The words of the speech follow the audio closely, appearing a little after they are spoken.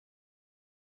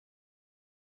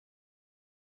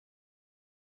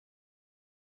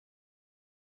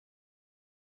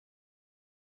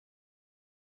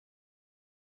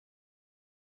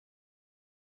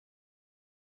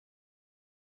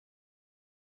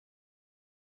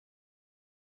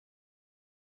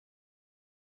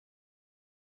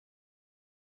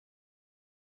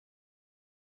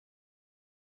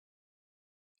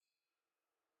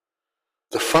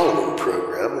The following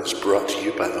program is brought to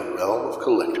you by the Realm of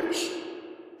Collectors.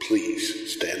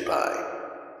 Please stand by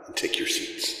and take your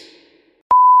seats.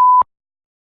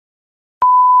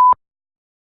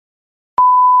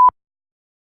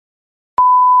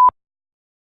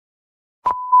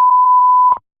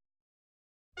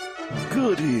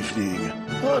 Good evening,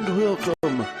 and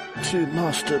welcome to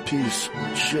Masterpiece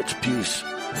Shitpiece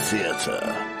Theater.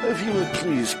 If you would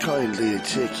please kindly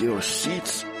take your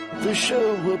seats, the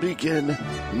show will begin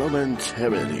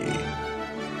momentarily.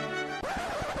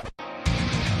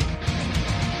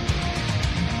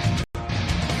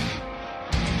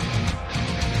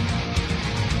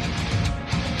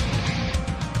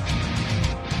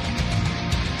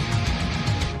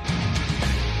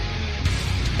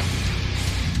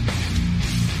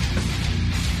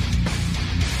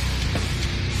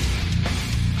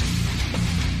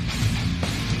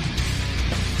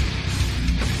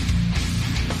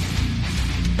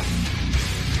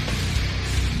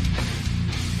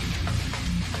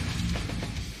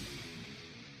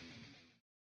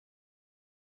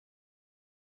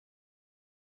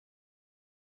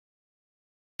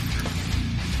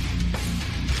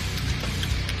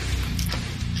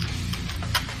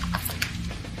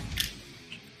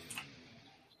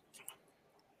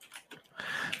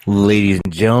 Ladies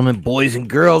and gentlemen, boys and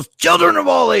girls, children of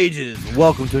all ages,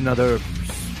 welcome to another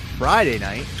Friday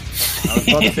night. I was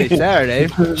about to say Saturday.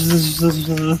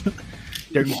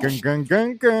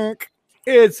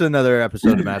 It's another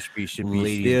episode of Masterpiece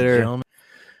Shitpiece Theater.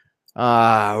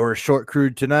 We're short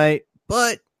crewed tonight,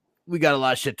 but we got a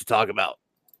lot of shit to talk about.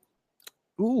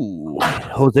 Ooh,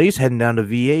 Jose's heading down to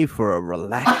VA for a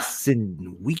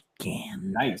relaxing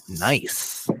weekend.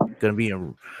 Nice. Gonna be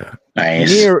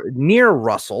near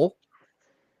Russell.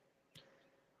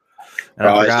 And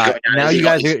I forgot.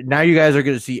 Now you guys are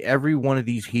gonna see every one of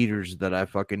these heaters that I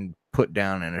fucking put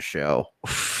down in a show.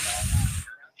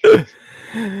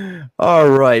 All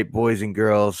right, boys and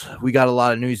girls, we got a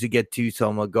lot of news to get to, so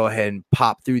I'm gonna go ahead and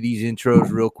pop through these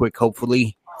intros real quick,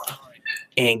 hopefully,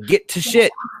 and get to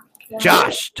shit.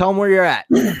 Josh, tell them where you're at.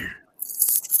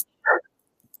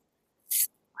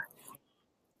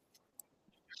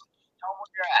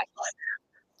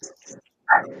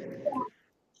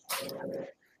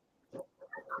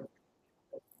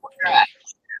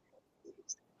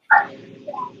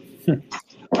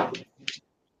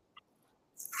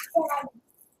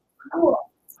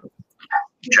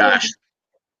 Josh,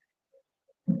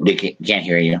 they can't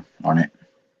hear you on it.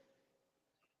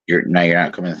 You're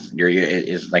not coming.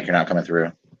 It's like you're not coming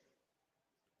through.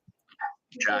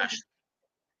 Josh.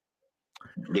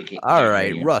 All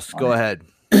right, Russ, go ahead.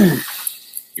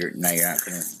 You're not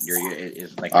coming.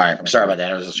 It's like. All right, sorry about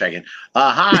that. I was just checking.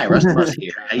 Hi, Russ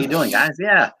here. How you doing, guys?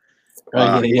 Yeah.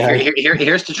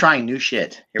 Here's to trying new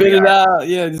shit. Get it out.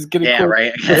 Yeah, just get it. Yeah,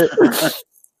 right.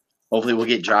 Hopefully, we'll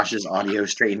get Josh's audio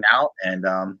straightened out, and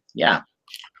yeah.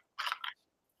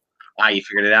 You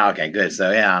figured it out. Okay, good. So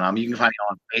yeah, you can find me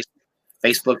on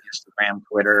Facebook, Instagram,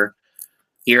 Twitter.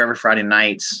 Here every Friday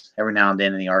nights, every now and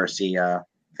then in the RC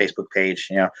Facebook page.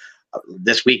 You know,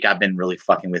 this week I've been really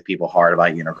fucking with people hard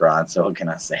about Unicron. So what can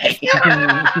I say?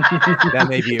 That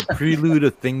may be a prelude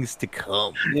of things to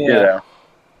come. Yeah. You know,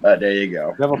 but there you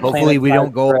go. Hopefully, we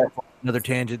don't go off another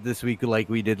tangent this week like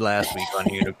we did last week on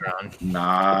Unicron.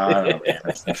 Nah,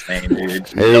 that's the same, dude.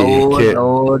 Hey,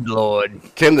 Lord.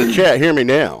 Can the chat hear me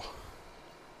now?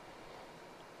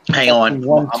 Hang on.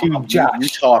 1, 2,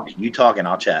 Josh. You talk, and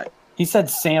I'll chat. He said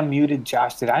Sam muted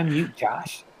Josh. Did I mute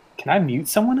Josh? Can I mute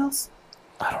someone else?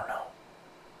 I don't know.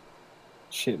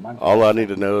 Shit, my All I need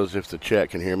to know is if the chat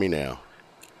can hear me now.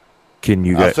 Can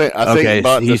you guys? I think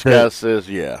Button Discuss says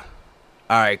yeah.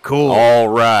 All right, cool. All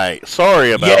right.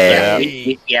 Sorry about that.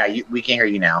 We can hear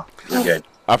you now. We're good.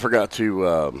 I forgot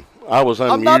to. I was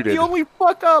unmuted. I'm not the only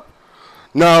fuck up.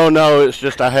 No, it's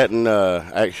just I hadn't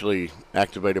actually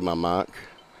activated my mic.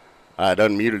 I had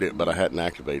unmuted it, but I hadn't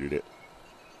activated it.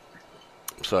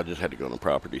 So I just had to go on the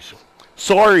properties.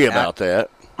 Sorry about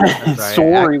that. Right.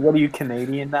 Sorry, what are you,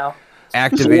 Canadian now?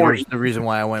 Activator's the reason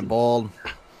why I went bald.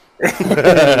 I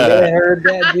heard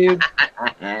that, dude.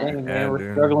 Dang, man, Yeah, we're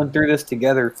dude. struggling through this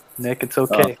together, Nick. It's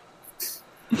okay.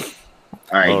 All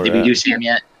right. Did we do Sam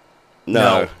yet?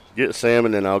 No. Get Sam,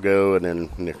 and then I'll go, and then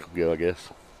Nick will go, I guess.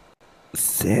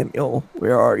 Samuel,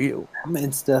 where are you? I'm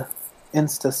Insta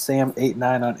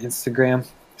Sam89 on Instagram.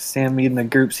 Sam meeting the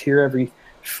groups here every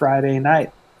Friday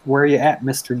night. Where are you at,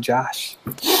 Mr. Josh?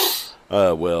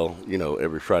 Well,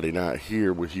 every Friday night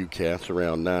here with you cats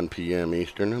around 9 p.m.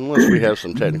 Eastern, unless we have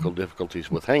some technical difficulties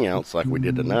with Hangouts like we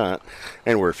did tonight,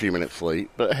 and we're a few minutes late.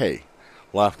 But hey,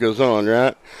 life goes on,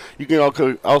 right? You can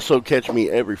also catch me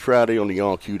every Friday on the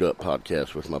All Queued Up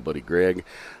podcast with my buddy Greg.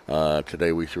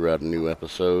 Today we threw out a new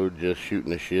episode, just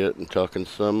shooting the shit and talking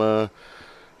some,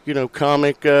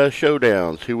 comic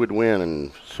showdowns. Who would win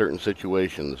in certain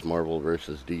situations, Marvel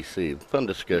versus DC. Fun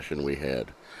discussion we had.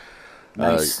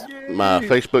 Nice. My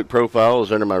Facebook profile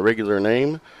is under my regular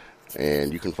name,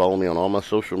 and you can follow me on all my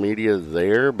social media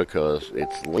there because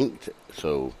it's linked.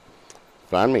 So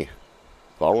find me,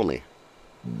 follow me.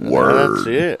 Word. That's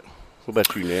it. What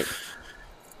about you, Nick?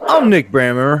 I'm Nick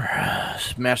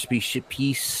Brammer, Masterpiece Shit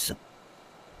Piece,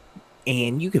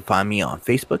 and you can find me on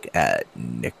Facebook at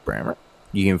Nick Brammer.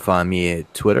 You can find me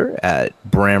at Twitter at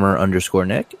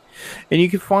Brammer_Nick. And you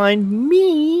can find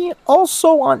me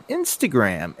also on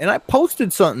Instagram. And I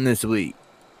posted something this week.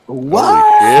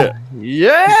 What?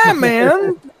 Yeah,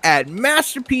 man. At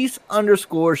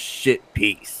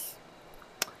Masterpiece_Shitpiece.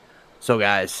 So,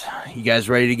 guys, you guys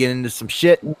ready to get into some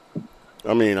shit?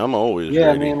 I mean, I'm always Yeah,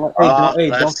 ready. man. Don't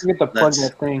forget to plug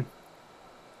that thing.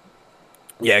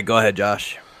 Yeah, go ahead,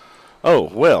 Josh. Oh,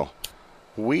 well,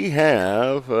 we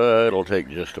have, it'll take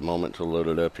just a moment to load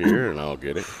it up here, and I'll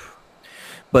get it.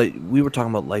 But we were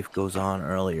talking about Life Goes On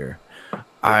earlier.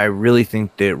 I really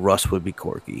think that Russ would be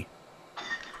Corky.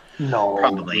 No.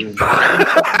 Probably.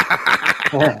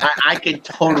 I could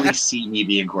totally see me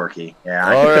being Corky. Yeah.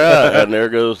 All right, and there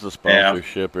goes the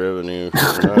sponsorship revenue.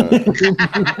 Right. You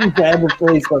had to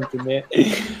play something, man.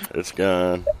 It's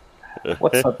gone.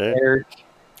 What's up, Eric?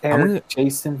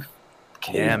 Jason.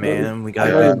 Yeah, man. We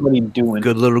How's got a everybody doing?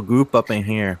 good little group up in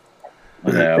here.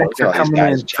 Yeah, Thanks for coming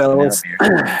in, fellas.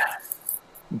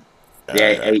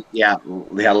 Yeah,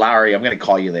 Lowry, I'm gonna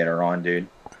call you later on, dude.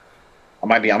 I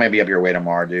might be up your way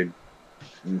tomorrow, dude.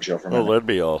 You can chill for a minute. Oh, that'd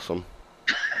be awesome.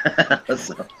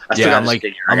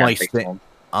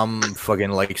 I'm fucking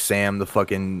like Sam, the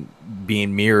fucking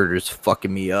being mirrored is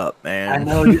fucking me up, man. I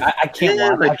know. I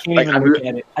can't. I can't even look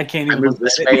at it. I can't even look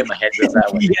this at way it. and my head goes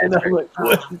that way. Yeah, no, look.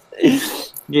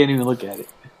 Can't even look at it.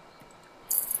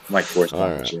 I'm like forced All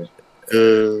on right. shit.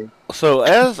 So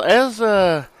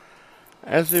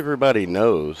as everybody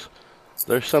knows,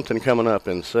 there's something coming up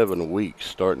in 7 weeks,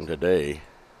 starting today.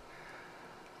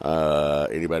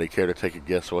 Anybody care to take a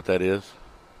guess what that is?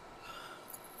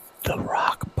 The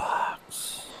Rock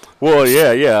Box. Well,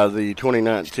 yeah, the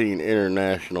 2019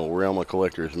 International Realm of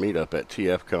Collectors meetup at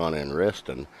TFCon in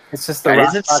Reston. It's just the Right, Rock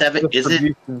is it Box seven- is it-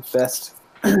 distribution fest.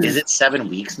 Is it 7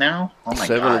 weeks now? Oh my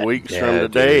 7 god. weeks Yeah, from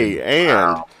today, dude. and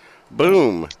Wow.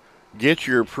 boom, get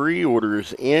your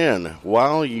pre-orders in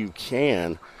while you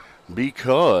can,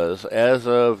 because as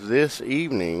of this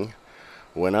evening,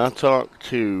 when I talked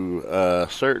to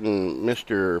certain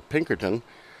Mr. Pinkerton,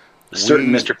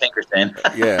 Mr. Pinkerton.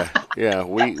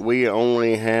 we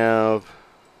only have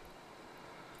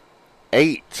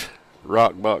 8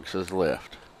 rock boxes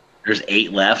left. There's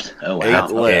 8 left. Oh wow.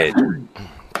 8 left.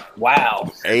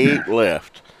 Wow. 8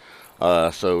 left.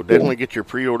 So definitely get your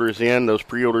pre-orders in. Those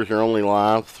pre-orders are only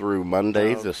live through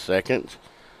Monday the 2nd.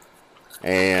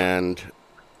 And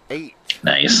 8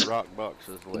 Nice. rock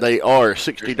boxes left. They are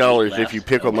 $60 if you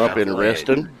pick them up in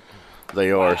Reston.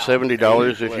 They are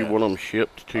 $70 if you want them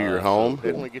shipped to your home.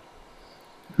 Definitely get.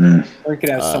 Or you could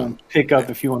have someone pick up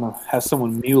if you want to have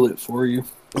someone mule it for you.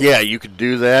 Yeah, you could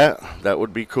do that. That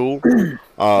would be cool.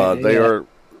 They are.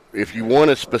 If you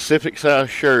want a specific size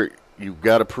shirt, you've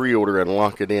got to pre-order and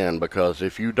lock it in, because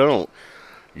if you don't,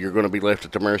 you're going to be left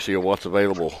at the mercy of what's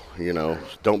available. You know,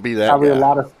 don't be that Probably guy. a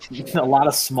lot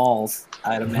of smalls,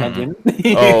 I'd imagine.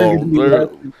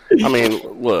 I mean,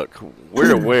 look,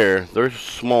 we're aware there's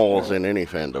smalls in any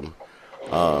fandom.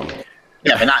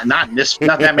 Yeah, but not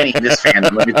that many in this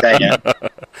fandom. Let me tell you,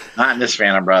 not in this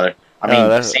fandom, brother. I mean,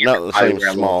 that's Sam not the would probably same wear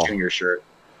a little small. junior shirt,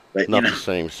 but Not you the know,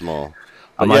 same small.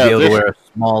 I might be able to wear as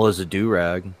small as a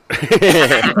do-rag.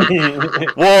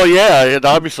 Well, yeah, it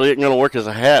obviously isn't going to work as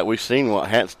a hat. We've seen what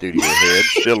hats do to your head,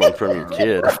 stealing from your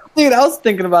kid. Dude, I was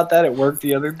thinking about that at work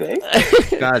the other day.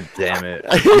 God damn it.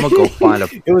 I'm going to go find a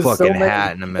It was so fucking many,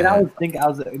 hat in a and I minute. was thinking, I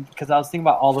was thinking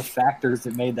about all the factors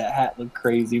that made that hat look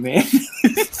crazy, man.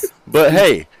 But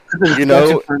hey, you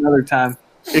know, for another time.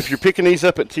 if you're picking these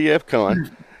up at TFCon,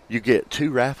 you get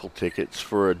 2 raffle tickets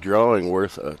for a drawing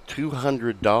worth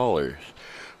 $200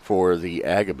 for the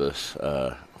Agabus,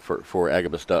 for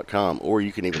Agabus.com, or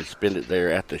you can even spend it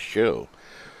there at the show.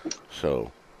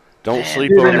 So don't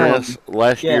sleep on this.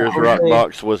 Last year's Jose- Rock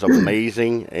Box was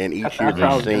amazing, and each year That's what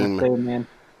I was gonna say, man.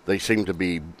 they seem to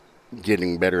be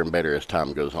getting better and better as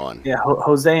time goes on. Yeah,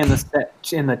 Jose in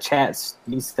the chats,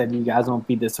 he said you guys won't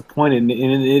be disappointed, and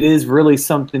it is really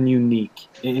something unique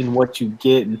in what you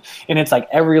get, and it's like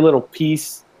every little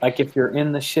piece like if you're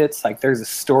in the shits, like there's a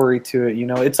story to it. You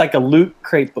know, it's like a loot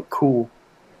crate but cool.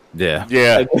 Yeah.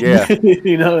 Yeah, Like, yeah.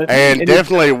 you know, And it-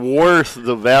 definitely worth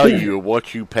the value of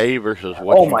what you pay versus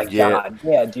what oh you my get. god,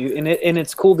 yeah, dude, and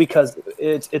it's cool because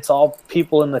it's all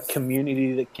people in the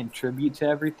community that contribute to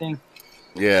everything.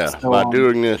 Yeah, So, by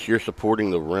doing this, you're supporting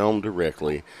the Realm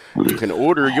directly. You can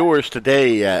order yours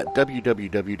today at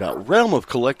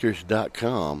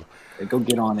www.realmofcollectors.com. Go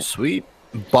get on it. Sweet.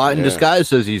 Bought in Yeah. Disguise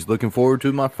says he's looking forward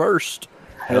to my first.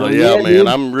 Hell yeah, man! dude.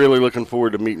 I'm really looking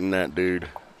forward to meeting that dude.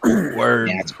 Word.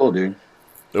 Yeah, it's cool, dude.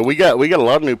 But we got a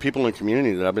lot of new people in the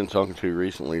community that I've been talking to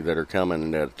recently that are coming,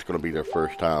 and that's going to be their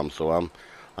first time. So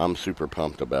I'm super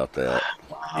pumped about that.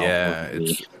 Yeah,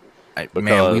 it's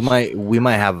man, Because- we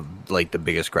might have like the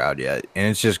biggest crowd yet, and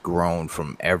it's just grown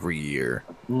from every year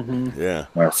Yeah,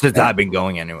 since I've been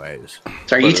going, anyways.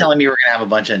 So are you telling me we're gonna have a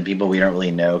bunch of people we don't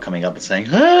really know coming up and saying,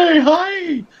 "Hey,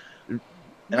 hi"? And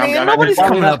Man, I'm nobody's gonna,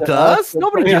 coming up to us.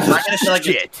 Nobody gives am I us gonna feel like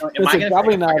shit. am I Listen, gonna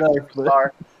probably feel like not a us, but-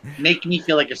 superstar? Make me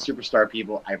feel like a superstar,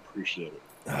 people. I appreciate it.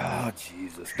 Oh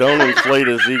Jesus! don't inflate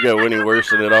his ego any worse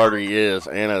than it already is.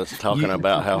 Anna's talking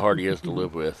about how hard he is to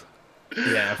live with.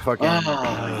 Yeah, fucking.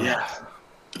 Oh yeah.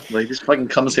 Like just fucking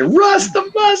come and say, Russ the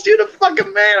Must, you're the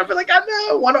fucking man. I'll be like, I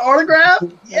know. Want an autograph?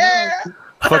 Yeah.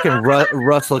 Fucking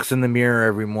Russ looks in the mirror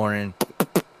every morning.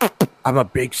 I'm a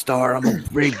big star. I'm a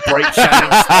big, bright,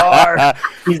 shining star.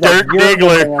 He's Dirk like, "You're the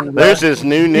Diggler. man, There's bro. his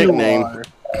new You nickname. are."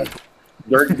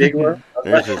 Dirk Diggler.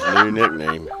 There's his new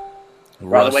nickname. By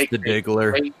Russ the way, the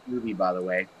Diggler. Great movie, by the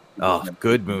way. Oh,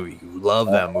 good movie. Love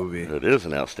that movie. It is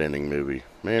an outstanding movie.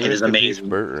 Man, It is rest in peace, amazing.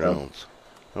 Burt Reynolds.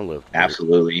 I love Burt.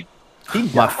 Absolutely.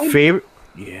 My favorite.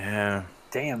 Yeah.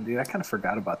 Damn, dude, I kind of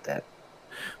forgot about that.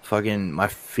 Fucking my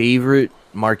favorite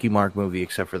Marky Mark movie,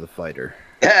 except for The Fighter.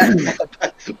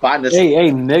 Bottom this,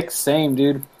 Hey, Nick, same,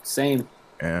 dude, same.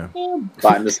 Yeah.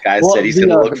 Bottom this guy Well, said he's the, going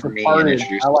to uh, look The for me and Departed,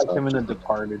 introduce I like himself. him in The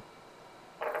Departed.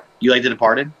 You like The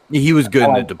Departed? He was good I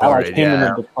in like, The Departed. I like him in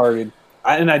Yeah. The Departed.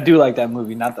 And I do like that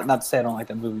movie. Not to say I don't like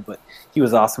that movie, but he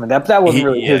was awesome in that. But that wasn't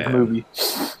really his Yeah. movie.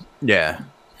 Yeah.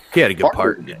 He had a good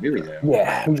part in Departed it. movie, though.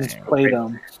 Yeah, he just played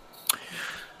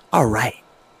All right.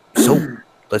 So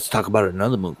let's talk about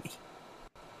another movie.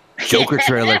 Joker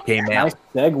trailer came nice out.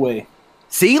 segue.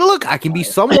 See, look, I can be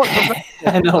somewhat.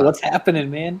 I know what's happening,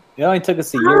 man. It only took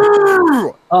us a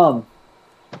year.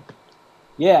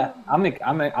 Yeah,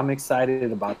 I'm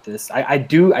excited about this. I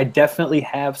definitely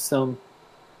have some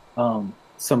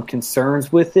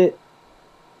concerns with it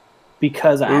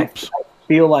because I Oops.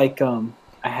 feel like I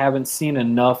haven't seen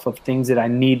enough of things that I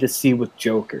need to see with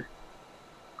Joker.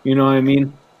 You know what I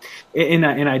mean? And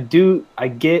I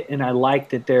get and I like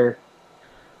that they're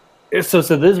so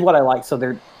this is what I like.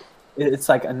 So it's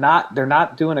like they're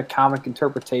not doing a comic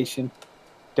interpretation.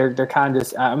 They're kind of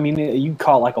just, I mean, you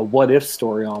call it like a what if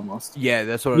story almost. Yeah,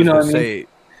 that's what I You was know gonna what I say.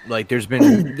 Like, there's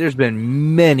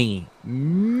been many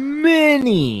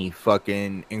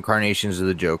fucking incarnations of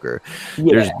the Joker.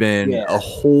 Yeah, There's been yeah. a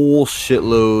whole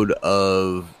shitload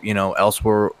of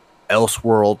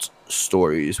Elseworlds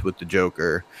stories with the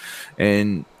Joker,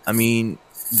 and I mean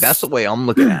that's the way I'm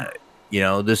looking at it. You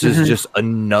know, this is just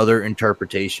another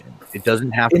interpretation. It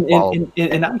doesn't have to follow.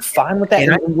 And I'm fine with that.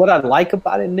 And what I like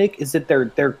about it, Nick, is that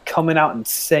they're coming out and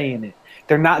saying it.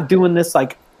 They're not doing this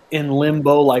like in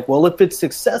limbo, like, well, if it's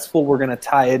successful, we're gonna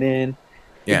tie it in.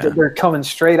 Yeah. They're coming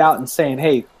straight out and saying,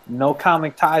 hey, no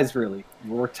comic ties really.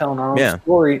 We're telling our own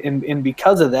story, and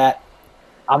because of that,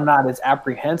 I'm not as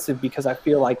apprehensive because I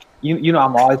feel like you know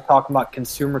I'm always talking about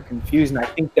consumer confusion. I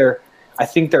think they're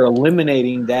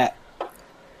eliminating that.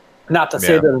 Not to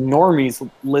say that the normies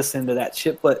listen to that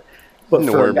shit, but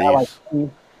for a guy like me,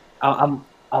 I'm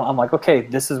like, okay,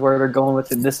 this is where they're going with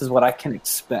it. And this is what I can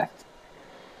expect.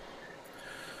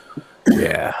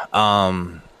 Yeah.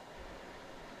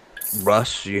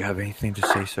 Russ, do you have anything to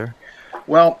say, sir?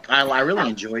 Well, I really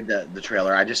enjoyed the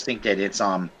trailer. I just think that it's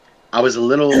I was a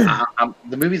little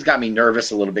the movie's got me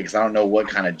nervous a little bit because I don't know what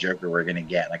kind of Joker we're gonna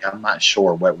get. Like I'm not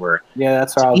sure what we're. Yeah,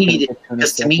 that's what I was thinking.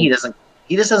 Because to me, he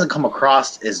just doesn't come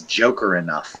across as Joker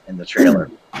enough in the trailer.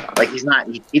 Like he's not.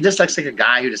 He just looks like a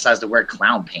guy who decides to wear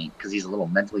clown paint because he's a little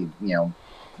mentally,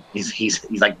 he's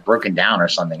like broken down or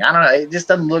something. I don't know. It just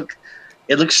doesn't look.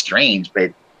 It looks strange,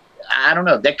 but I don't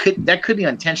know. That could be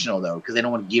intentional though because they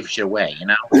don't want to give shit away, you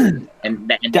know.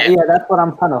 And that's what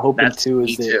I'm kind of hoping too.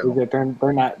 Is too.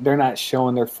 that they're not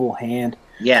showing their full hand.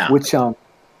 Yeah. Which I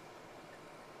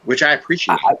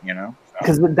appreciate. You know.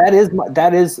 Because that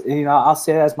is I'll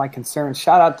say that as my concern.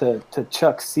 Shout out to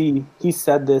Chuck C. He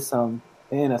said this in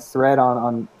a thread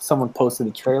on someone posted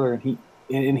the trailer,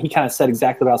 and he kind of said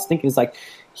exactly what I was thinking. It's like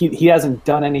he hasn't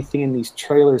done anything in these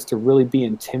trailers to really be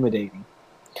intimidating.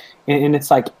 And it's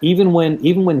like even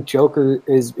when Joker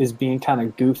is being kind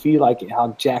of goofy, like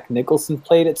how Jack Nicholson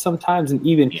played it sometimes, and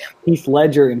even Heath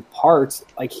Ledger in parts,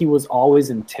 like he was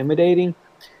always intimidating,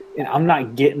 and I'm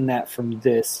not getting that from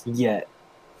this yet.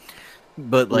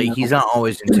 But like he's not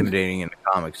always intimidating in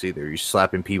the comics either. He's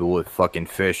slapping people with fucking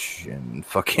fish and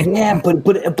fucking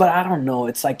but I don't know.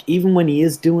 It's like even when he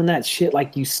is doing that shit,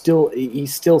 like he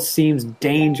still seems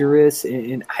dangerous,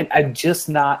 and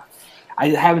I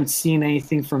haven't seen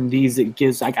anything from these that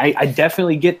gives like I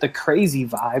definitely get the crazy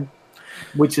vibe,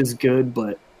 which is good,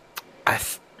 but I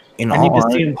need to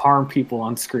see him harm people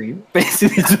on screen.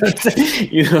 Basically,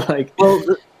 like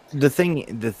the thing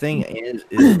is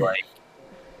like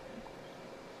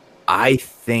I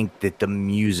think that the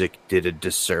music did a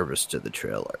disservice to the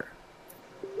trailer.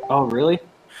 Oh, really?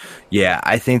 Yeah,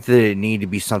 I think that it needed to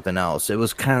be something else. It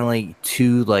was kind of like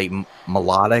too like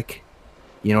melodic.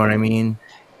 You know what I mean?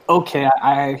 Okay,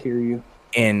 I hear you.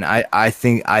 And I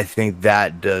think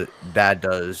that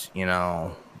does, you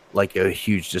know, like a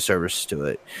huge disservice to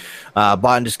it.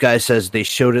 Bot in Disguise says they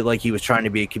showed it like he was trying to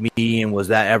be a comedian. Was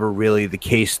that ever really the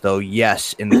case though?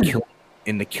 Yes, in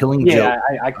the Killing Joke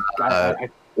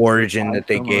origin that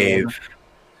they gave.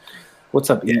 What's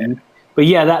up, Ian? But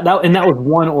yeah, that was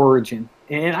one origin,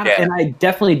 and I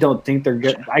definitely don't think they're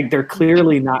good. They're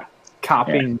clearly not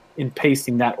copying and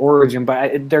pasting that origin,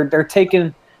 but they're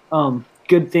taking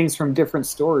good things from different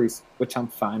stories, which I'm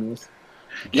fine with.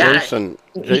 Jason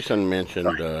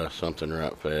mentioned something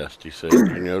right fast. He said,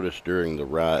 "You noticed during the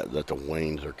riot that the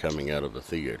Waynes are coming out of the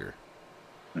theater."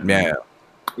 Yeah.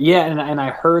 Yeah, and I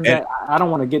heard that. I don't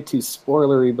want to get too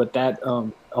spoilery, but that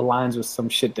aligns with some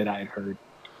shit that I had heard.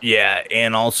 Yeah,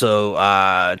 and also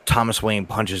Thomas Wayne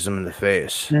punches him in the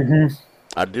face. Mm-hmm.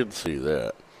 I did see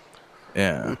that.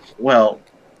 Yeah. Well,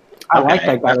 I like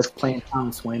that guy that's playing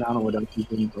Thomas Wayne. I don't know what else he's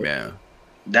doing. But. Yeah.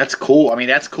 That's cool. I mean,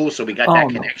 that's cool. So we got that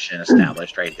connection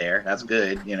established right there. That's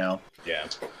good, you know. Yeah.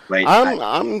 Right.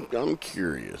 I'm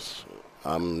curious.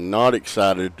 I'm not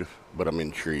excited, but I'm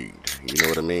intrigued. You know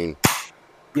what I mean?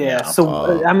 Yeah.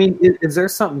 So I mean, is there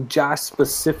something, Josh,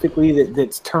 specifically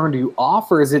that's turned you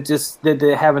off, or is it just that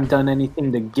they haven't done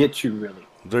anything to get you really?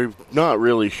 They've not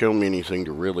really shown me anything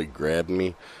to really grab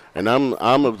me, and I'm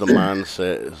of the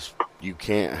mindset is you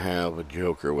can't have a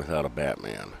Joker without a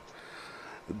Batman.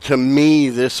 To me,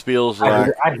 this feels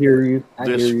like I hear you.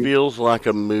 This feels like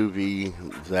a movie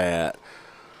that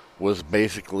was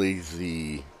basically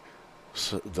the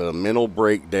mental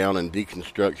breakdown and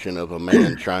deconstruction of a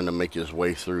man trying to make his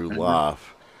way through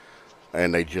life,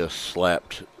 and they just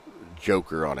slapped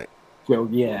Joker on it.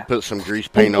 Yeah. Put some grease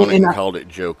paint on it and called it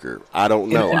Joker. I don't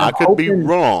know. I could be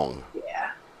wrong.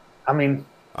 Yeah. I mean,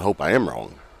 I hope I am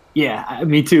wrong. Yeah,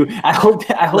 me too. I hope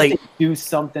they do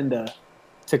something to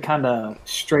kind of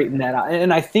straighten that out.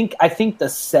 And I think the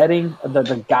setting of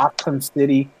the Gotham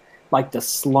City, like the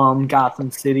slum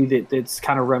Gotham City, that's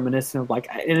kind of reminiscent of like,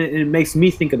 and it makes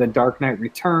me think of The Dark Knight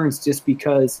Returns, just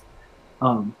because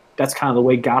that's kind of the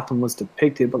way Gotham was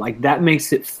depicted. But like that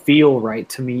makes it feel right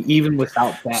to me, even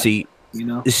without that. See,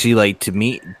 like to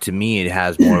me, it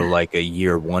has more like a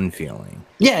Year One feeling.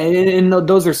 Yeah, and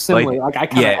those are similar. Like I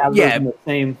kind of have those in the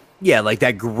same. Yeah, like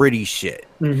that gritty shit.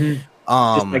 Mm-hmm.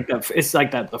 It's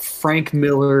like that the Frank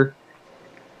Miller.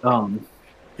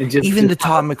 Even the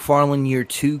Todd McFarlane Year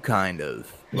Two kind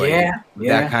of. Like,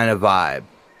 that kind of vibe.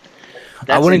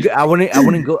 I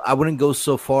wouldn't go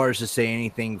so far as to say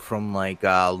anything from like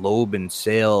Loeb and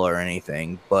Sale or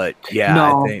anything, but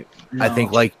I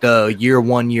think like the Year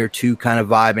One, Year Two kind of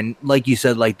vibe, and like you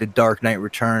said, like the Dark Knight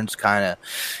Returns kind of,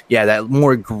 that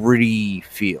more gritty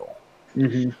feel.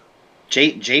 Mm-hmm.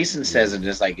 Jason says it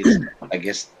just like it's, I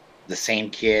guess, the same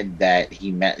kid that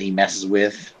he messes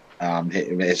with.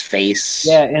 His face.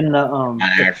 Yeah, in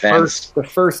the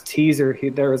first teaser,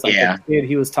 there was like a kid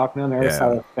he was talking on the other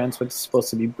side of the fence, which is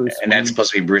supposed to be Bruce Wayne. And that's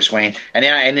supposed to be Bruce Wayne. And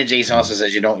then Jason also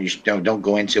says you don't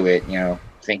go into it,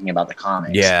 thinking about the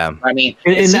comics. Yeah, I mean,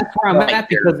 and that's where I'm at,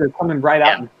 because they're coming right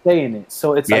out and saying it.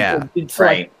 So it's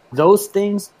like those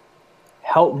things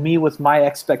help me with my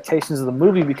expectations of the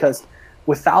movie, because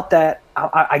without that,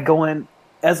 I go in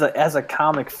as a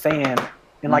comic fan.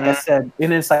 And like I said,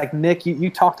 and it's like, Nick,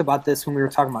 you talked about this when we were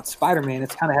talking about Spider-Man.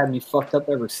 It's kind of had me fucked up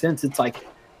ever since. It's like,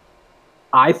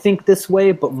 I think this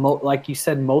way, but like you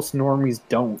said, most normies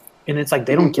don't. And it's like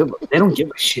they don't give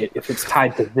a shit if it's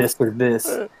tied to this or this.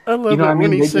 I love it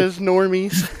when he says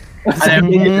normies.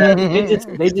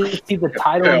 They just see the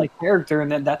title and the character,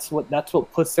 and then that's what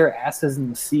puts their asses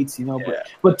in the seats,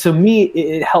 But to me,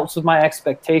 it helps with my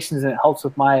expectations, and it helps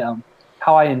with my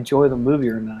how I enjoy the movie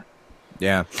or not.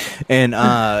 Yeah, and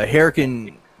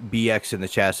Harrican BX in the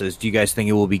chat says, "Do you guys think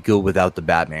it will be good without the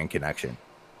Batman connection?"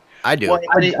 I do. Well,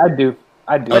 I do.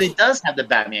 But it does have the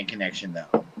Batman connection, though.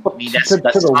 I mean, that's It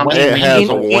has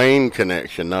a Wayne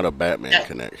connection, not a Batman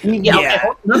connection. Yeah. Okay,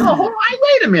 no, hold on.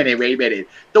 Wait a minute.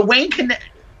 The Wayne connection.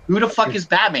 Who the fuck is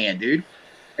Batman, dude?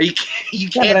 You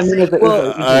can't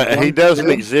say. He doesn't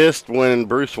exist when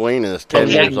Bruce Wayne is 10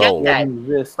 years old.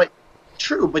 But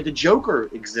true, but the Joker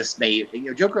exists.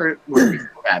 Joker was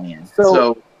before Batman.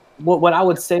 So what I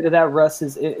would say to that, Russ,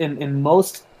 is in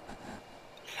most,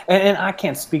 and I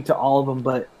can't speak to all of them,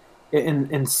 but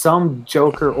in some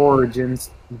Joker origins,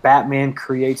 Batman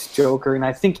creates Joker, and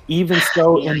I think even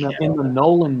so in the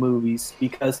Nolan movies,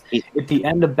 because at the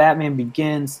end of Batman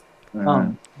Begins,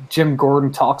 Jim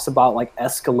Gordon talks about like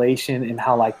escalation and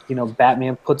how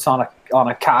Batman puts on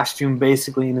a costume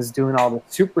basically and is doing all the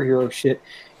superhero shit,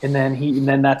 and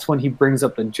then that's when he brings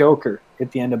up the Joker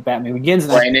at the end of Batman Begins.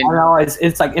 And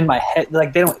it's like in my head,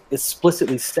 like they don't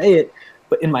explicitly say it,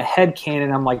 but in my head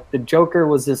canon, I'm like, the Joker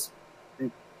was this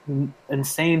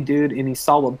insane dude, and he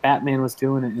saw what Batman was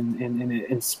doing, and it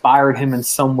inspired him in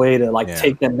some way to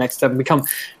take that next step and become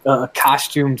a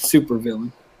costume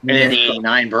supervillain. And in the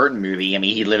 '89 Burton movie, I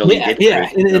mean, he literally did. Yeah,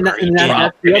 and that's the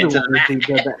other one,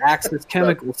 the Axis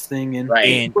Chemicals thing, and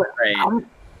right.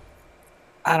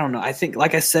 I don't know. I think,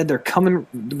 like I said, they're coming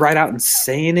right out and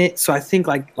saying it. So I think,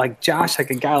 like Josh, like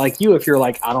a guy like you, if you're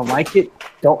like, I don't like it,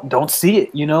 don't see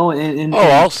it,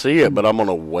 I'll see it, but I'm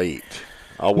gonna wait.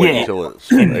 I'll wait until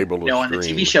it's able to stream. On the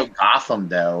TV show Gotham,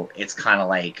 though, it's kind of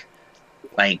like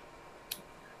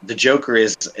the Joker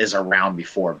is around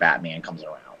before Batman comes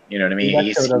around. You know what I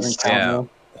mean?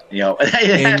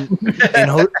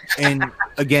 And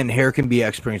again, Hair Can Be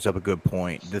X brings up a good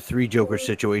point. The three Joker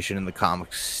situation in the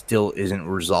comics still isn't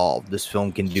resolved. This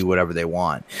film can do whatever they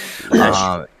want.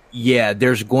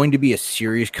 There's going to be a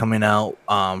series coming out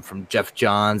from Jeff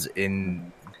Johns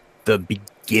in the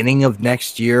beginning of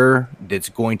next year that's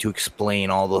going to explain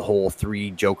all the whole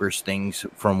three Jokers things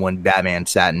from when Batman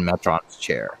sat in Metron's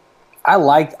chair. I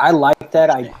like that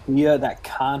idea, that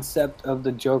concept of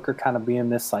the Joker kind of being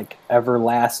this like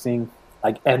everlasting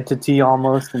like entity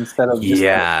almost, instead of just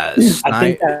I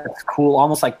think that's cool,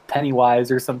 almost like Pennywise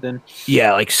or something.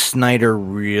 Yeah, like Snyder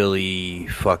really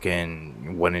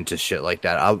fucking went into shit like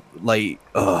that.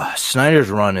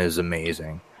 Snyder's run is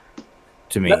amazing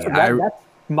to me. That's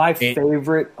my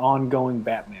favorite ongoing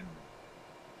Batman.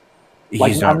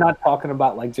 Like I'm not talking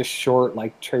about like just short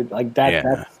like trade like that.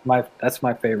 Yeah. That's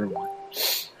my favorite one.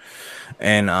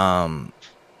 And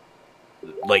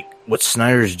like what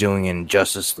Snyder's doing in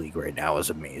Justice League right now is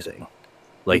amazing.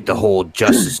 Like the whole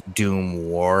Justice Doom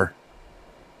war.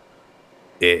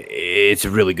 It's a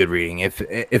really good reading.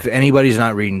 If anybody's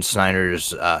not reading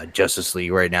Snyder's Justice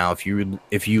League right now, if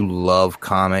you love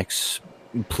comics,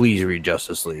 please read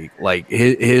Justice League. Like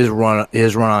his run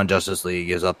on Justice League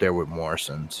is up there with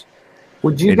Morrison's.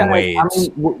 Would you guys? I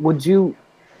mean, would you?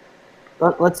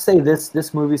 Let's say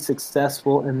this movie's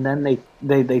successful, and then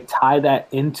they tie that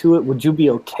into it. Would you be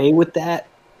okay with that,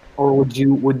 or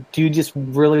do you just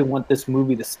really want this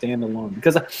movie to stand alone?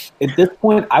 Because at this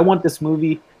point, I want this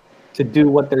movie to do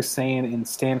what they're saying and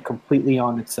stand completely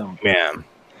on its own. Yeah.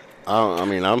 I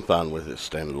mean, I'm fine with it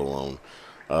standing alone.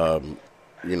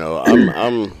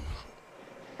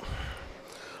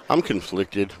 I'm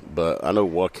conflicted, but I know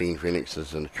Joaquin Phoenix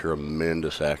is a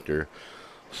tremendous actor,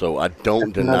 so I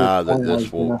don't deny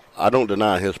I don't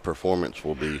deny his performance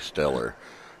will be stellar,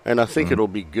 and I think it'll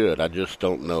be good. I just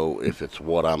don't know if it's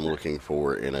what I'm looking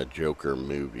for in a Joker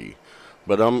movie,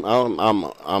 but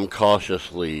I'm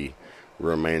cautiously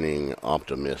remaining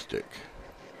optimistic.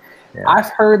 Yeah. I've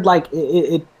heard like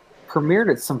it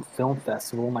premiered at some film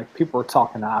festival, and like people were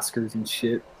talking Oscars and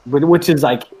shit. Which is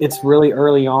like, it's really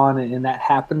early on, and that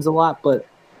happens a lot. But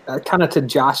kind of to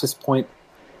Josh's point,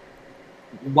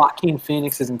 Joaquin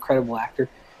Phoenix is an incredible actor.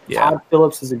 Yeah. Todd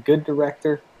Phillips is a good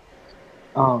director.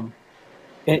 And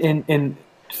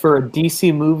for a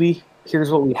DC movie, here's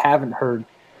what we haven't heard: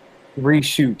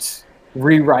 reshoots,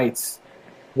 rewrites,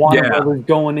 Warner Brothers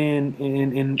going in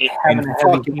and having a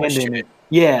heavy hand in it.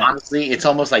 Yeah, honestly, it's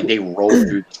almost like they rolled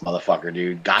through this motherfucker,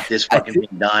 dude. Got this fucking thing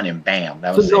done, and bam,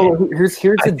 that was it.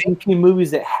 Here's the DC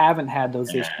movies that haven't had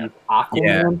those issues: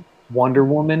 Aquaman, Wonder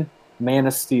Woman, Man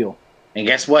of Steel. And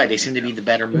guess what? They seem to be the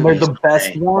better movies. They're the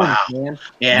best ones, man.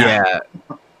 Yeah.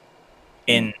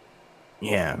 And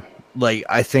like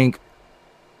I think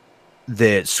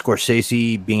that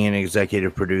Scorsese being an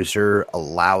executive producer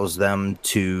allows them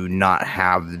to not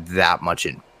have that much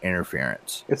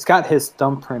interference. It's got his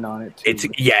thumbprint on it too.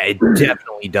 It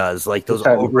definitely does. Like those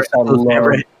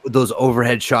those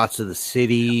overhead shots of the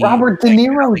city. Robert De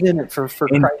Niro's in it for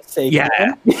Christ's sake. Yeah,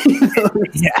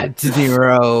 yeah, De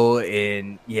Niro,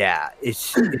 and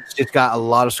it's just got a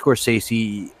lot of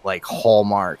Scorsese like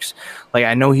hallmarks. Like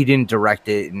I know he didn't direct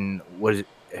it, and was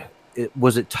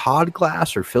it Todd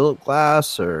Glass or Philip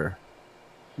Glass or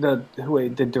that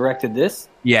directed this?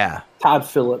 Yeah, Todd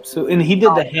Phillips. So, and he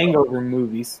did the Hangover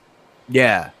movies.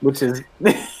 Yeah, which is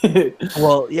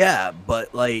well, yeah,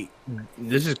 but like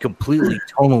this is completely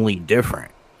tonally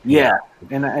different. Yeah,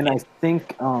 and I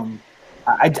think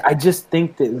I just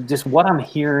think that just what I'm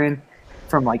hearing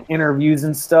from like interviews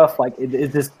and stuff, like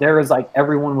it just there was like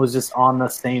everyone was just on the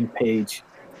same page.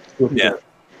 With it.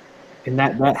 And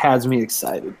that has me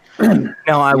excited.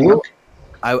 Now I will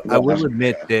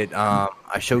admit that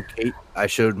I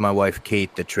showed my wife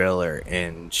Kate the trailer,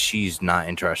 and she's not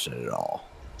interested at all.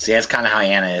 See, that's kind of how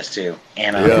Anna is too.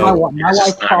 Anna, my wife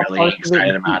not really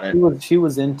excited about it. She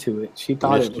was into it. She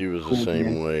thought Misty was the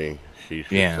same way. She's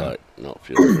just like not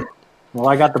feeling it. Well,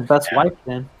 I got the best wife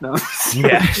then. No.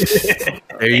 Yeah.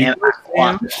 Didn't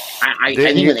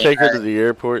you take her to the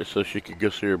airport so she could go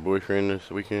see her boyfriend this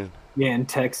weekend? Yeah, in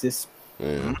Texas.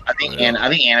 Yeah. I think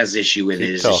Anna's issue with it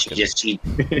is that she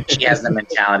has the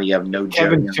mentality of no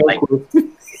joke,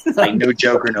 like no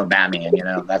Joker, no Batman. You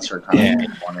know, that's her kind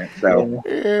of on it. So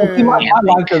my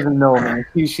wife doesn't know, man.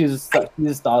 She just thought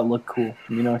it looked cool.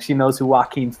 You know, she knows who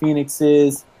Joaquin Phoenix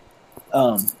is,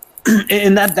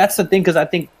 and that's the thing because I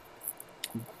think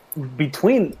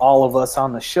between all of us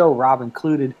on the show, Rob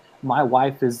included, my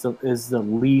wife is the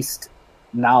least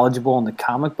knowledgeable in the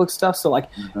comic book stuff. So like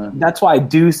that's why I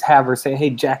do have her say, "Hey,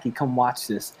 Jackie, come watch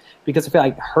this," because I feel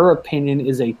like her opinion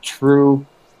is a true,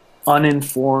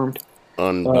 uninformed,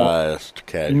 unbiased,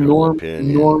 casual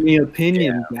opinion. Normie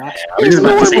opinion. I was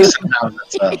about to say sometimes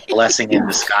it's a blessing in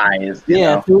disguise. You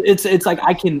know? It's like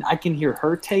I can hear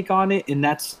her take on it, and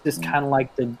that's just kind of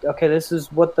like this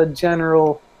is what the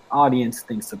general audience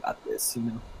thinks about this, you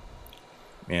know.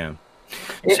 Yeah.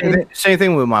 Same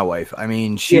thing with my wife. I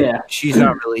mean, she's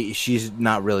not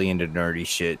really into nerdy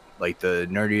shit. Like the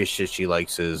nerdiest shit she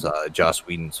likes is Joss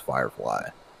Whedon's Firefly.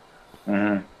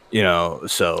 Mm-hmm. You know,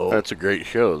 so that's a great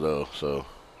show, though. So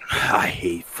I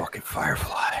hate fucking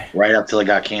Firefly. Right up till it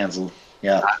got canceled.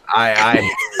 Yeah,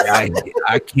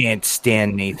 I can't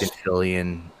stand Nathan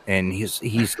Fillion, and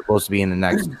he's supposed to be in the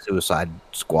next Suicide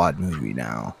Squad movie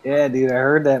now. Yeah, dude, I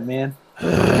heard that, man.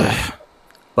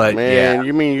 But man,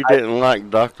 you mean you didn't like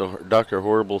Dr.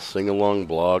 Horrible's sing-along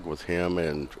blog with him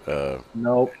and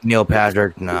nope, Neil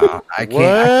Patrick? No, I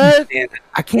can't.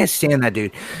 I can't stand that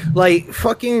dude. Like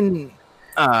fucking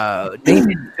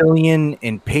Nathan Fillion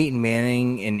and Peyton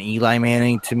Manning and Eli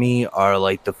Manning to me are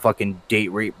like the fucking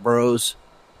date rape bros.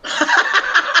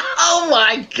 Oh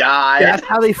my god, that's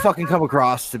how they fucking come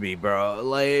across to me, bro.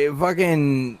 Like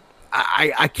fucking.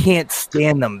 I can't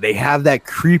stand them. They have that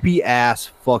creepy ass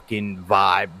fucking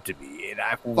vibe to me, and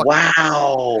I fucking,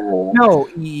 wow. No,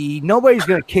 nobody's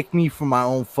gonna kick me from my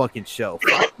own fucking show.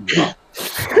 No.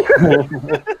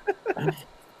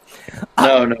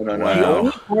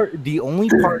 The only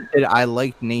part that I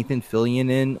liked Nathan Fillion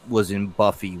in was in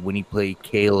Buffy when he played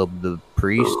Caleb the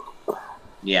priest.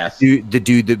 Yes, the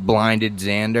dude that blinded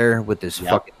Xander with his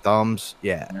fucking thumbs.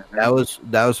 Yeah, that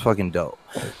was fucking dope.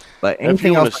 But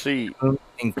anything else,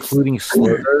 including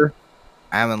Slither,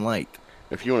 I haven't liked.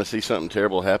 If you want to see something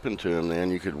terrible happen to him, then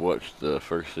you could watch the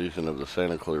first season of the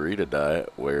Santa Clarita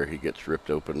Diet, where he gets ripped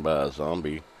open by a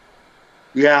zombie.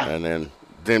 Yeah, and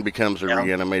then becomes a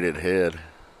reanimated head.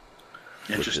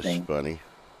 Interesting. Which is funny.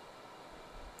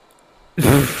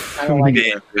 I don't like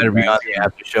it. Better be on the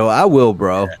after show. I will,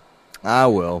 bro. I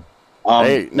will.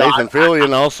 Hey, Nathan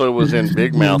Fillion also was in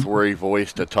Big Mouth, where he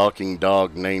voiced a talking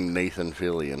dog named Nathan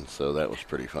Fillion, so that was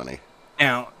pretty funny.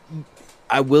 Now,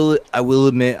 I will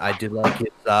admit I did like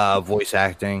his voice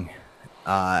acting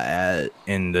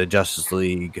in the Justice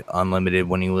League Unlimited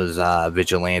when he was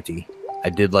Vigilante. I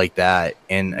did like that,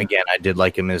 and again, I did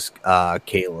like him as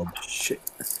Caleb. Shit.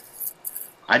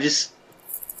 I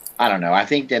don't know. I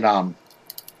think that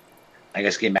I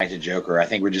guess getting back to Joker, I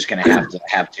think we're just gonna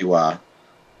have to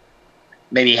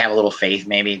maybe have a little faith.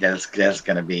 Maybe that's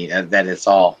gonna be that it's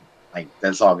all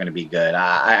gonna be good.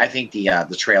 I think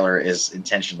the trailer is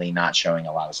intentionally not showing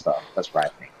a lot of stuff. That's what I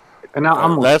think. And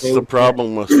that's the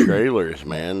problem with trailers,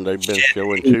 man. They've been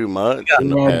showing too much in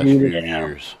the past few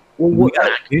years. We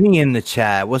got Vinny in the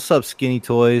chat. What's up, Skinny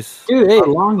Toys? Dude, hey,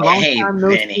 long time no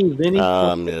see, Vinny.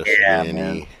 I miss Vinny.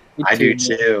 Man. I do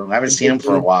too. I haven't seen him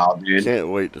for a while, dude. Can't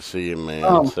wait to see him,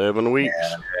 man. 7 weeks.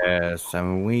 Yeah,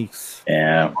 7 weeks.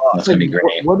 Yeah, that's gonna be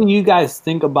great. What do you guys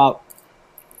think about?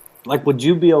 Like, would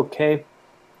you be okay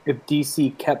if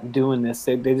DC kept doing this?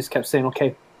 They just kept saying,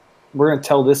 "Okay, we're gonna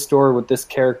tell this story with this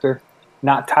character,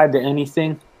 not tied to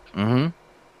anything." Mm-hmm.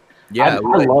 Yeah, I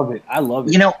love it. I love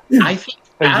it. You know, I think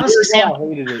honestly, Sam, I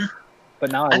hated it,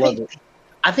 but now I love it.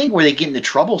 I think where they get into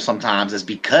trouble sometimes is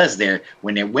because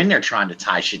when they're trying to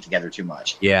tie shit together too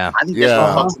much. Yeah, I think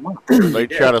that's what fucks them up. They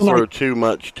try to throw too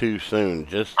much too soon.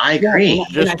 I agree.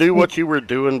 Just do what you were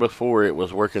doing before. It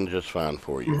was working just fine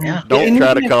for you. Yeah. Don't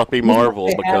try to copy Marvel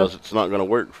because it's not going to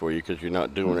work for you because you're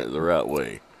not doing it the right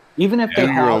way. Even if they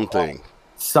do your own thing.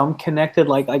 Some connected,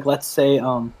 like let's say,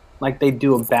 like they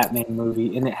do a Batman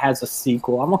movie and it has a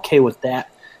sequel. I'm okay with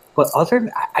that. But I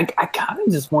kind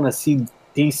of just want to see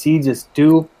DC just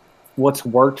do what's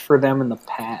worked for them in the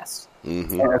past.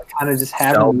 Mm-hmm. Or kind of just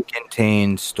have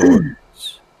self-contained stories.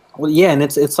 Well, yeah, and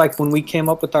it's like when we came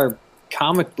up with our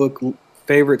comic book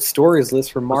favorite stories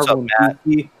list for Marvel and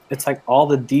DC, it's like all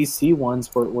the DC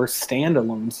ones were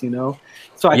standalones, you know?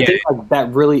 So I think like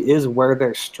that really is where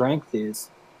their strength is.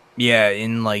 Yeah,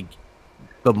 in like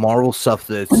the Marvel stuff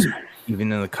that's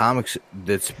even in the comics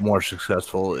that's more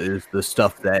successful is the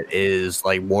stuff that is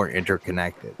like more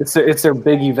interconnected. It's their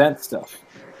big event stuff.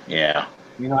 Yeah.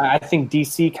 You know, I think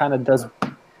DC kind of does,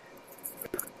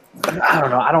 I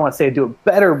don't know, I don't want to say do it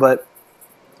better, but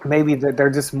maybe they're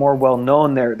just more well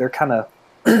known. They're kind of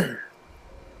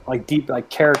like deep, like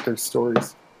character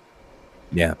stories.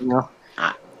 Yeah. You know?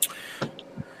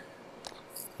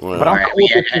 Well, but I'm cool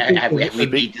have we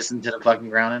beat this into the fucking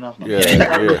ground enough? No. Yeah.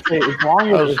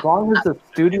 As long as the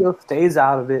studio stays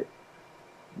out of it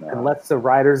and lets the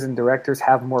writers and directors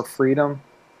have more freedom,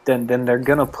 then they're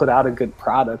gonna put out a good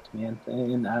product, man.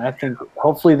 And I think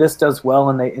hopefully this does well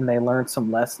and they learn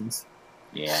some lessons.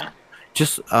 Yeah.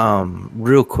 Just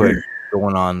real quick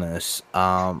going on this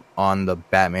on the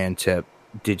Batman tip.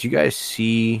 Did you guys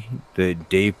see that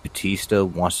Dave Bautista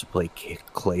wants to play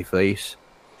Clayface?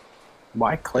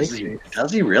 Why Clayface?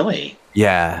 Does he really?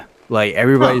 Yeah, like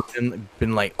everybody's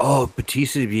been like, "Oh,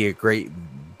 Bautista would be a great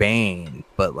Bane,"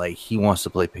 but like he wants to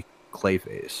play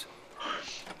Clayface.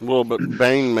 Well, but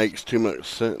Bane makes too much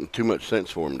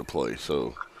sense for him to play.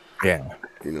 So yeah,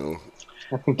 you know,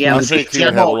 I think he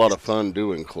would have a lot of fun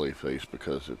doing Clayface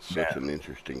because it's such an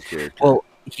interesting character. Well,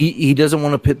 he doesn't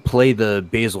want to play the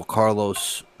Basil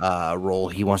Carlos role.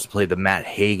 He wants to play the Matt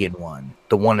Hagen one,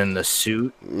 the one in the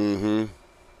suit. Mm-hmm.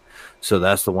 So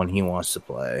that's the one he wants to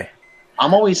play.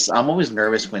 I'm always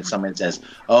nervous when someone says,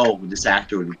 "Oh, this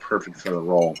actor would be perfect for the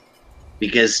role,"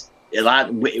 because in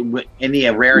the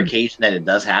rare occasion that it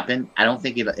does happen, I don't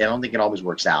think it always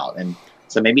works out, and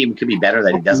so maybe it could be better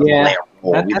that he doesn't play a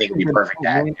role we think would be perfect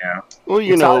at. You know? Well,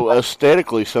 you know,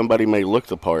 aesthetically, somebody may look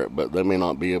the part, but they may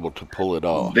not be able to pull it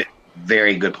off.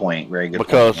 Very good point. Very good.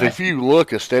 Because point. If you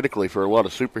look aesthetically for a lot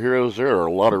of superheroes, there are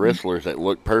a lot of wrestlers that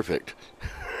look perfect.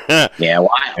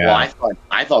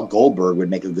 I thought Goldberg would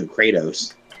make a good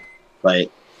Kratos, but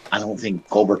I don't think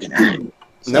Goldberg can act.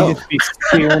 No,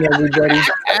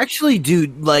 actually,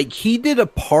 dude, like he did a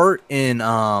part in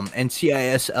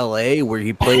NCIS LA where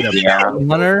he played a bounty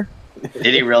hunter.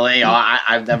 Did he really? Oh,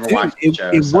 I've never watched the show.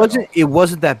 It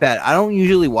wasn't that bad. I don't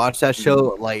usually watch that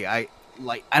show. I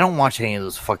don't watch any of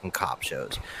those fucking cop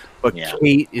shows. But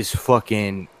Kate is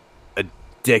fucking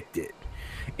addicted.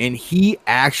 And he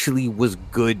actually was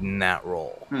good in that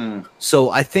role. So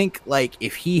I think, like,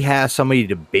 if he has somebody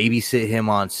to babysit him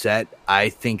on set, I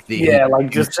think that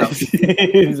just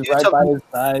he's right by his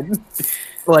side.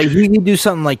 Like he could do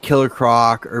something like Killer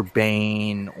Croc or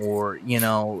Bane, or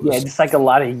just like a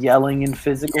lot of yelling and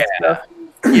physical stuff.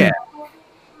 Yeah.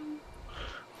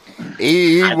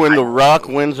 When The Rock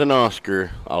wins an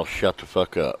Oscar, I'll shut the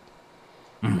fuck up.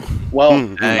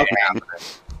 Well,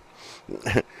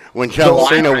 when John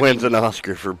Cena wins an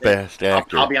Oscar for Best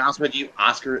Actor. I'll be honest with you,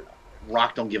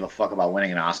 Rock don't give a fuck about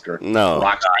winning an Oscar. No.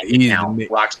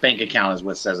 Rock's bank account is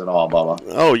what says it all, Bubba.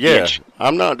 Oh, yeah.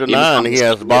 I'm not denying he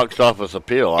has box office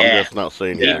appeal. I'm just not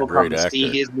saying he's a great actor. People come to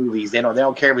see his movies. They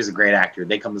don't care if he's a great actor.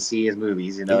 They come to see his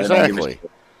movies. Exactly.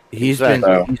 He's been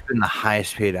the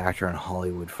highest paid actor in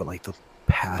Hollywood for like the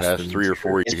past 3 or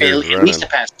 4 years. At least the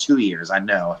past 2 years, I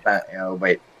know. But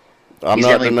I'm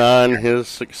not denying his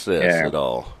success at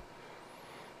all.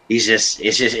 It's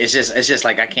just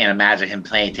like I can't imagine him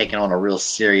taking on a real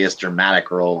serious dramatic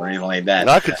role or anything like that. And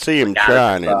I could see him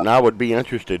trying it, and I would be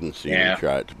interested in seeing him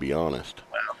try it, to be honest.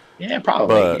 Well, yeah,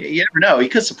 probably. But, you never know. He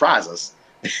could surprise us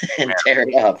and tear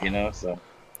it up, So.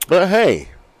 But hey,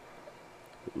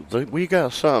 We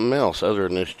got something else other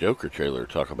than this Joker trailer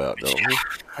to talk about, don't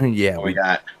we? Yeah, we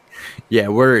got. Yeah,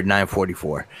 we're at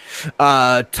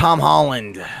 9:44. Tom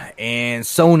Holland and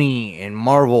Sony and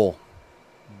Marvel,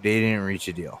 they didn't reach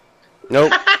a deal.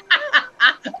 Nope.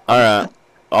 All right.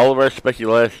 All of our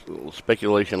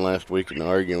speculation last week and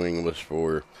arguing was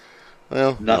for,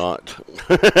 well, not.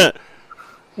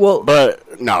 Well,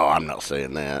 but no, I'm not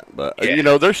saying that. But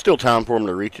there's still time for them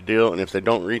to reach a deal, and if they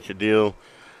don't reach a deal,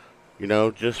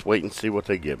 just wait and see what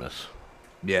they give us.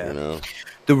 Yeah.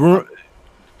 The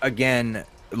again,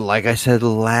 like I said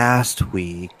last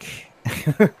week,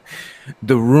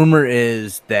 the rumor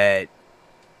is that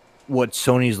what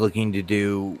Sony's looking to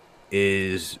do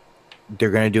is they're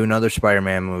going to do another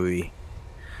Spider-Man movie.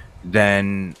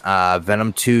 Then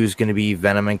Venom 2 is going to be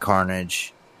Venom and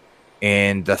Carnage.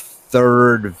 And the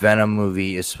third Venom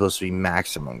movie is supposed to be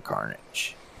Maximum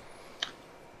Carnage.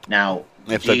 Now,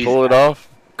 if they pull it off,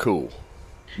 cool.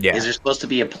 Yeah. Is there supposed to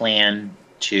be a plan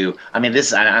to? I mean,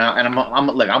 this, and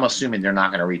I'm assuming they're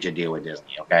not going to reach a deal with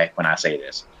Disney. Okay, when I say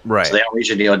this, right? So they don't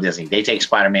reach a deal with Disney. They take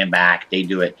Spider-Man back. They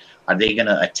do it. Are they going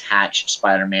to attach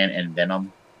Spider-Man and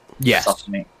Venom? Yes.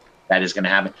 Something that is going to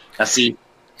happen. Now, see,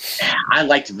 I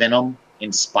liked Venom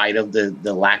in spite of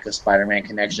the lack of Spider-Man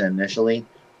connection initially.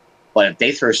 But if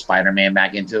they throw Spider-Man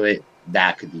back into it,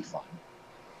 that could be fun.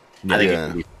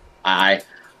 Yeah. I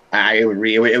think it would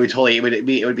be.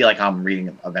 It would be like I'm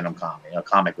reading a Venom comic, a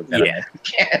comic with Venom.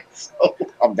 Yeah. So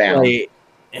I'm down.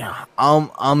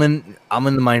 I'm in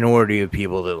the minority of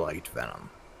people that liked Venom.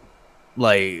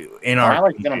 I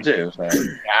like Venom too. So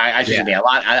I seem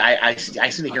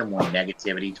to hear more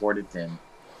negativity toward it than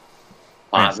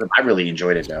positive. I really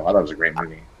enjoyed it though. I thought it was a great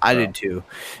movie. I did too,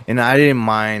 and I didn't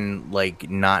mind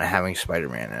not having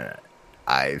Spider-Man in it.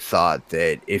 I thought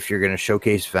that if you're going to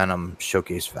showcase Venom,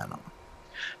 showcase Venom.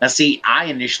 Now, see,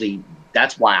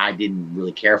 that's why I didn't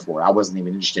really care for it. I wasn't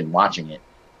even interested in watching it,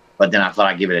 but then I thought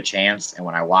I'd give it a chance, and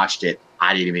when I watched it,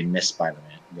 I didn't even miss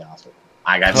Spider-Man. To be honest with you,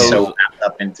 I got so wrapped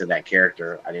up into that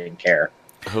character, I didn't care.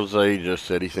 Jose just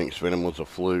said he thinks Venom was a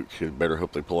fluke. He better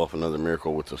hope they pull off another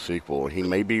miracle with the sequel. He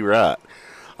may be right.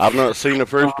 I've not seen the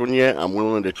first one yet. I'm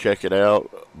willing to check it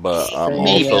out, but I'm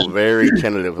also very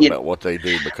tentative about what they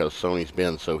do because Sony's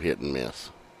been so hit and miss.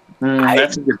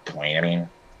 That's a good point. I mean,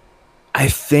 I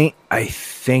think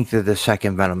that the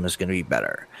second Venom is going to be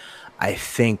better. I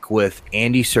think with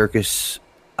Andy Serkis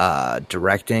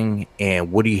directing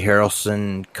and Woody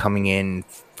Harrelson coming in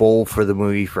full for the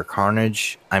movie for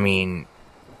Carnage. I mean,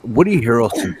 Woody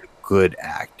Harrelson's a good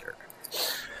actor.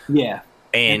 Yeah.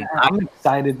 And I'm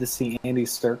excited to see Andy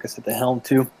Serkis at the helm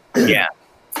too. Yeah.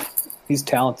 He's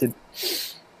talented.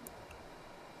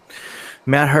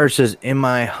 Matt Hurst says, in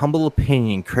my humble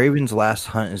opinion, Kraven's Last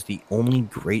Hunt is the only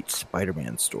great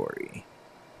Spider-Man story.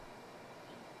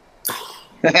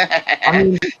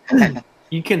 I mean,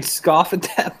 you can scoff at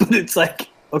that, but it's like,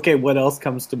 okay, what else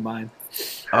comes to mind?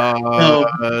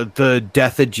 The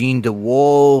death of Jean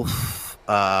DeWolf,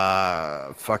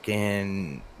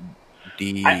 fucking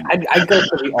the. I go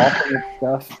for the alternate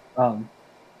stuff.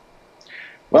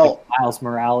 Well, Miles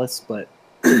Morales, but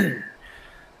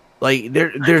like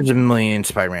there's a million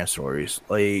Spider-Man stories.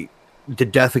 Like the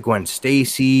death of Gwen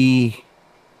Stacy.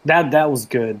 That was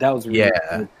good. That was really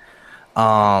good.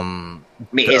 I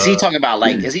mean, is he talking about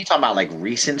like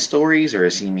recent stories, or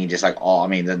is he mean just like all? I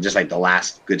mean, just like the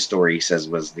last good story he says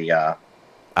was the. I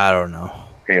don't know.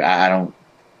 Okay, I don't.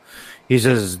 He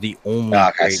says it's the only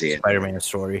great Spider-Man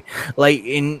story. Like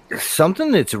in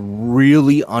something that's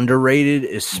really underrated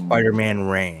is Spider-Man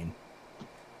Reign. I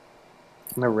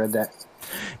never read that.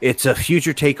 It's a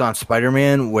future take on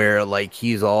Spider-Man where like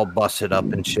he's all busted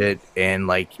up and shit, and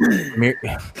like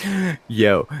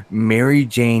Mary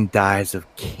Jane dies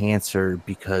of cancer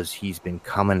because he's been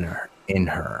coming in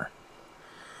her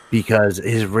because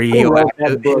his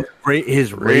radioactive jizz.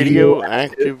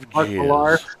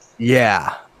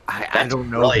 Yeah, I don't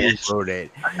know who wrote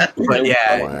it, but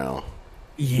yeah, wow,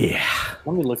 yeah.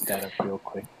 Let me look that up real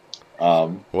quick.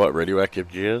 What radioactive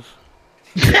jizz?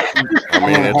 I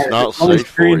mean, it's not safe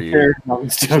for you.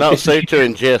 It's not safe to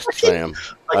ingest, Sam.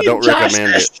 I don't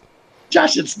recommend it.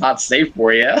 Josh, it's not safe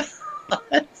for you.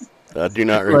 I do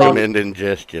not recommend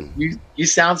ingestion. You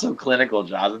sound so clinical,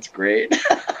 Josh. It's great.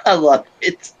 I love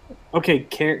it. Okay,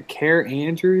 Care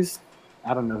Andrews.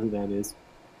 I don't know who that is.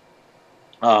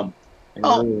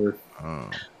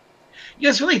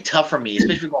 It's really tough for me,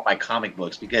 especially going by comic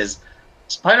books, because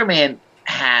Spider-Man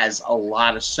has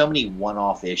so many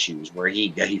one-off issues where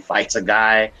he fights a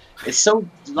guy. It's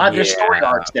there's story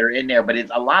arcs that are in there, but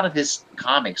a lot of his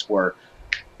comics were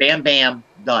bam, bam,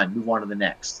 done, move on to the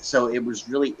next. So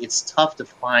it's tough to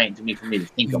find for me to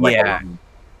think of.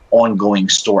 ongoing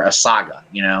story, a saga,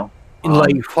 you know.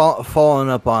 Like following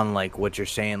up on like what you're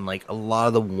saying, like a lot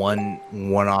of the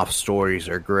one-off stories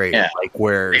are great. Yeah, like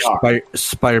where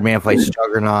Spider-Man fights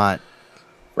Juggernaut.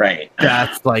 Right.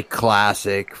 That's like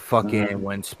classic. Fucking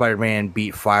when Spider-Man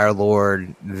beat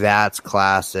Firelord, that's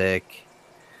classic.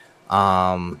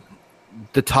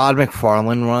 The Todd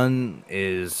McFarlane run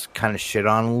is kind of shit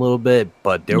on a little bit,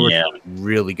 but there were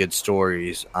really good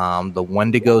stories. The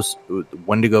Wendigo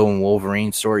and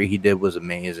Wolverine story he did was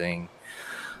amazing.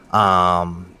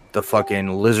 The fucking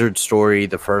Lizard story,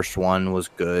 the first one, was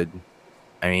good.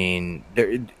 I mean,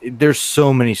 there's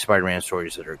so many Spider-Man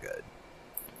stories that are good.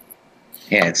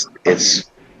 Yeah, it's.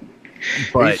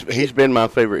 But he's been my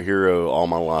favorite hero all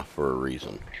my life for a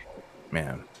reason,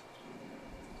 man.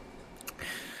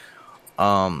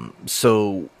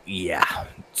 So yeah,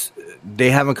 they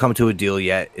haven't come to a deal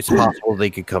yet. It's possible they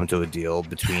could come to a deal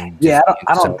between. Yeah,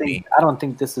 I don't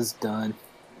think this is done.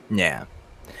 Yeah,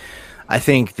 I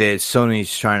think that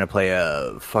Sony's trying to play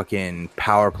a fucking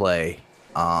power play,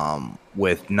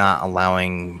 with not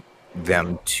allowing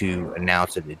them to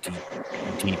announce it at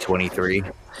D23.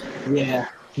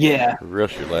 Yeah.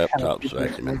 Rest your laptop,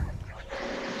 Zacky.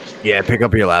 Yeah, pick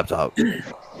up your laptop. Pick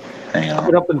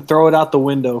it up and throw it out the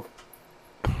window.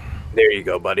 There you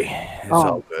go, buddy. It's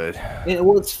all good.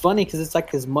 Well, it's funny because it's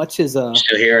like as much as Still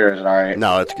here, or is it all right?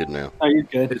 No, it's good now. Oh, you're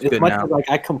good. It's as good much now. as like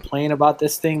I complain about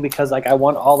this thing because like I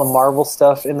want all the Marvel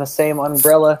stuff in the same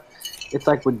umbrella. It's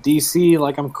like with DC,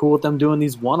 like I'm cool with them doing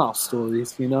these one-off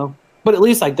stories, you know. But at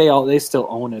least like they still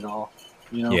own it all,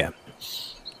 you know. Yeah.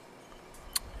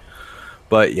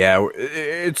 But yeah,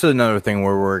 it's another thing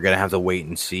where we're gonna have to wait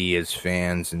and see as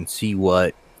fans and see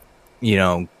what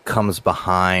comes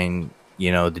behind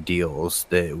the deals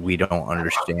that we don't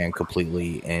understand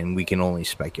completely and we can only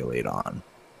speculate on.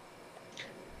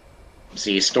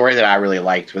 See, a story that I really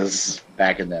liked was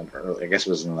back in the early, I guess it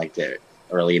was in like the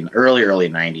early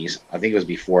 90s. I think it was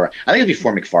before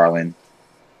McFarlane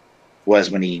was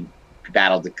when he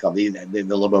battled the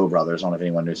Lobo brothers. I don't know if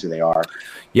anyone knows who they are.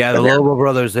 Yeah, the Lobo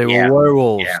brothers, they were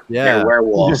werewolves. Yeah, they were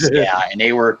werewolves. Yeah, and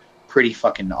they were pretty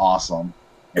fucking awesome.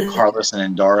 And Carlos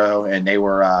and Endoro, and they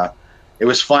were it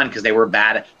was fun because they were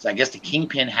bad. So I guess the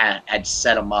Kingpin had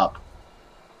set them up,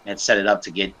 had set it up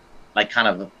to get like kind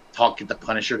of get the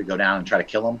Punisher to go down and try to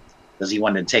kill him because he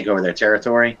wanted to take over their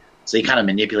territory. So he kind of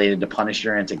manipulated the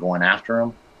Punisher into going after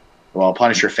him. Well,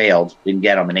 Punisher failed, didn't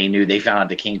get him, and they found out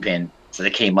the Kingpin. So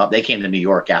they came to New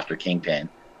York after Kingpin,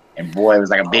 and boy, it was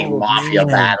like a big mafia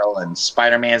battle, and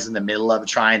Spider-Man's in the middle of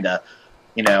trying to.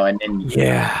 And then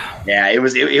it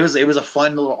was a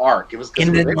fun little arc. It was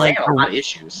because they had a lot of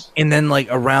issues. And then like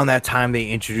around that time they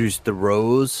introduced the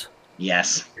Rose.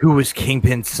 Yes. Who was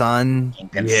Kingpin's son?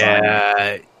 Kingpin's son.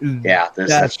 Yeah,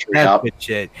 that's true. That's good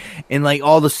shit. And like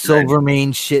all the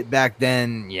Silvermane shit back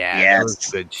then. Yeah, that was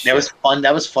good shit. That was fun.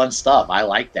 That was fun stuff. I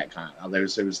like that kind of. There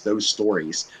was those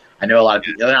stories. I know a lot of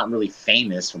people. They're not really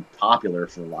famous or popular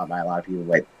by a lot of people,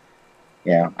 but.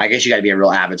 Yeah, I guess you got to be a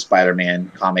real avid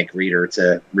Spider-Man comic reader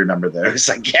to remember those.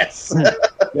 I guess you got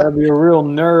to be a real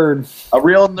nerd. A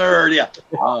real nerd, yeah.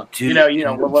 What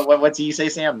do you say,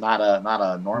 Sam? Not a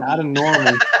normie. Not a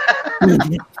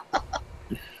normie.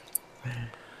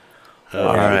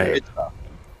 All right.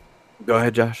 Go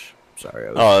ahead, Josh.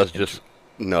 Sorry. That's just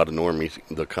not a normie.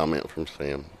 The comment from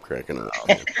Sam cracking up.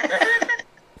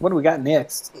 What do we got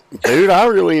next? Dude, I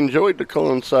really enjoyed the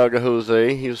Clone Saga,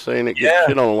 Jose. He was saying it gets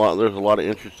shit on a lot. There's a lot of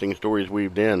interesting stories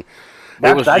weaved in.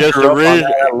 It was just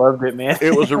I loved it, man.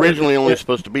 It was originally only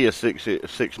supposed to be a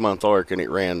 6-month arc, and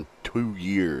it ran 2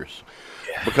 years.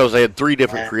 Yeah. Because they had 3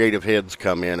 different creative heads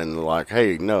come in and they're like,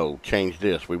 hey, no, change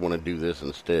this. We want to do this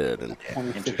instead. And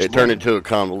it turned into a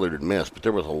convoluted mess, but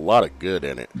there was a lot of good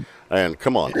in it. And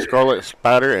come on, Scarlet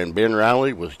Spider and Ben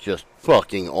Reilly was just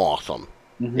fucking awesome.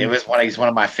 Mm-hmm. He's one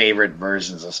of my favorite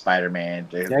versions of Spider-Man.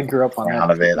 Yeah, I grew up on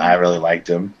out of it. I really liked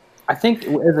him. I think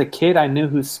as a kid, I knew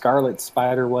who Scarlet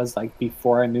Spider was like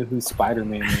before I knew who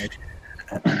Spider-Man was.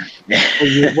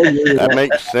 That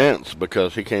makes sense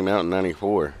because he came out in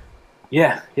 '94.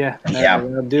 Yeah.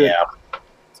 I'll do it.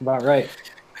 It's about right.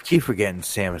 I keep forgetting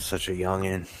Sam is such a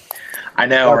youngin. I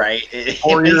know, right?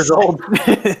 4 years old.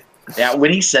 Yeah,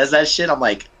 when he says that shit, I'm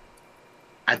like,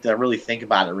 I have to really think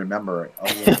about it. Remember,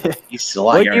 he's still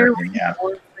out here.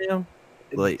 Yeah.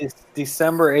 It's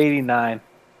December '89.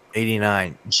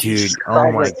 89, dude.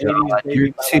 Oh my god.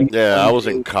 Yeah, I was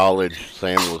in college.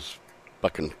 Sam was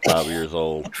fucking 5 years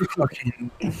old.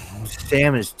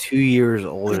 Sam is 2 years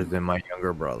older than my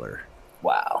younger brother.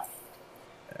 Wow.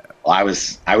 Well, I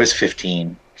was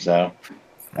 15, so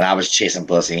and I was chasing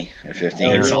pussy at 15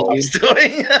 years old.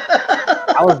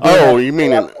 I I was. Oh, you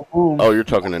mean you're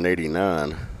talking in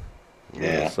 '89?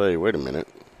 Yeah. Say, wait a minute,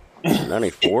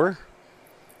 '94.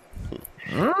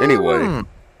 Anyway,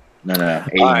 no. All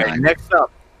right, next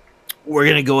up, we're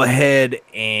going to go ahead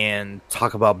and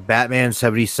talk about Batman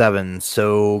 77.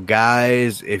 So,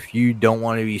 guys, if you don't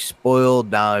want to be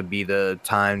spoiled, now would be the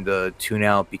time to tune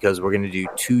out because we're going to do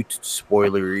 2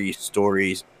 spoilery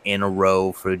stories in a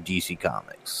row for DC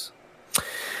Comics.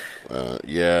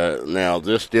 yeah. Now,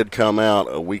 this did come out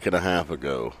a week and a half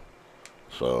ago.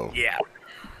 So, yeah.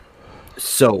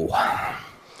 So,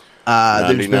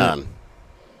 99.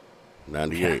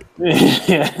 98.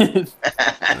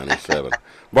 97.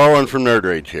 Borrowing from Nerd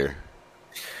Rage here.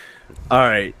 All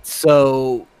right.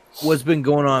 So what's been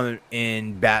going on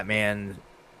in Batman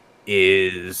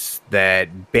is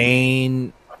that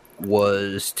Bane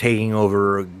was taking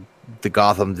over the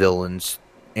Gotham villains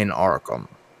in Arkham.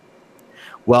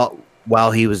 Well,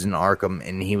 while he was in Arkham,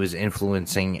 and he was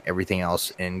influencing everything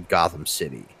else in Gotham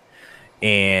City.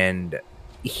 And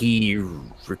he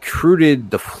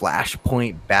recruited the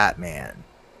Flashpoint Batman,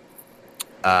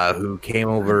 who came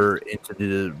over into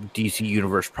the DC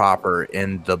universe proper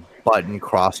in the button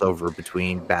crossover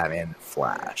between Batman and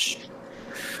Flash.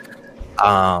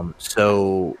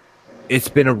 So it's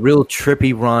been a real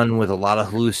trippy run with a lot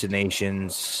of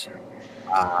hallucinations,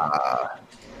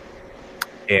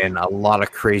 and a lot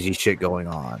of crazy shit going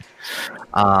on.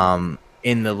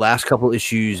 In the last couple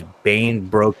issues, Bane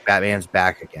broke Batman's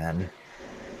back again.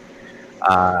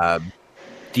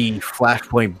 The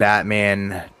Flashpoint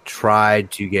Batman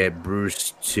tried to get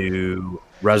Bruce to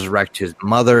resurrect his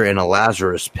mother in a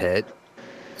Lazarus pit.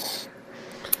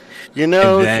 You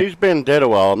know, she's been dead a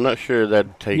while. I'm not sure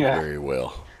that'd take very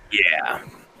well. Yeah.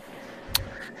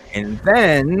 And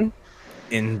then,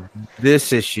 in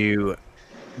this issue,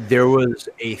 there was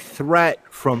a threat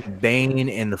from Bane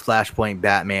and the Flashpoint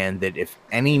Batman that if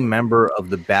any member of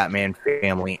the Batman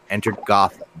family entered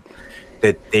Gotham,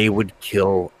 that they would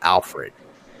kill Alfred.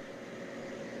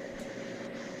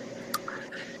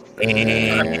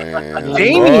 And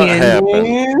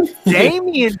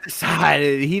Damian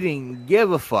decided he didn't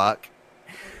give a fuck.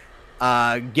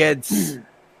 Gets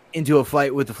into a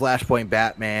fight with the Flashpoint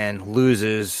Batman,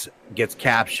 loses, gets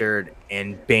captured,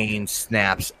 and Bane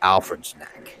snaps Alfred's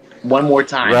neck. One more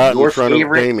time. Right in front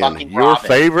of Damian. Your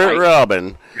favorite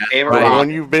Robin. The one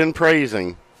you've been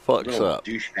praising. Fucks up.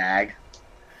 Douchebag.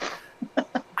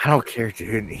 I don't care,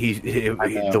 dude.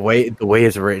 The way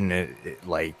it's written,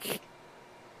 like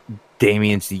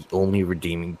Damian's the only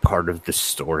redeeming part of the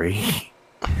story.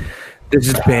 This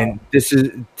has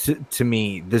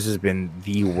been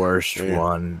the worst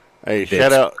run. Hey,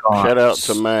 shout out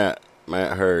to Matt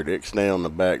Hurd, Ixnay on the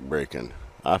back breaking.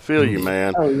 I feel you,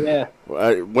 man. Oh yeah.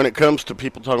 When it comes to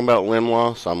people talking about limb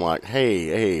loss, I'm like,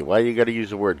 hey, why you got to use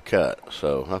the word cut?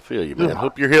 So I feel you, man.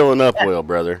 Hope you're healing up well,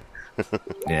 brother.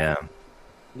 Yeah.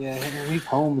 Yeah, he's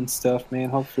home and stuff, man.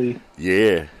 Hopefully.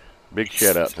 Yeah. Big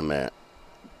shout out to Matt.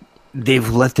 They've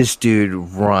let this dude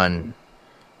run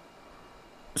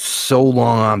so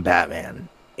long on Batman,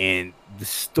 and the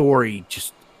story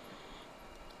just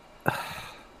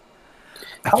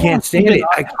I can't stand it.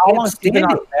 How long has he been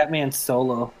on Batman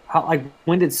solo?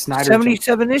 When did Snyder?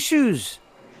 77 issues.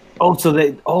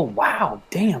 Oh, wow,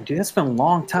 damn, dude, that's been a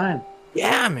long time.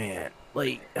 Yeah, man.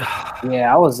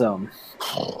 Yeah, I was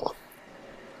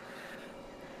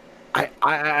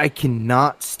I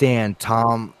cannot stand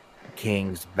Tom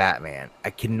King's Batman. I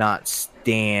cannot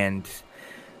stand.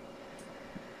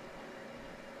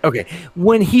 Okay,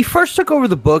 when he first took over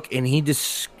the book and he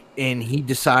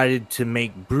decided to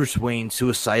make Bruce Wayne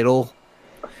suicidal,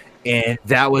 and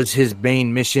that was his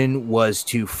main mission, was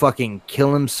to fucking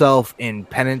kill himself in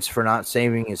penance for not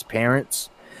saving his parents.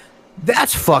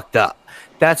 That's fucked up.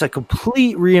 That's a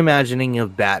complete reimagining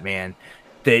of Batman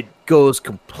that goes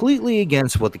completely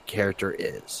against what the character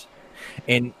is.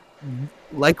 And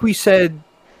like we said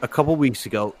a couple weeks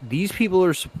ago, these people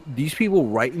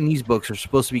writing these books are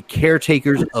supposed to be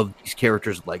caretakers of these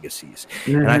characters' legacies.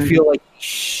 Mm-hmm. And I feel like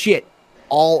shit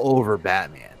all over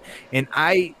Batman. And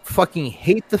I fucking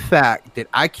hate the fact that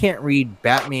I can't read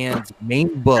Batman's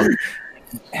main book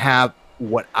and have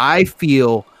what I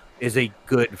feel is a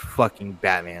good fucking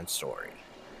Batman story.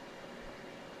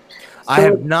 I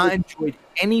have not enjoyed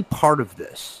any part of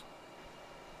this.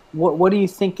 What do you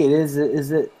think it is?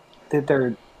 Is it that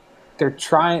they're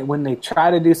trying, when they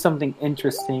try to do something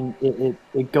interesting,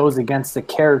 it goes against the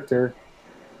character,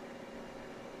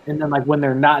 and then when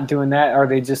they're not doing that, are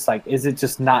they just is it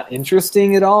just not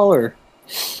interesting at all, or?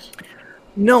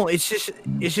 No, it's just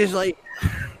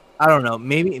I don't know.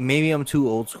 Maybe I'm too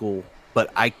old school, but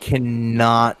I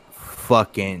cannot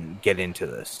fucking get into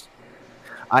this.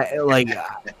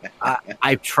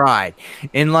 I've tried,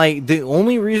 and like the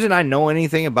only reason I know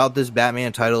anything about this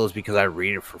Batman title is because I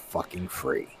read it for fucking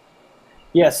free.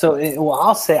 Yeah, so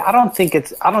I'll say I don't think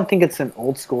it's an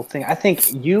old school thing. I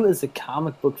think you as a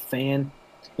comic book fan,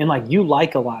 and like you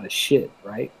like a lot of shit,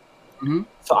 right? Mm-hmm.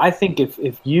 So I think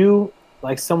if you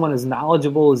like someone as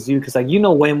knowledgeable as you, because like you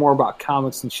know way more about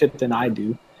comics and shit than I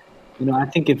do. You know, I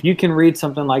think if you can read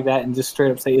something like that and just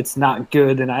straight up say it's not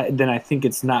good, then I think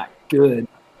it's not good.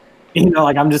 You know,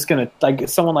 like I'm just gonna like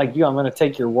someone like you, I'm gonna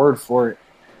take your word for it.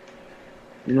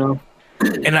 You know,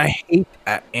 and I hate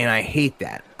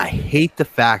that. I hate the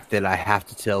fact that I have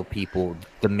to tell people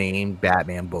the main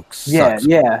Batman book sucks.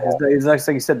 Yeah. It's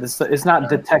like you said, it's not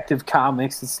Detective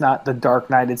Comics. It's not The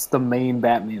Dark Knight. It's the main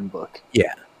Batman book.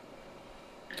 Yeah.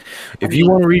 If you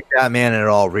want to read Batman at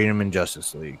all, read him in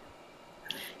Justice League.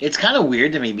 It's kind of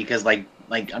weird to me because, like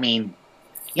I mean,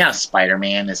 yeah,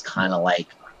 Spider-Man is kind of like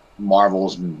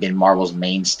Marvel's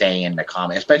mainstay in the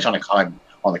comic, especially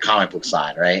on the comic book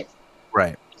side, right?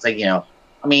 Right. It's like, you know,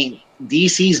 I mean,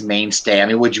 DC's mainstay. I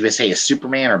mean, would you say is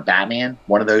Superman or Batman?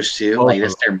 One of those two, Both like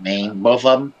that's their main, both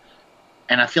of them.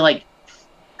 And I feel like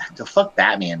to fuck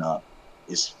Batman up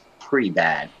is pretty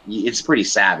bad. It's pretty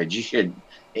savage. You should.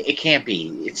 It can't be.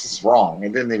 It's just wrong.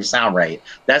 It doesn't even sound right.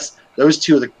 That's those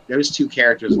two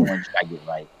characters are the ones you gotta get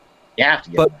right. You have to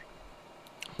get right.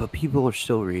 But people are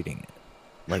still reading it,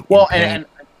 like and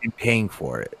paying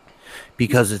for it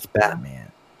because it's Batman.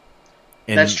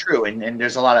 And that's true, and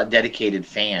there's a lot of dedicated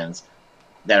fans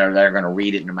that are going to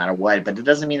read it no matter what. But it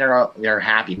doesn't mean they're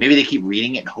happy. Maybe they keep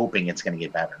reading it and hoping it's going to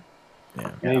get better.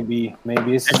 Yeah. Maybe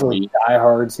it's just like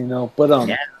diehards, you know. But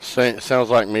yeah. Sounds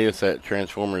like me. It's that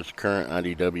Transformers current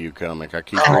IDW comic. I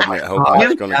keep reading it, hoping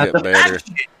it's going to get better.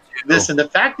 Listen, the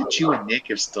fact that you and Nick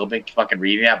have still been fucking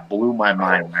reading that blew my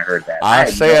mind when I heard that. I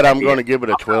said I'm going to give it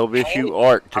a 12-issue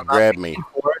arc to grab me.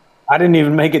 I didn't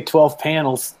even make it 12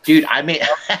 panels, dude. I mean,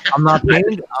 I'm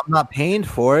not paying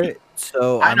for it.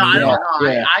 So I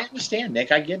understand,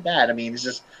 Nick. I get that. I mean, it's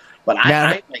just, but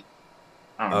I like.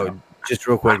 I don't know. Just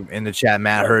real quick in the chat,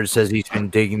 Matt Hurd says he's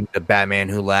been digging the Batman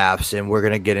Who Laughs, and we're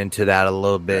gonna get into that a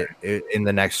little bit in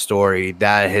the next story.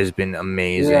 That has been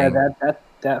amazing. Yeah,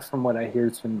 that from what I hear,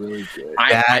 it's been really good.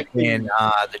 That and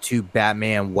the two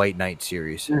Batman White Knight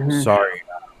series. Mm-hmm. Sorry,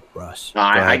 Russ.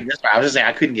 I was just saying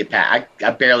I couldn't get past.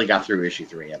 I barely got through issue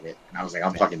 3 of it, and I was like,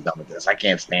 I'm fucking done with this. I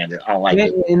can't stand it. I don't like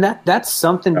it. And that's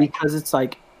something because it's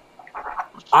like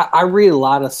I read a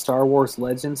lot of Star Wars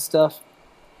Legends stuff.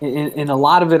 And a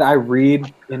lot of it I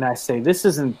read and I say this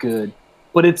isn't good,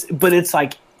 but it's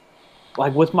like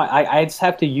with my I just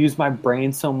have to use my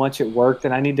brain so much at work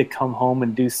that I need to come home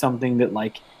and do something that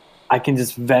like I can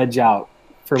just veg out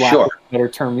for lack of a better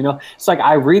term. You know, it's like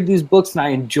I read these books and I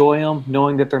enjoy them,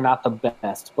 knowing that they're not the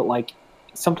best, but like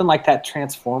something like that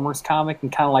Transformers comic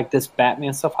and kind of like this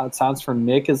Batman stuff, how it sounds from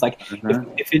Nick is like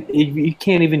if you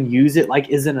can't even use it like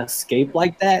as an escape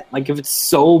like that, like if it's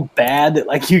so bad that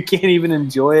like you can't even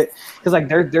enjoy it, because like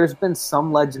there's been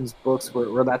some Legends books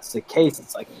where that's the case.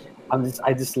 It's like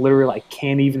I just literally like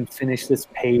can't even finish this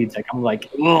page. Like I'm like,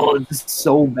 oh, this is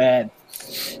so bad.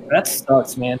 That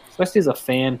sucks, man, especially as a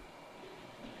fan.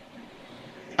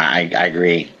 I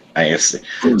agree.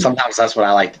 Sometimes that's what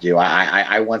I like to do.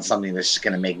 I want something that's just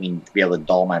going to make me be able to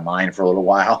dull my mind for a little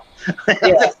while.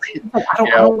 I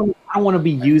don't want to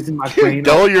be using my brain.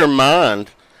 Dull your mind.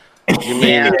 You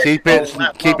mean keep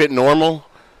it normal?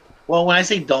 Well, when I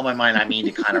say dull my mind, I mean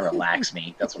to kind of relax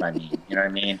me. That's what I mean. You know what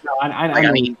I mean? No,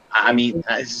 I mean,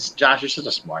 Josh, you're such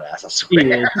a smart ass. I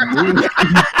swear.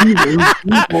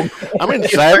 I'm in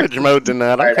savage mode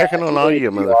tonight. I'm picking on all you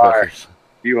motherfuckers.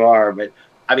 You are, but.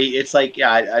 I mean, it's like,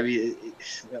 yeah. I mean,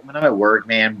 when I'm at work,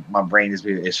 man, my brain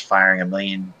is firing a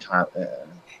million times.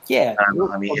 Yeah,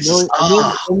 I mean, it's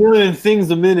a million things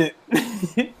a minute.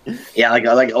 Yeah, like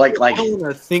I don't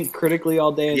want to think critically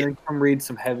all day and then come read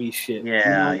some heavy shit.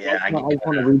 Yeah, I just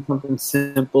want to read something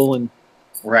simple and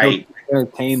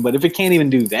entertain. But if it can't even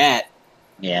do that,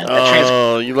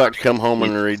 yeah. You like to come home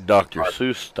and read Dr.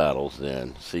 Seuss titles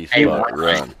then? See Spot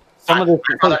run. Some of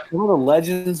the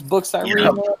Legends books I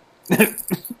read.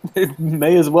 It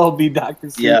may as well be Dr.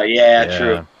 Seuss. Yeah,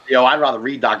 true. Yo, I'd rather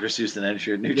read Dr. Seuss than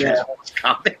enter new Transformers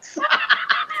comics.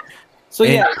 So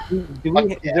is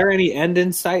there any end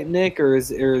in sight, Nick, or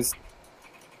is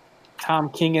Tom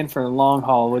King in for a long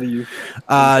haul? What do you?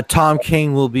 Tom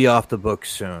King will be off the book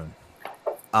soon.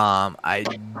 I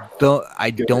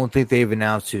don't think they've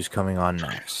announced who's coming on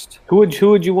next. Who would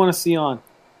you want to see on?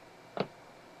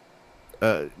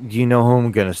 You know who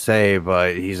I'm gonna say,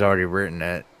 but he's already written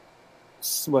it.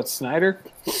 What, Snyder?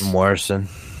 Morrison.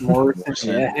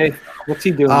 Yeah. Hey, what's he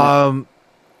doing?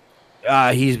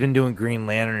 He's been doing Green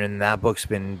Lantern, and that book's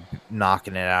been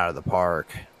knocking it out of the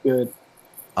park. Good.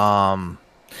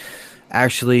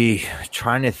 Actually,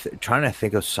 trying to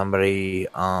think of somebody.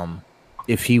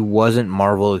 If he wasn't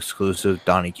Marvel exclusive,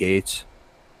 Donny Cates.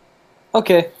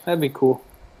 Okay, that'd be cool.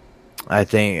 I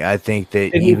think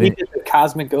that he did the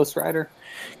Cosmic Ghost Rider,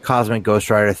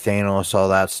 Thanos, all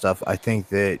that stuff. I think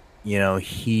that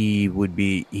he would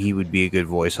be a good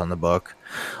voice on the book.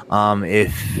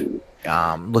 If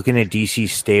looking at DC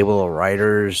stable of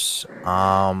writers,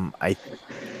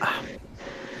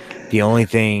 the only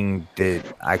thing that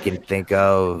I can think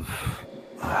of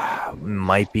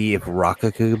might be if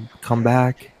Rucka could come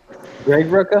back. Greg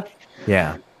Rucka?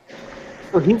 Yeah.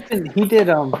 So he did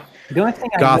the only thing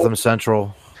Gotham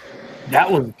Central.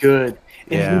 That was good.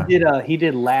 And yeah. he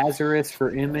did Lazarus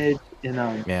for Image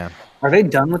and yeah. Are they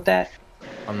done with that?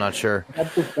 I'm not sure. I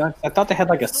thought they had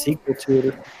like a sequel to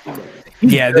it.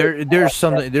 Yeah, there's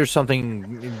something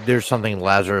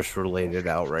Lazarus related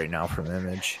out right now from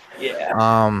Image.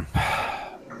 Yeah.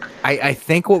 I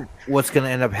think what's going to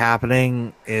end up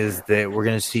happening is that we're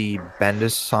going to see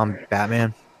Bendis on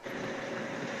Batman.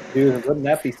 Dude, wouldn't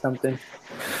that be something?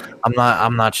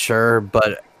 I'm not sure,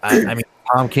 but I mean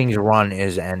Tom King's run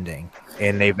is ending,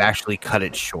 and they've actually cut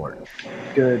it short.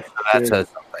 Good. So that says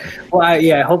something. Well,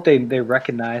 I hope they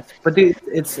recognize. But dude,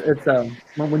 it's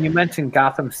when you mentioned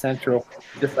Gotham Central,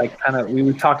 just like kind of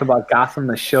we talked about Gotham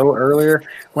the show earlier.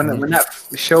 When that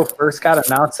show first got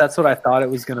announced, that's what I thought it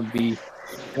was going to be.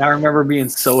 And I remember being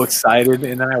so excited,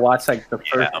 and then I watched like the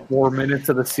first 4 minutes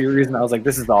of the series, and I was like,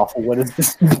 "This is awful. What is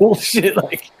this bullshit?"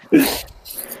 Like,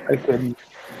 I couldn't.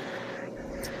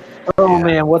 Oh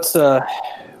man, what do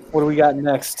we got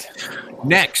next?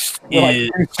 Next is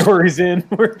like 3 stories in.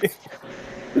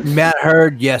 Matt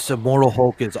Hurd, yes, Immortal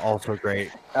Hulk is also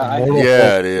great.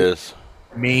 It is.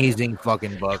 Amazing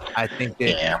fucking book. I think that.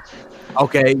 Yeah.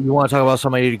 Okay, you want to talk about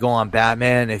somebody to go on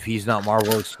Batman if he's not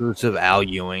Marvel exclusive? Al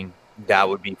Ewing, that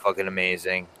would be fucking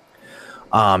amazing.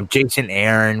 Jason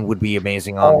Aaron would be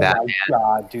amazing on Batman. Oh my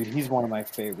god, dude, he's one of my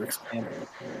favorites, man.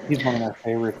 He's one of my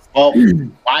favorites. Well,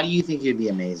 why do you think he'd be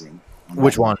amazing?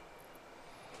 Which one?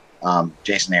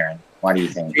 Jason Aaron. Why do you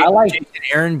think? I like Jason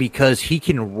Aaron because he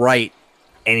can write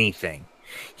anything.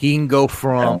 He can go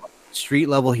from street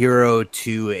level hero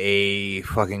to a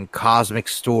fucking cosmic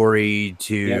story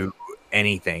to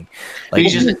anything. Like,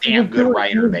 he's just a damn good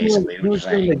writer, basically. He was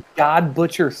doing the God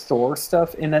Butcher Thor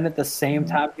stuff, and then at the same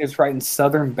time he was writing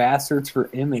Southern Bastards for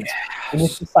Image. And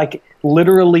it's just like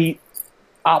literally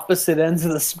opposite ends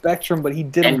of the spectrum, but he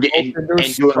did them both.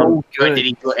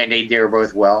 And they were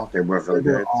both well. They're both really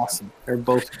good. Awesome. They're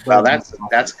both well.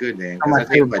 That's good, man. My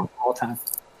favorite all time.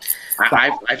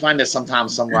 I find that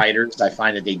sometimes some writers, I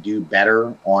find that they do better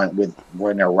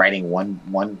when they're writing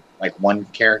one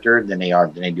character than they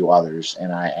do others,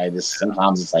 and I just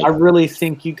sometimes it's like I really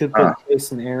think you could put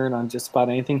Jason Aaron on just about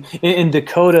anything. In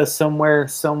Dakota, somewhere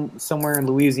in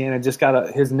Louisiana, just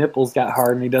his nipples got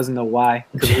hard and he doesn't know why.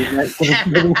 He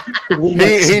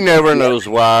never knows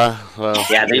why. Well,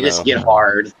 yeah, they just get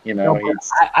hard.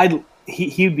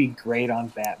 He'd be great on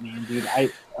Batman, dude.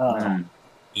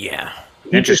 Yeah.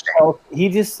 Interesting.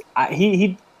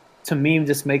 He to me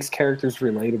just makes characters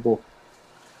relatable.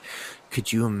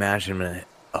 Could you imagine a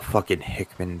fucking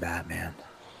Hickman Batman?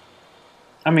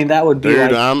 I mean, that would be.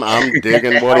 Dude, I'm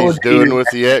digging what he's doing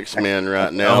with the X-Men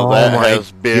right now. That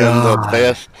has been the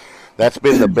best. That's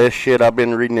been the best shit I've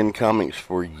been reading in comics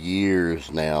for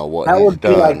years now. What he's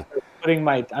done. Like putting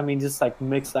just like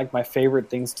mix like my favorite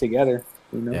things together.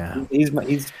 You know, yeah. He's my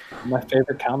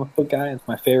favorite comic book guy. It's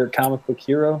my favorite comic book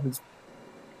hero.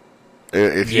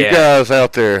 If you guys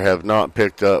out there have not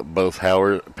picked up both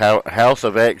House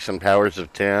of X and Powers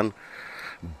of 10,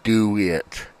 do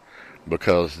it.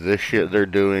 Because this shit they're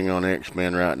doing on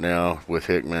X-Men right now with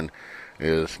Hickman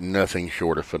is nothing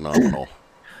short of phenomenal.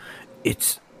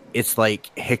 It's like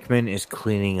Hickman is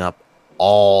cleaning up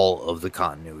all of the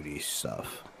continuity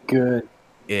stuff. Good.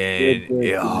 And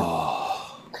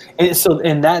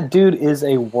that dude is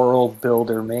a world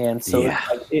builder, man. So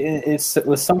it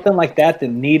was something like that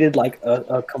needed like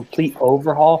a complete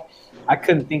overhaul. I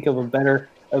couldn't think of a better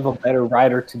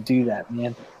writer to do that,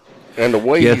 man. And the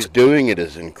way he's doing it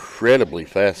is incredibly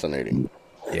fascinating.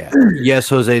 Yeah. Yes,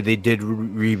 Jose, they did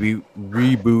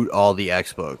reboot all the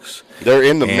X books. They're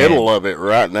in the middle of it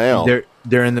right now.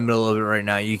 They're in the middle of it right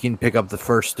now. You can pick up the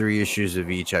first 3 issues of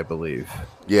each, I believe.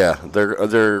 Yeah,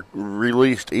 they're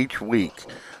released each week,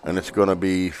 and it's going to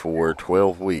be for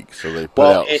 12 weeks. So they put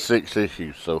out 6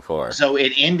 issues so far. So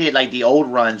it ended like the old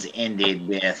runs ended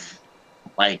with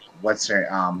like what's their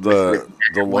the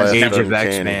last Age of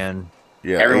X-Man.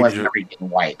 Yeah, everyone's already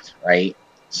getting wiped, right?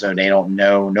 so they don't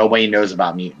know. Nobody knows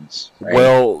about mutants. Right?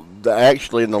 Well,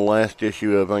 actually, in the last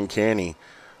issue of Uncanny,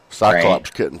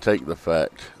 Cyclops couldn't take the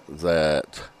fact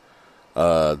that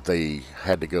they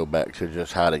had to go back to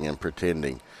just hiding and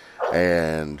pretending,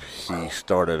 and he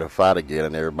started a fight again,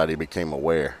 and everybody became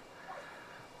aware.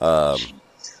 So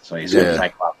he's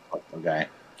Cyclops. Okay.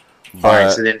 All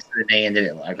right. So then they ended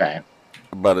it. Okay.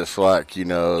 But it's like,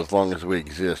 as long as we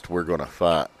exist, we're going to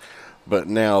fight. But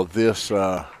now this,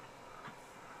 the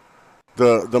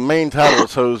main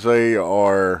titles, Jose,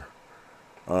 are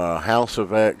House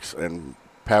of X and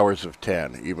Powers of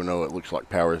 10, even though it looks like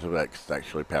Powers of X, it's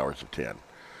actually Powers of 10.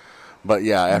 But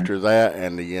yeah, after that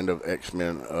and the end of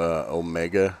X-Men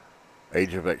Omega,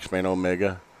 Age of X-Men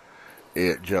Omega,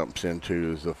 it jumps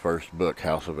into the first book,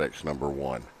 House of X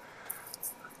 #1.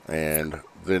 And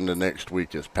then the next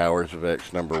week is Powers of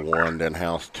X #1, then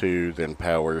House 2, then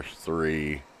Powers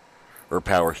 3, or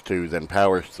Powers 2, then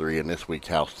Powers 3, and this week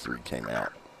House 3 came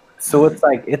out. So it's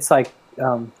like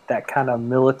that kind of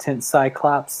militant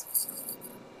Cyclops.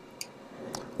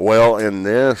 Well, in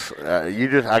this,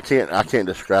 I can't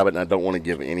describe it, and I don't want to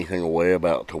give anything away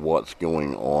about what's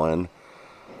going on.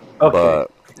 Okay.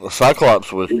 But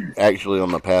Cyclops was actually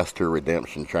on the path to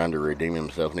redemption, trying to redeem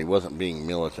himself, and he wasn't being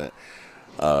militant.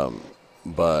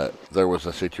 But there was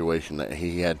a situation that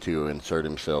he had to insert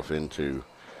himself into,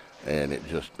 and it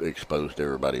just exposed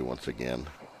everybody once again.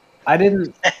 I'll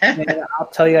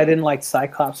tell you, I didn't like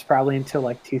Cyclops probably until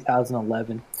like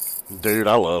 2011. Dude,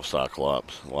 I love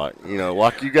Cyclops. Like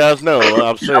you guys know,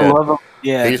 I've said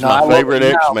he's my favorite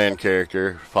X-Men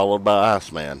character, followed by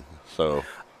Iceman. So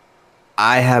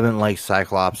I haven't liked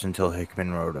Cyclops until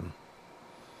Hickman wrote him.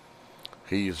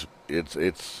 It's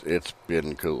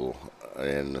been cool.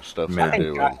 And the stuff they're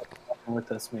doing. Josh is fucking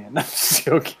with us, man. I'm just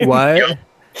joking. What?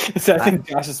 I think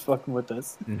Josh is fucking with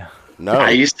us. No. I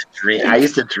used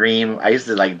to dream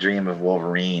of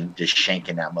Wolverine just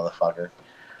shanking that motherfucker.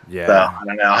 Yeah. So, I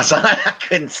don't know. So I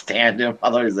couldn't stand him.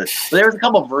 There was a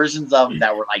couple versions of him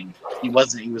that were like he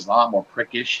was a lot more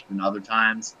prickish than other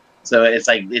times. So it's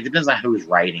like it depends on who's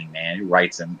writing, man. Who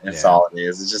writes him? That's all it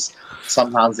is. It's just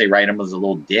sometimes they write him as a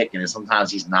little dick, and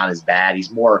sometimes he's not as bad. He's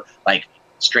more like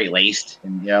straight laced,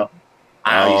 and yeah,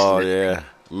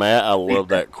 Matt, I love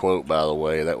that quote, by the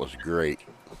way. That was great.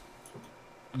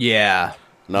 Yeah,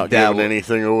 not giving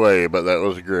anything away, but that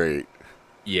was great.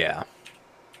 Yeah.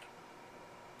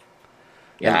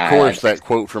 And of course, that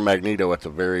quote from Magneto at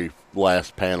the very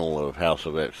last panel of House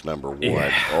of X #1.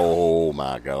 Yeah. Oh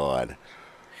my God!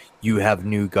 You have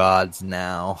new gods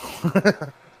now.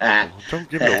 Don't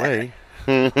give it away.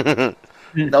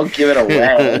 Don't give it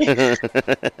away.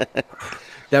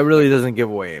 That really doesn't give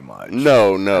away much.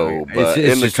 No, but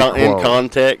it's in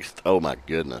context, oh my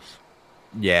goodness.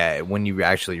 Yeah, when you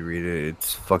actually read it,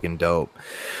 it's fucking dope.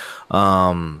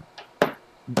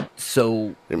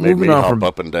 So it made me hop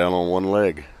up and down on one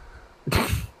leg. You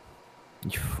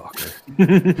fucker.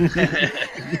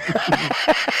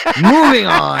 Moving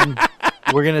on,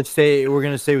 we're gonna stay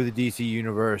with the DC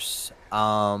universe.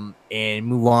 And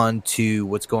move on to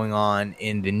what's going on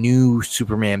in the new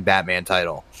Superman Batman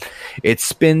title. It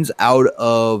spins out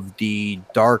of the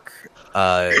dark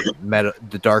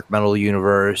metal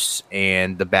universe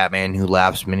and the Batman Who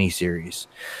Laughs miniseries.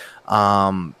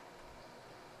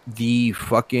 The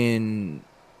fucking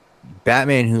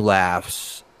Batman Who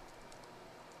Laughs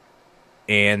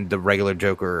and the regular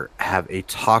Joker have a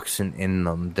toxin in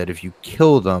them that if you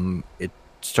kill them, it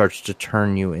starts to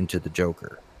turn you into the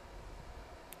Joker.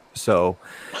 So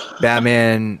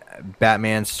Batman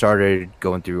started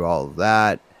going through all of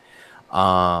that.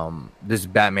 This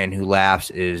Batman Who Laughs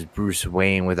is Bruce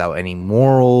Wayne without any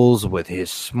morals, with his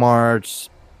smarts,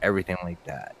 everything like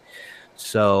that.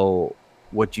 So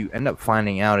what you end up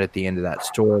finding out at the end of that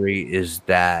story is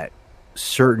that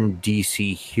certain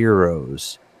DC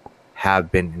heroes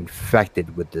have been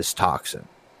infected with this toxin.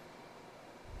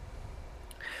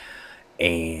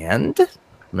 And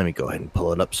let me go ahead and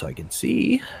pull it up so I can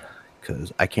see,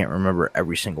 because I can't remember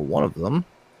every single one of them.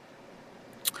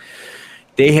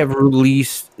 They have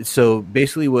released, so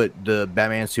basically what the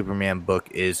Batman Superman book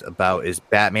is about is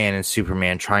Batman and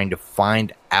Superman trying to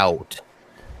find out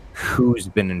who's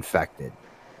been infected.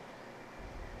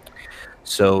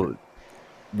 So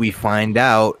we find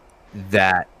out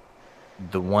that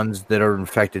the ones that are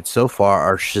infected so far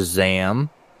are Shazam,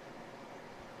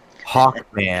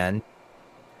 Hawkman,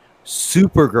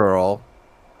 Supergirl,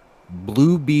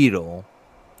 Blue Beetle,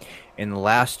 and the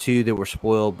last two that were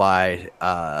spoiled by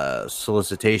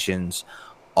solicitations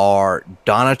are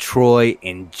Donna Troy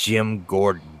and Jim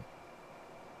Gordon.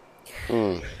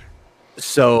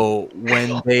 So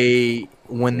when they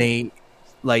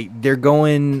like they're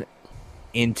going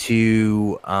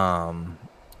into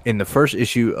in the first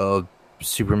issue of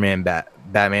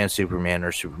Batman Superman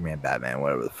or Superman Batman,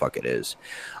 whatever the fuck it is.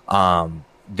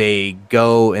 They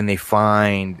go and they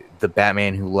find the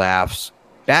Batman Who Laughs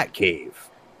Batcave,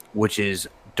 which is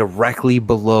directly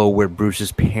below where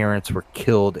Bruce's parents were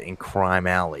killed in Crime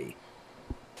Alley.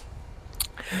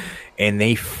 And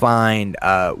they find,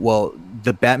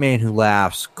 the Batman Who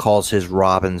Laughs calls his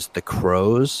Robins the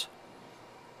Crows.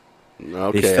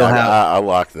 Okay, I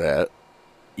like that.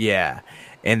 Yeah.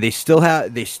 And they still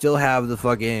have the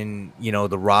fucking,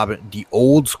 the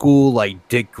old school, like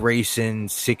Dick Grayson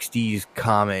 60s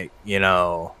comic,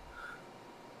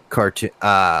 cartoon,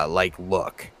 like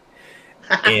look.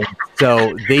 And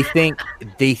so they think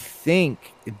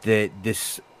that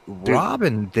this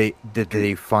Robin that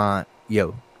they find,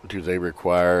 do they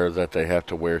require that they have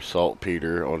to wear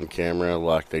saltpeter on camera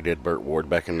like they did Burt Ward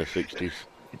back in the 60s?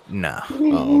 No.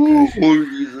 Oh,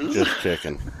 okay. Just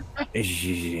checking.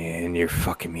 And you're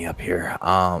fucking me up here.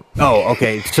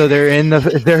 Okay. So they're in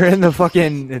the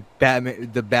fucking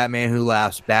Batman Who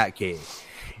Laughs Batcave,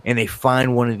 and they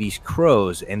find one of these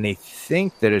crows, and they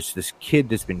think that it's this kid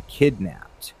that's been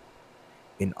kidnapped.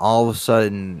 And all of a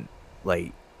sudden,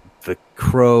 like, the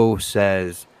crow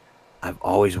says, "I've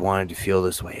always wanted to feel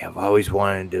this way. I've always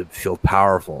wanted to feel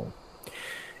powerful."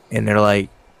 And they're like,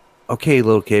 "Okay,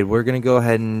 little kid, we're gonna go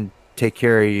ahead and take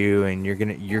care of you, and you're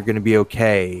gonna be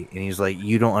okay." And he's like,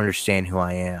 "You don't understand who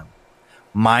I am.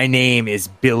 My name is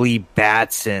Billy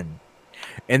Batson."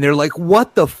 And they're like,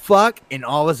 "What the fuck?" And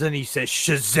all of a sudden he says,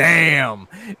 "Shazam!"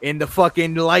 And the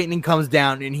fucking lightning comes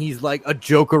down, and he's like a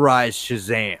Jokerized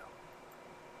Shazam.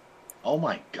 Oh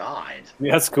my god,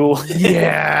 that's cool.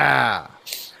 Yeah.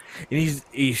 And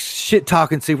he's shit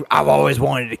talking Super. "I've always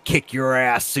wanted to kick your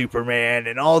ass, Superman,"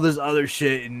 and all this other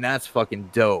shit, and that's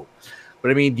fucking dope. But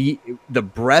I mean, the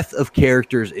breadth of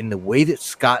characters and the way that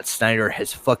Scott Snyder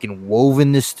has fucking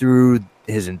woven this through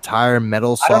his entire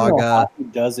Metal Saga. I don't know how he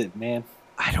does it, man.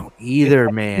 I don't either,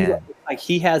 man. Like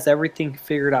he has everything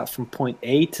figured out from point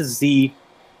A to Z,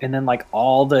 and then like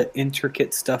all the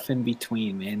intricate stuff in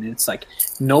between, man. And it's like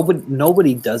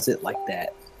nobody does it like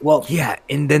that. Well, yeah,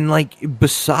 and then like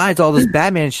besides all this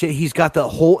Batman shit, he's got the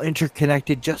whole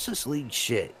interconnected Justice League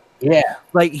shit. Yeah,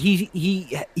 like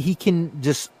he can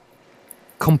just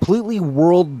completely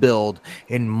world build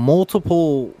in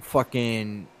multiple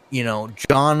fucking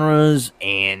genres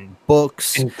and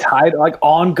books and like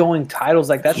ongoing titles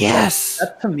like that. Yes,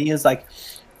 that to me is like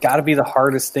got to be the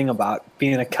hardest thing about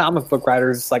being a comic book writer.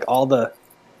 Is like all the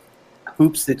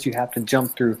hoops that you have to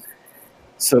jump through,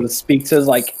 so to speak. So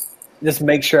like just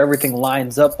make sure everything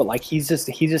lines up, but like he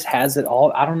just has it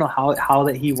all. I don't know how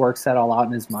that he works that all out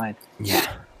in his mind. Yeah,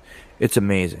 it's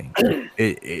amazing.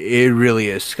 It really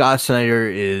is. Scott Snyder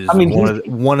is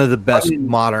one of the best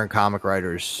modern comic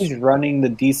writers. He's running the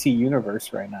DC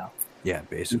universe right now. Yeah,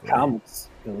 basically in comics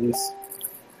at least.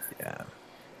 Yeah.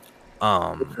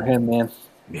 Good for him, man.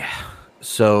 Yeah.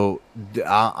 So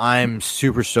I'm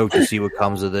super stoked to see what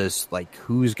comes of this. Like,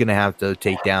 who's going to have to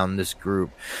take down this group?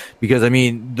 Because, I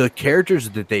mean, the characters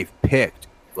that they've picked,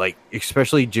 like,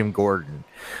 especially Jim Gordon,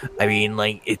 I mean,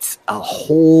 like, it's a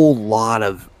whole lot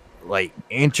of, like,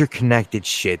 interconnected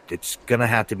shit that's going to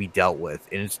have to be dealt with.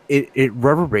 And it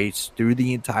reverberates through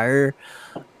the entire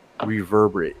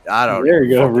reverberate. I don't know. There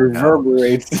you go.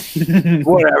 Reverberates.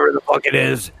 Whatever the fuck it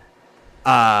is.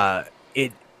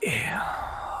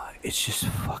 It's just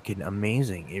fucking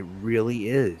amazing. It really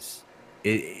is.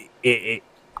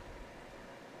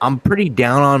 I'm pretty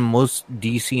down on most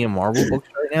DC and Marvel books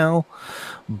right now,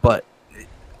 but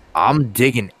I'm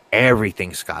digging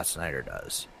everything Scott Snyder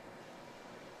does.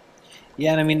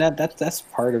 Yeah, and I mean that's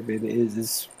part of it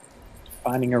is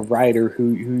finding a writer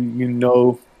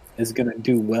who is going to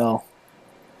do well.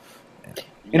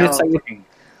 And it's like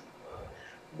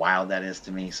wild that is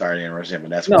to me. Sorry to interrupt you,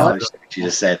 but that's what you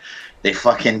just said. They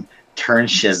fucking turned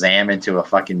Shazam into a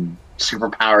fucking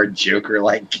superpowered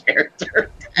Joker-like character.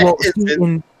 Well,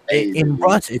 in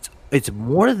Russ, it's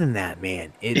more than that,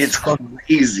 man. It's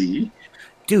crazy,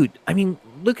 dude. I mean,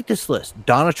 look at this list: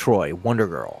 Donna Troy, Wonder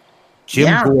Girl,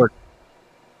 Jim Gordon.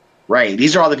 Right,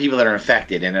 these are all the people that are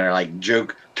infected and are like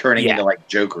turning into like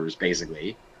Jokers,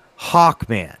 basically.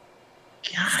 Hawkman,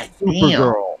 God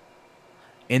Supergirl,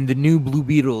 and the new Blue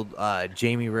Beetle,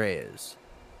 Jamie Reyes.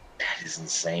 That is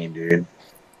insane, dude.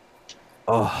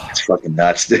 Oh, it's fucking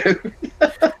nuts, dude.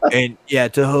 And yeah,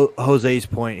 to Jose's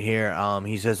point here,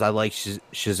 he says I like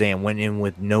Shazam. Went in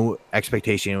with no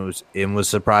expectation. Was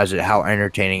surprised at how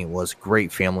entertaining it was.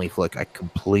 Great family flick. I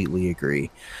completely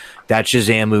agree. That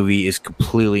Shazam movie is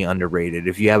completely underrated.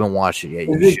 If you haven't watched it yet,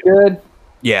 is it good?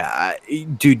 Yeah,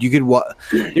 dude, you could watch.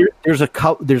 There's a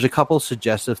couple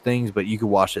suggestive things, but you could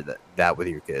watch that with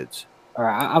your kids. All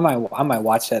right, I might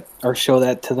watch that or show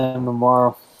that to them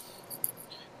tomorrow.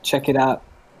 Check it out.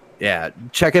 Yeah,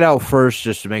 check it out first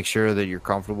just to make sure that you're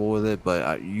comfortable with it.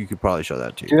 But you could probably show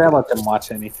that too. Dude, I let them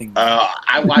watch anything.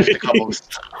 I watched a couple.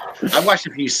 I watched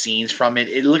a few scenes from it.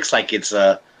 It looks like it's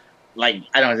I don't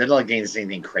know. They're not getting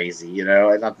anything crazy,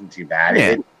 nothing too bad.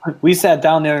 Yeah. We sat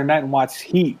down the other night and watched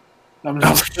Heat. I'm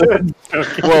just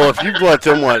Well, if you let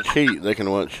them watch Heat, they can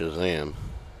watch Shazam.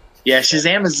 Yeah,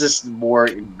 Shazam is just more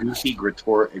goofy,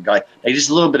 like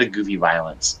just a little bit of goofy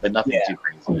violence, but nothing too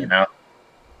crazy,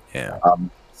 Yeah.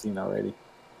 Seen already.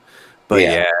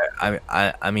 But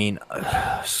I mean,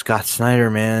 Scott Snyder,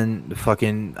 man,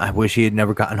 I wish he had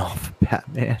never gotten off of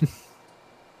Batman.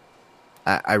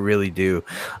 I really do.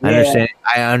 Yeah.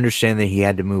 I understand that he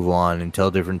had to move on and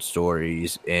tell different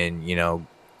stories and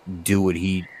do what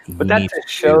he. But that just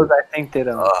shows, I think, that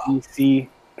DC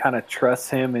kind of trusts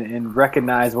him and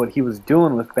recognize what he was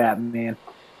doing with Batman,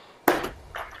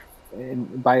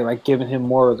 and by giving him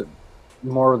more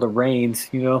of the reins,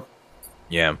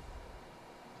 Yeah.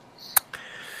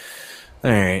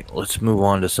 All right, let's move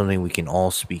on to something we can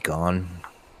all speak on.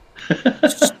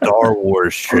 Star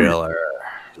Wars trailer.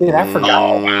 Dude, I forgot.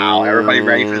 Oh wow! Everybody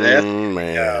ready for this?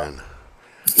 Man.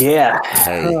 Yeah.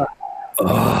 Hey,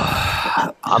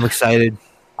 I'm excited.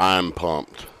 I'm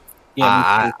pumped.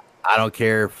 Yeah. I don't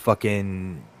care.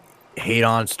 Fucking hate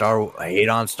on Star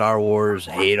Wars.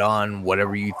 Hate on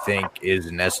whatever you think is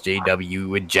an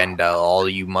SJW agenda. All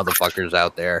you motherfuckers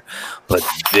out there, but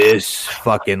this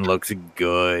fucking looks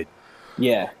good.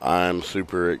 Yeah. I'm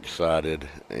super excited,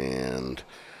 and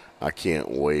I can't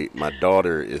wait. My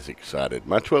daughter is excited.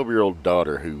 My 12-year-old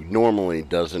daughter, who normally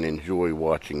doesn't enjoy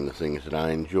watching the things that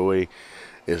I enjoy,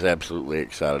 is absolutely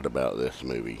excited about this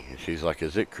movie. She's like,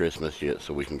 "Is it Christmas yet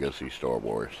so we can go see Star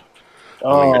Wars?"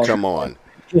 I mean, come on.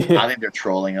 I think they're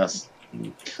trolling us.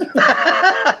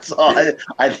 So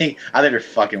I think they're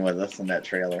fucking with us in that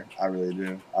trailer. I really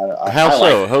do. How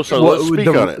so? How so? Let's speak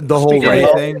on it. The whole Speak on Ray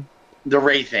it. thing. The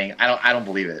Ray thing. I don't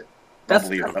believe it. I don't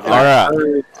believe it.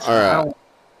 All right.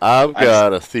 I've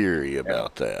got a theory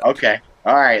about that. Okay.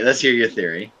 All right. Let's hear your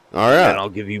theory. All Then right. I'll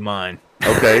give you mine.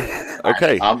 Okay.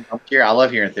 Okay. I'm curious. I love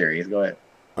hearing theories. Go ahead.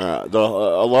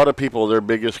 A lot of people, their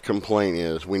biggest complaint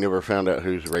is we never found out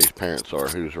who Ray's parents are.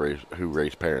 Who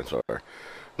Ray's parents are.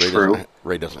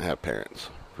 Ray doesn't have parents.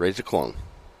 Ray's a clone.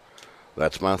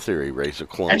 That's my theory. Ray's a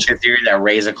clone. That's your theory, that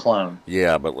Ray's a clone.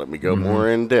 Yeah, but let me go more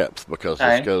in depth because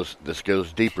this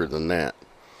goes deeper than that.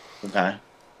 Okay.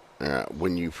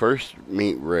 When you first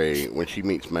meet Ray, when she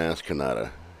meets Maz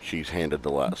Kanata, she's handed the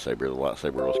lightsaber. The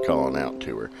lightsaber was calling out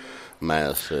to her.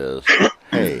 Maz says,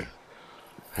 "Hey,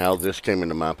 how this came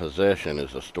into my possession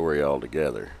is a story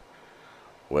altogether."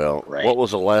 Well, what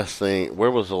was the last thing?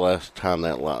 Where was the last time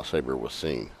that lightsaber was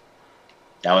seen?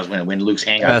 That was when Luke's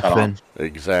hand got cut off.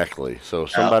 Exactly. So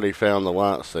somebody found the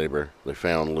lightsaber. They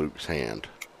found Luke's hand.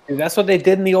 Dude, that's what they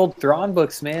did in the old Thrawn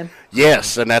books, man.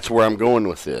 Yes, and that's where I'm going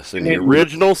with this. In the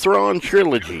original Thrawn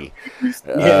trilogy,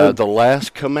 The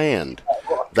Last Command,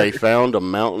 they found a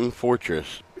mountain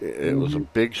fortress. It was a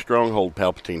big stronghold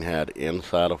Palpatine had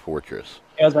inside a fortress.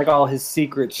 It was like all his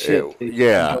secret shit.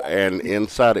 And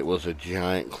inside it was a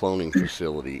giant cloning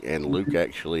facility, and Luke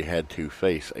actually had to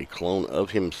face a clone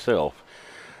of himself,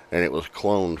 and it was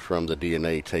cloned from the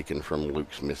DNA taken from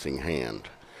Luke's missing hand.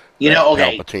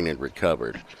 Palpatine had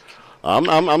recovered.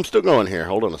 I'm still going here.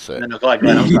 Hold on a sec. No, go ahead.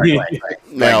 I'm sorry. Go ahead.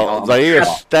 Now they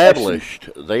established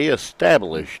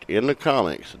in the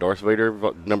comics, Darth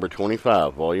Vader number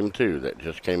 25, Volume 2, that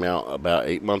just came out about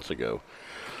 8 months ago,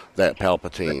 that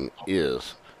Palpatine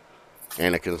is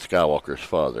Anakin Skywalker's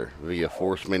father via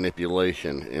force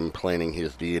manipulation, implanting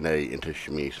his DNA into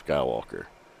Shmi Skywalker.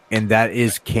 And that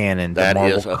is canon. The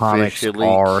Marvel comics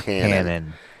are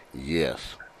canon.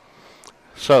 Yes.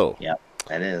 So,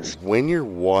 that is. When you're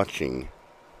watching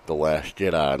The Last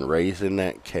Jedi and Rey's in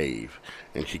that cave,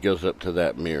 and she goes up to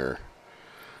that mirror,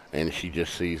 and she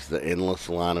just sees the endless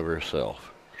line of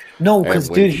herself. No, because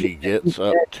dude, she gets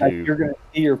up to, you're going to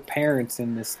see your parents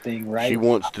in this thing, right? She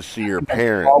wants to see her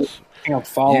parents.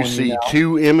 You see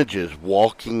two images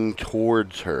walking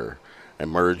towards her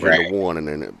and merge into one, and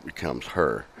then it becomes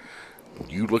her.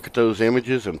 You look at those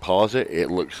images and pause it, it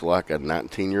looks like a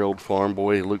 19-year-old farm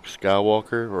boy Luke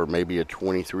Skywalker, or maybe a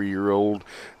 23-year-old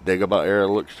Dagobah-era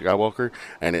Luke Skywalker,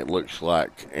 and it looks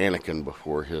like Anakin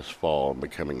before his fall and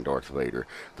becoming Darth Vader.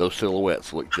 Those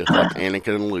silhouettes look just like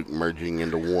Anakin and Luke merging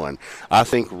into one. I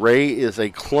think Rey is a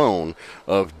clone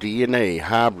of DNA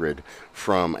hybrid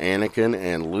from Anakin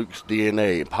and Luke's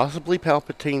DNA, possibly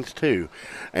Palpatine's too,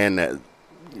 and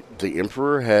the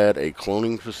Emperor had a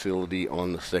cloning facility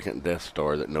on the second Death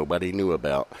Star that nobody knew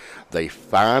about. They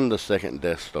find the second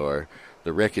Death Star,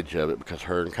 the wreckage of it, because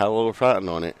her and Kylo are fighting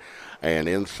on it. And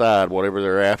inside, whatever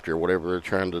they're after, whatever they're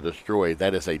trying to destroy,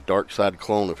 that is a dark side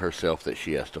clone of herself that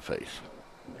she has to face.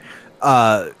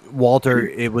 Walter,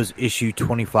 it was issue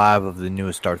 25 of the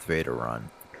newest Darth Vader run.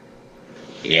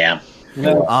 Yeah.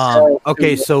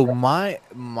 Okay, so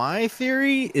my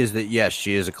theory is that yes,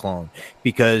 she is a clone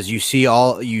because you see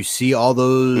all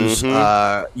those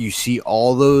you see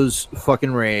all those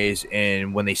fucking rays,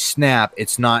 and when they snap,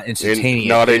 it's not instantaneous.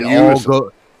 Not in unison.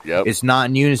 Yep. It's not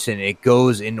in unison. It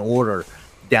goes in order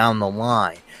down the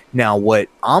line. Now, what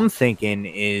I'm thinking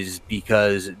is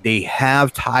because they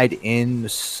have tied in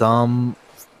some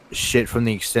shit from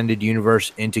the extended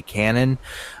universe into canon,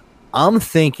 I'm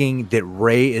thinking that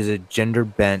Rey is a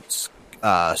gender-bent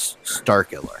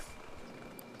Starkiller.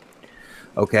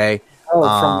 Okay.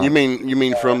 You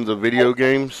mean from the video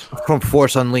games? From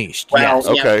Force Unleashed. Well, yes.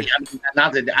 Okay.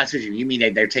 Not that I said you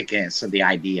mean they're taking the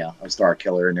idea of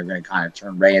Starkiller and they're going to kind of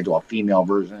turn Rey into a female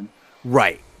version,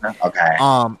 right? Okay.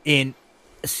 And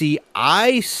see,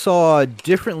 I saw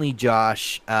differently,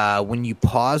 Josh. When you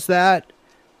pause that,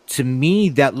 to me,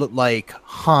 that looked like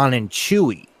Han and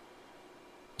Chewie.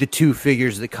 The two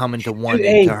figures that come into one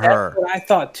into her. That's what I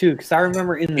thought too, because I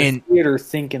remember in the theater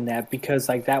thinking that because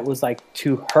like that was like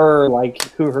to her like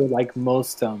who her like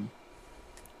most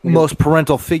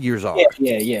parental figures are.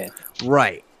 Yeah.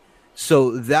 Right.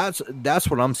 So that's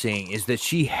what I'm saying is that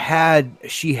she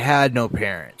had no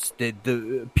parents.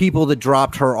 The people that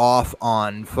dropped her off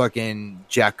on fucking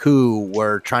Jakku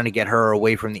were trying to get her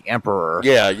away from the Emperor.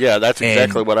 Yeah, that's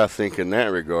exactly what I think in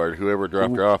that regard. Whoever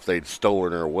dropped her off, they'd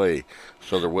stolen her away,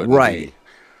 so there wouldn't be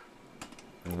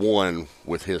one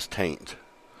with his taint.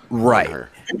 Right. On her.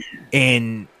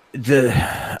 And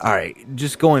all right,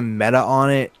 just going meta on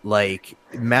it, like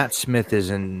Matt Smith is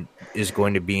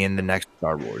going to be in the next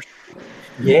Star Wars.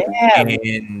 Yeah.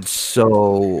 And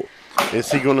so is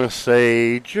he going to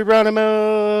say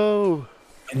Geronimo?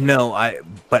 No,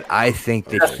 I think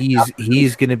that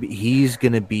he's going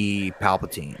to be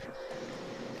Palpatine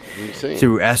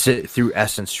through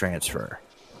essence transfer.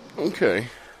 Okay.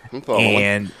 I'm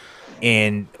following.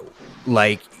 And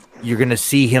like you're going to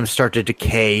see him start to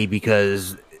decay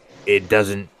because it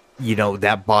doesn't,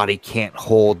 that body can't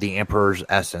hold the Emperor's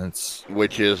essence.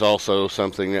 Which is also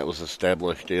something that was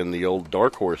established in the old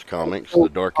Dark Horse comics, the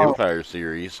Dark Empire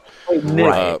series.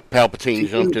 Right. Palpatine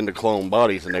jumped into clone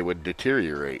bodies and they would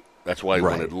deteriorate. That's why he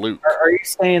wanted Luke. Are you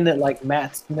saying that like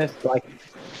Matt Smith like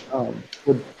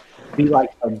would be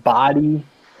like the body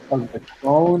of the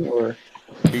clone, or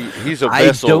he's a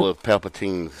vessel of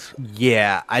Palpatine's?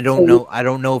 Yeah, I don't know. I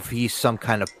don't know if he's some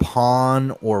kind of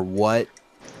pawn or what.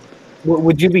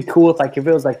 Would you be cool if it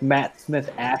was like Matt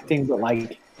Smith acting, but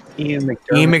like Ian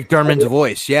McDermott's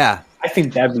voice? Yeah, I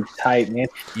think that'd be tight, man.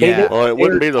 Yeah. Well, it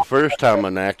wouldn't be the first time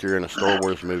an actor in a Star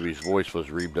Wars movie's voice was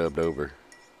redubbed over.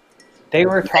 They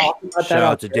were talking about that. Shout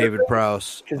out to David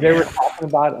Prowse because they were talking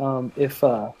about if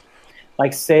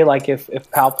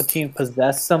Palpatine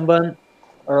possessed someone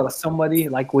or somebody,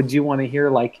 like, would you want to hear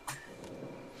like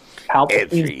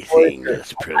Palpatine's everything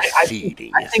is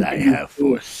proceeding as I have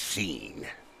foreseen?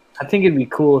 I think it'd be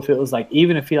cool if it was like,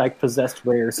 even if he like possessed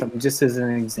Rey or something, just as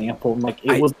an example, like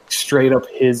it was straight up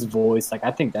his voice. Like I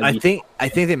think that. I think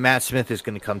that Matt Smith is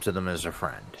going to come to them as a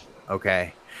friend.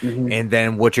 Okay, mm-hmm. And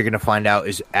then what you're going to find out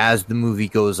is as the movie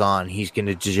goes on, he's going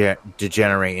to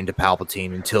degenerate into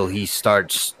Palpatine until he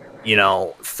starts,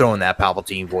 throwing that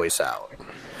Palpatine voice out.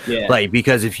 Yeah, like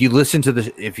because if you listen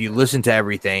to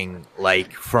everything,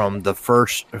 like from the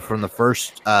first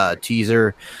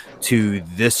teaser to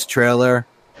this trailer.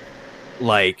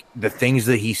 Like the things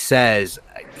that he says,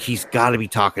 he's got to be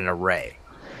talking to Rey.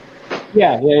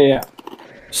 Yeah.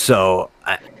 So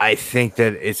I think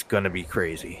that it's going to be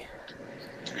crazy.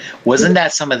 Wasn't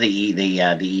that some of the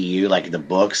EU, like the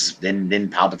books? Then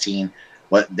Palpatine,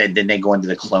 didn't they go into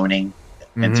the cloning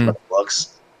in some of the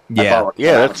books? Yeah,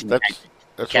 that's what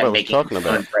I was talking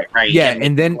about. Right. Yeah,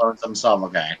 and then themselves.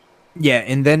 Okay. Yeah,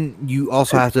 and then you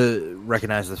also have to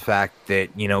recognize the fact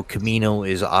that Kamino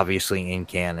is obviously in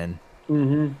canon.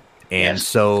 Mm-hmm. And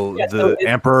so the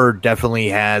Emperor definitely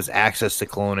has access to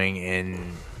cloning,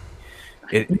 and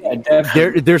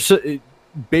they're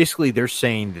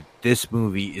saying that this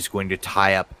movie is going to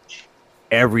tie up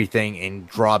everything and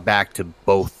draw back to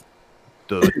both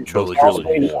the trilogy, all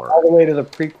the way to the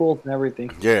prequels and everything.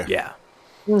 Yeah.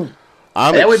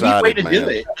 I'm that excited, would be a way to do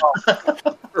it.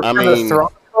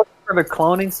 For the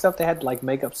cloning stuff, they had to like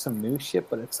make up some new shit,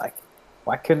 but it's like,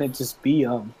 why couldn't it just be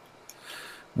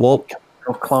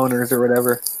cloners or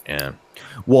whatever? Yeah.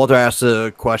 Walter asked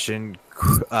a question.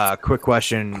 Quick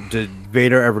question: did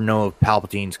Vader ever know of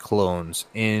Palpatine's clones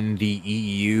in the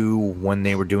EU when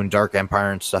they were doing Dark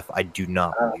Empire and stuff? I do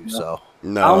not believe so.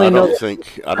 No, I don't think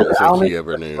he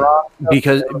ever knew.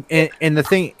 Because and the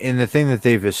thing that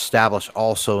they've established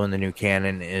also in the new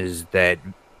canon is that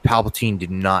Palpatine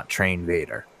did not train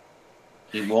Vader.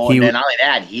 And not only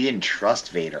that, he didn't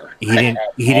trust Vader. He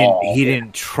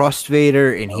didn't trust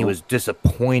Vader, and he was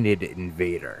disappointed in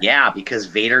Vader. Yeah, because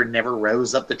Vader never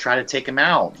rose up to try to take him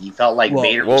out. He felt like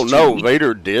Vader was too weak.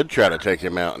 Vader did try to take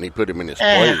him out, and he put him in his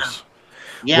place.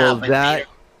 Yeah, that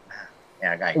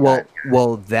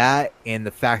and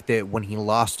the fact that when he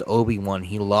lost to Obi-Wan,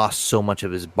 he lost so much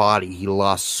of his body. He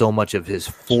lost so much of his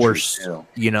force,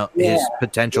 his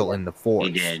potential in the force.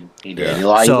 He did.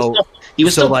 He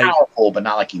was still powerful, but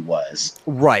not like he was.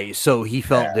 Right. So he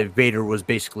felt that Vader was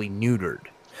basically neutered.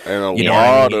 And a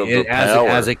lot of the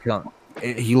power.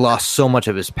 He lost so much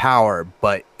of his power,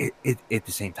 but at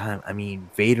the same time, I mean,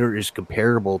 Vader is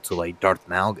comparable to like Darth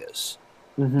Malgus.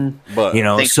 Mm-hmm. But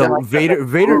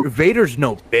Vader's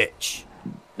no bitch.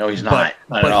 No, he's not.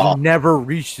 But he never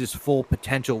reached his full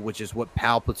potential, which is what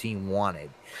Palpatine wanted.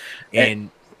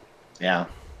 And I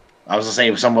was gonna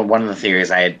say one of the theories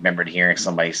I had remembered hearing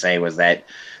somebody say was that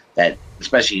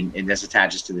especially and this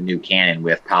attaches to the new canon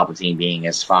with Palpatine being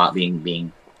his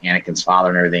being Anakin's father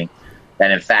and everything,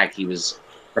 that in fact he was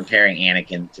preparing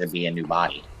Anakin to be a new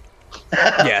body.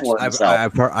 Yes,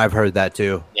 I've heard that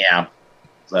too. Yeah.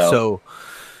 So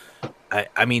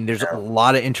I mean, there's a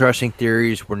lot of interesting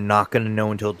theories. We're not going to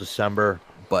know until December,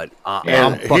 but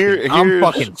I'm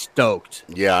fucking stoked.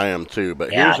 Yeah, I am too.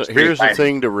 But here's the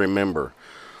thing to remember: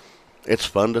 it's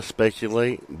fun to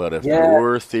speculate, but if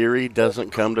your theory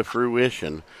doesn't come to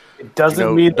fruition, it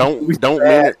doesn't mean it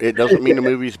doesn't mean the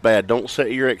movie's bad. Don't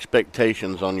set your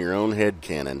expectations on your own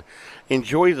headcanon.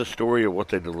 Enjoy the story of what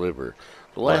they deliver.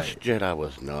 The Last Jedi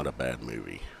was not a bad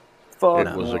movie.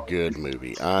 It was a good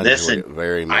movie. I enjoyed it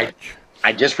very much.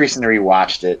 I just recently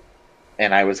rewatched it,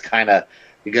 and I was kind of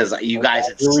because you guys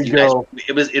had hold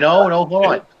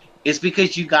on. It's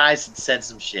because you guys had said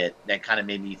some shit that kind of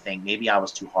made me think maybe I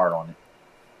was too hard on it.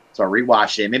 So I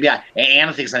rewatched it. Maybe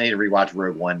Anna thinks I need to rewatch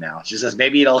Rogue One now. She says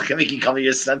maybe it'll make you come to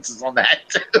your senses on that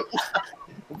too.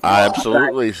 I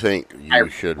absolutely think you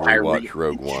should rewatch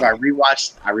Rogue One. So I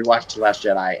rewatched The Last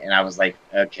Jedi, and I was like,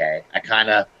 okay, I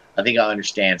think I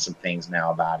understand some things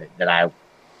now about it that I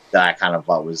kind of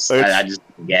thought was I just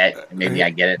didn't get, and maybe I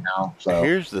get it now. So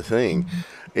here's the thing,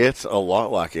 it's a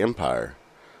lot like Empire.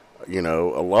 A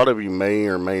lot of you may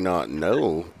or may not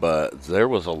know, but there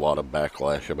was a lot of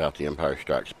backlash about The Empire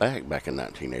Strikes Back in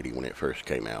 1980 when it first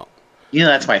came out.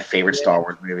 That's my favorite Star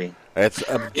Wars movie. It's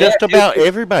just about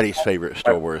everybody's favorite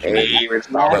Star Wars movie.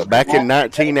 But back in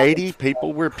 1980,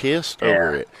 people were pissed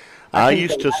over it. I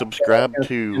used to subscribe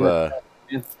to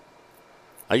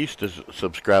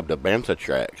Bantha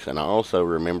Tracks, and I also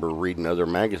remember reading other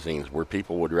magazines where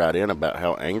people would write in about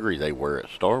how angry they were at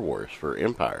Star Wars for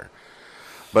Empire.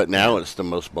 But now it's the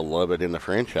most beloved in the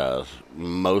franchise,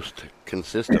 most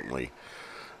consistently,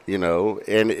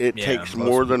 and it takes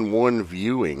more than one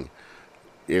viewing.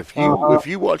 If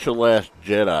you watch The Last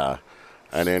Jedi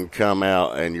and then come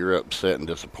out and you're upset and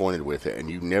disappointed with it, and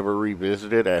you never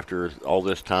revisit it after all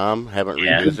this time, haven't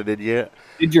revisited yet,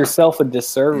 did yourself a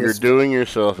disservice. You're doing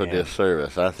yourself a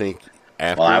disservice. I think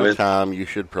after time you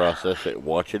should process it,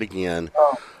 watch it again,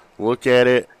 look at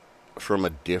it from a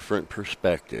different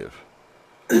perspective.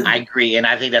 I agree, and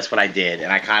I think that's what I did,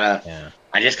 and I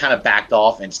just kind of backed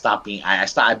off and stopped being.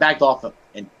 I backed off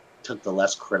and took the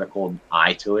less critical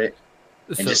eye to it.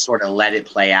 And just sort of let it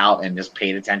play out and just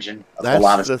paid attention.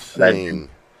 That's the thing.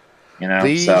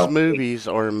 These movies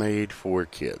are made for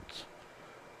kids.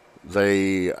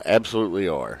 They absolutely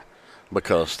are.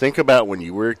 Because think about when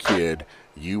you were a kid,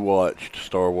 you watched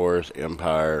Star Wars,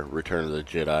 Empire, Return of the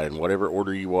Jedi, in whatever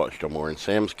order you watched them, or in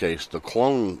Sam's case, the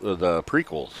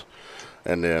prequels,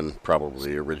 and then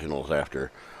probably the originals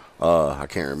after. I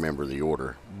can't remember the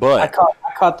order, but I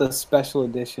caught the special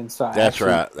edition. So that's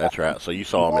right. So you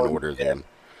saw them in order then.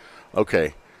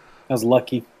 Okay, I was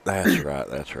lucky. That's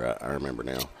right. I remember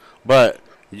now. But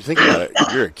you think about it,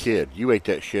 you're a kid. You ate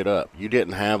that shit up. You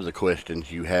didn't have the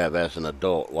questions you have as an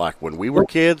adult. Like when we were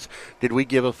kids, did we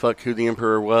give a fuck who the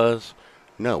Emperor was?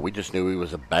 No, we just knew he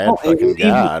was a bad fucking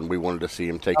guy, and we wanted to see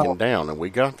him taken down, and we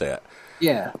got that.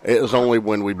 Yeah. It was only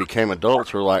when we became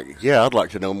adults we're like, yeah, I'd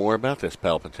like to know more about this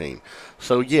Palpatine.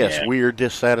 So, yes, we are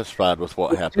dissatisfied with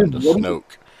what happened to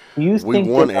Snoke. We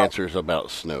want answers about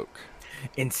Snoke.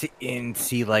 And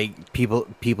see, like,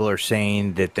 people are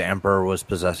saying that the Emperor was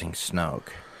possessing Snoke.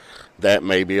 That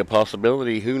may be a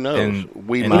possibility. Who knows? And,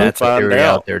 we and might that's a find theory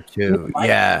out. out there too.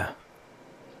 Yeah.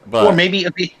 But Or maybe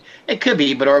it could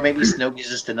be, but or maybe Snoke's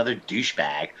just another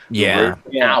douchebag. Yeah.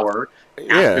 Power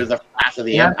after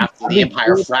the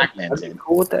Empire fragmented.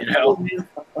 Cool with that. You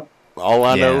know? all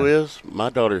I know is my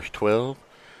daughter's 12.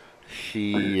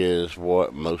 She is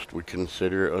what most would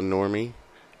consider a normie,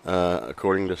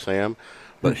 according to Sam.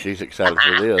 But she's excited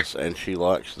for this, and she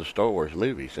likes the Star Wars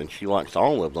movies, and she likes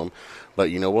all of them. But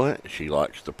you know what? She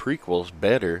likes the prequels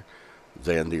better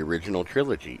than the original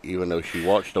trilogy, even though she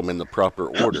watched them in the proper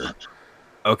order.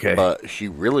 Okay. But she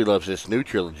really loves this new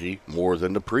trilogy more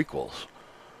than the prequels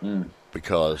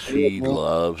because she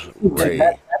loves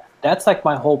Rey. That's like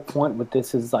my whole point with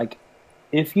this is like,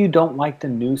 if you don't like the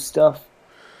new stuff,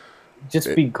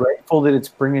 just be grateful that it's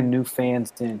bringing new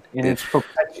fans in, and it's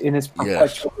perpetuating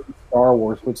Star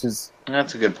Wars, which is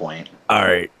That's a good point. All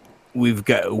right, we've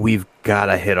got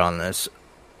to hit on this.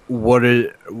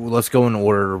 Let's go in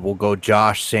order. We'll go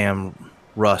Josh, Sam,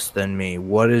 Russ, then me.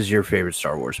 What is your favorite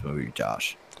Star Wars movie,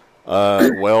 Josh?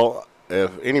 Well,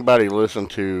 if anybody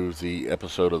listened to the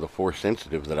episode of The Force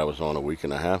Sensitive that I was on 2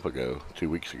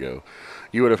 weeks ago,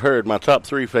 you would have heard my top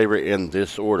 3 favorite in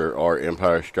this order are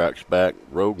Empire Strikes Back,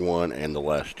 Rogue One, and The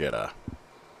Last Jedi.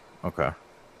 Okay.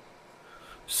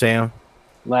 Sam?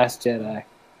 Last Jedi.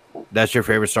 That's your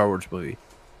favorite Star Wars movie.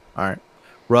 All right.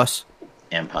 Russ?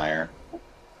 Empire.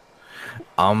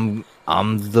 I'm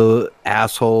the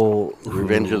asshole.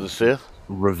 Revenge of the Sith?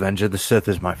 Revenge of the Sith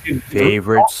is my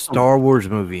favorite Star Wars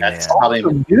movie, That's man. probably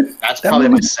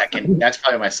my second. That's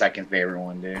probably my second favorite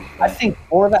one, dude. I think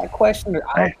for that question, I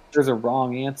don't think there's a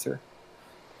wrong answer.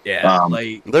 Yeah.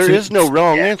 There is no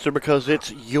wrong answer because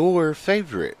it's your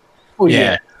favorite. Well,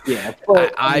 yeah.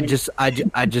 But, I just like,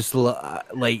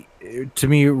 to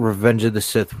me, Revenge of the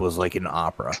Sith was like an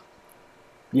opera.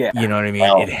 Yeah, you know what I mean.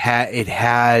 Well, it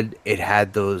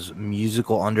had those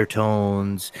musical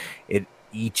undertones.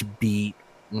 Each beat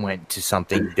went to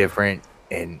something different,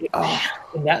 and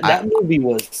that movie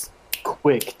was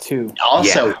quick too.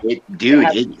 Also,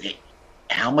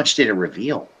 how much did it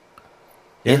reveal?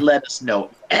 Yeah. It let us know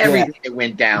everything that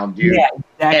went down, dude. Yeah,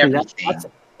 exactly.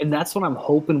 Everything. That's what I'm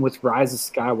hoping with Rise of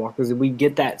Skywalker is that we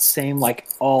get that same, like,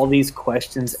 all these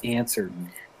questions answered,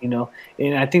 you know.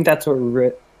 And I think that's what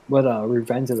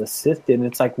Revenge of the Sith did. And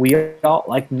it's like we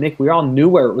all knew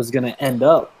where it was going to end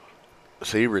up.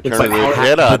 See, Return of the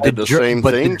Jedi did the same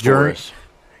thing for us.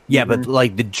 Yeah, but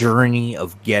like the journey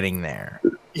of getting there,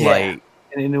 like,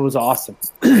 and it was awesome.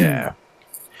 Yeah.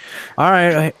 All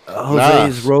right,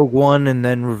 Jose's Rogue One and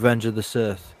then Revenge of the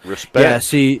Sith. Respect. Yeah,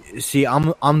 see,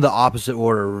 I'm the opposite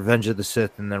order: Revenge of the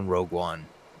Sith and then Rogue One,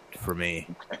 for me.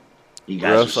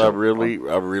 Russ, I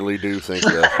really do think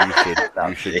that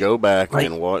you should go back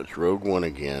and watch Rogue One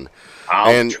again,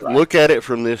 and look at it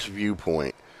from this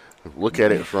viewpoint. Look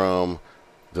at it from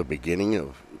the beginning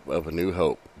of A New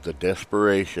Hope, the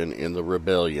desperation in the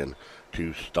rebellion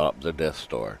to stop the Death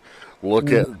Star.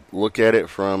 Look at it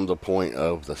from the point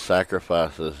of the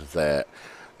sacrifices that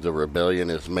the rebellion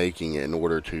is making in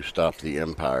order to stop the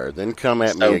Empire. Then come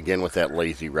at me again with that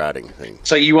lazy writing thing.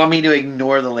 So you want me to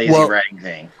ignore the lazy writing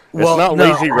thing? It's not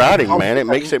lazy writing, man. It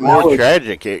makes it more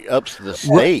tragic. It ups the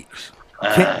stakes.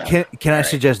 Can I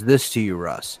suggest this to you,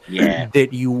 Russ? Yeah.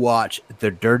 That you watch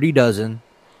The Dirty Dozen,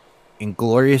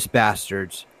 Inglourious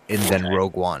Bastards, and then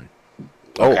Rogue One.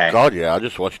 Oh God, yeah! I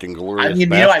just watched Inglourious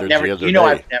Bastards the other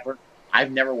day.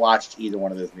 I've never watched either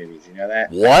one of those movies. You know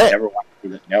that? What? I've never watched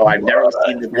either. No, I've never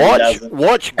seen The Dirty Dozen.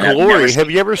 Watch Glory. Have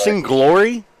you ever seen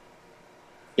Glory?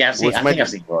 Yeah, I think I've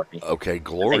seen Glory. Okay,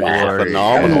 Glory is a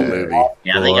phenomenal movie.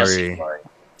 Yeah, I think I've seen Glory.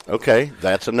 Okay,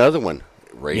 that's another one.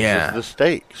 Raises the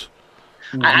stakes.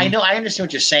 I know, I understand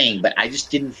what you're saying, but I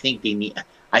just didn't think they need.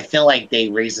 I feel like they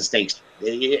raised the stakes.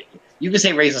 You can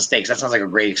say raise the stakes. That sounds like a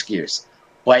great excuse,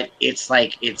 but it's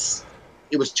like it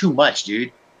was too much,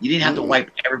 dude. You didn't have to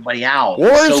wipe everybody out. War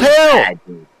is hell.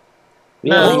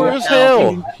 War is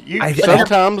hell.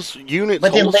 Sometimes units,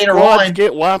 but then whole later squads on,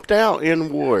 get wiped out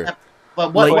in war.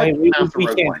 But what we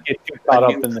can't get too caught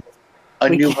up in this. A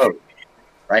New Hope,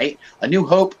 right? A New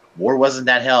Hope. War wasn't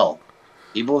that hell.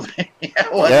 People.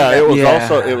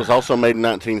 It was also made in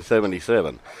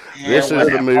 1977. This is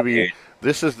the movie.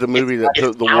 This is the movie that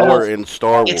put the war in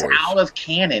Star Wars. It's out of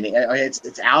canon.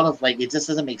 It's out of, like, it just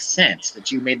doesn't make sense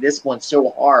that you made this one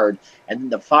so hard, and then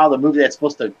the movie that's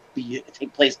supposed to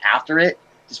take place after it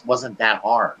just wasn't that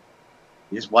hard.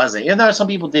 It just wasn't. Even though some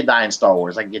people did die in Star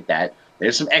Wars, I get that.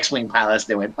 There's some X-wing pilots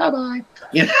that went bye-bye,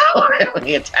 you know, when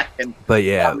they attacked. But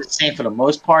yeah, I'm just saying, for the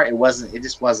most part, it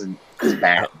just wasn't as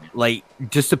bad. Like,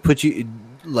 just to put you,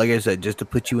 like I said, just to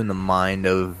put you in the mind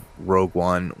of Rogue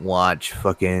One, watch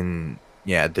fucking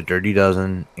The Dirty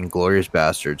Dozen, Inglourious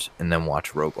Bastards, and then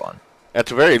watch Rogue One. At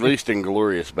the very least,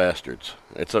 Inglourious Bastards.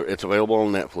 It's available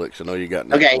on Netflix. I know you got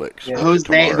Netflix.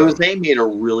 Okay, Jose made a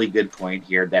really good point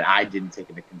here that I didn't take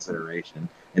into consideration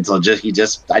until I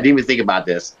didn't even think about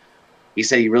this. He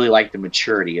said he really liked the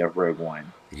maturity of Rogue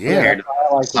One. Yeah,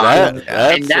 that's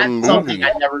something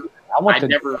I never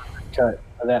cut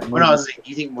of that movie.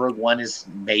 You think Rogue One is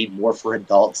made more for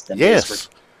adults than yes,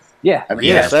 yeah, I mean,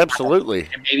 yes, absolutely.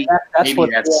 That's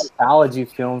what the anthology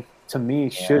film to me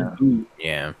should be.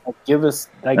 Yeah, give us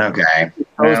okay.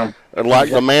 Like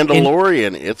The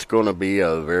Mandalorian, it's going to be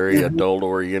a very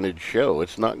adult-oriented show.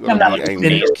 It's not going to be aimed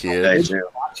at kids.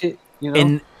 Watch it, you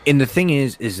know? And the thing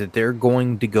is that they're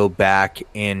going to go back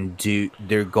and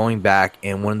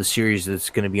one of the series that's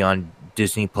going to be on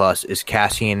Disney Plus is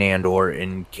Cassian Andor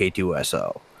and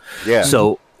K2SO. Yeah.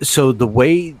 So the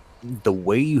way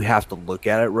you have to look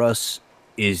at it, Russ,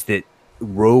 is that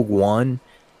Rogue One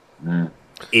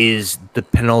is the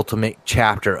penultimate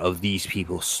chapter of these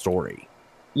people's story.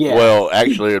 Yeah. Well,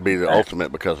 actually, it'd be the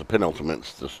ultimate because the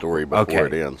penultimate's the story before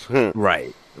it ends.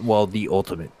 Right. Well, the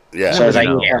ultimate. Yeah. So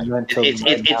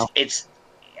it's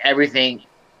everything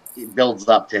builds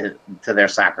up to their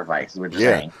sacrifice. We're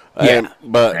saying.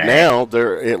 But now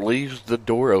it leaves the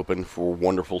door open for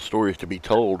wonderful stories to be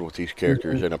told with these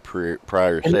characters in a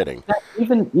prior setting.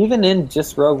 Even in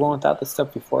just Rogue One without the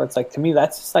stuff before, it's like, to me,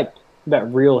 that's just like that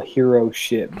real hero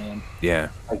shit, man. Yeah.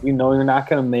 Like, you're not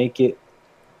gonna make it,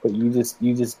 but you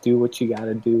just do what you got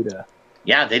to do to.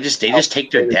 Yeah, they just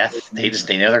take their death. They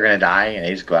know they're gonna die, and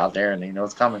they just go out there and they know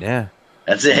it's coming. Yeah.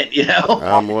 That's it, you know.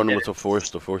 I'm one with the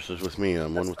Force. The Force is with me.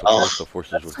 I'm one with the Force. The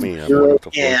Force is with me. I'm one with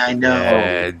the Force. Yeah, I know.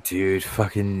 Yeah, dude,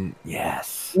 fucking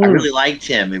yes. I really liked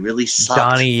him. It really sucked.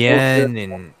 Donnie Yen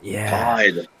and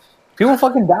God. People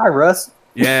fucking die, Russ.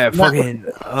 Yeah, fucking.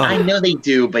 I know they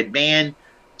do, but man,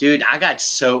 dude, I got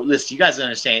so. Listen, you guys don't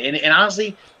understand. And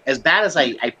honestly, as bad as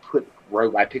I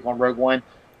pick on Rogue One,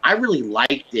 I really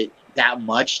liked it that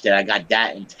much that I got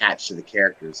that attached to the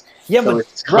characters. Yeah, so but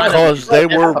because they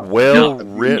were well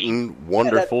written,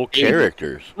 wonderful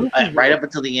characters. Right up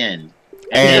until the end.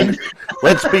 And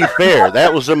let's be fair,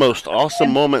 that was the most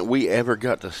awesome moment we ever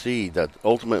got to see that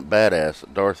ultimate badass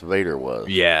Darth Vader was.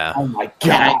 Yeah. Oh my god.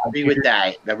 Yeah, I agree with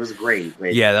that. That was great.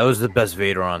 Yeah, that was the best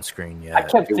Vader on screen. Yeah, I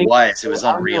kept thinking, it was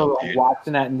unreal. Dude.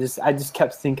 Watching that, and I just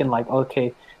kept thinking, like,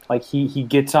 okay, like he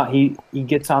gets on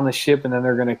the ship, and then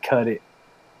they're gonna cut it.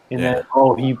 And then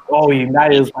he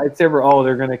ignited his lightsaber. Oh,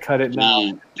 they're gonna cut it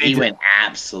now. He went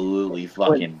absolutely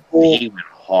fucking. He went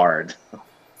hard.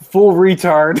 Full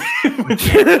retard.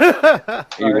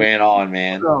 He went on,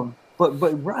 man.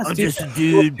 But Russ, I'm just a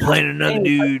dude playing another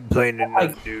dude playing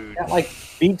another dude. That like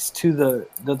speaks to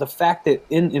the fact that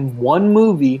in one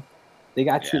movie they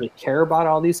got you to care about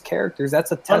all these characters.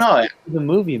 That's a testament to the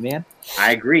movie, man.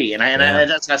 I agree, and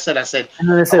that's what I said. And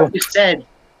then they said.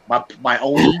 My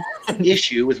only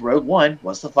issue with Rogue One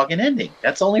was the fucking ending.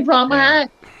 That's the only problem I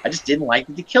had. I just didn't like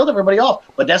that they killed everybody off.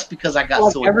 But that's because I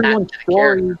got so attached to the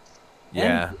character.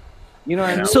 Yeah. You know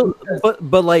what I mean? So,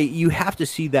 but like, you have to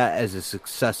see that as a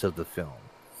success of the film.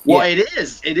 Well, it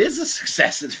is. It is a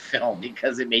success of the film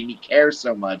because it made me care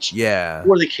so much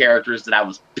for the characters that I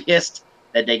was pissed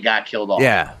that they got killed off.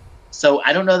 Yeah. So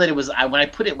I don't know that it was.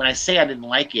 When I say I didn't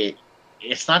like it,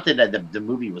 it's not that the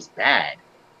movie was bad.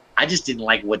 I just didn't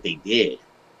like what they did.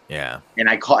 Yeah. And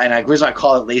I call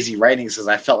it lazy writing because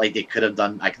I felt like they could have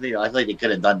done. I feel like they could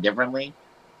have done differently,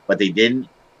 but they didn't.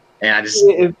 And I just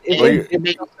it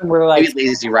made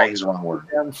lazy writing is the wrong word.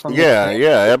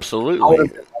 Yeah,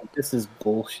 absolutely. This is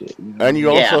bullshit. You know? And you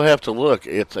also have to look.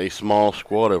 It's a small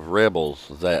squad of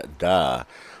rebels that die,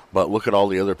 but look at all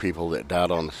the other people that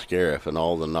died on the Scarif and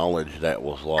all the knowledge that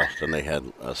was lost, and they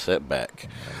had a setback.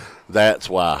 That's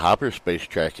why hyperspace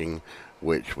tracking,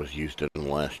 which was used in The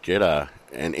Last Jedi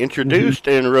and introduced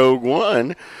in Rogue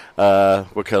One,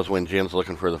 because when Jen's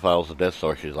looking for the files of Death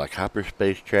Star, she's like,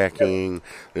 hyperspace tracking,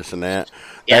 this and that.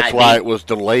 Yeah, That's why it was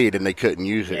delayed and they couldn't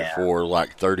use it for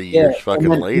like 30 years fucking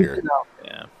later.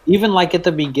 Even like at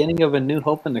the beginning of A New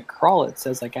Hope in the Crawl, it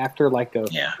says like after like a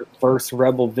first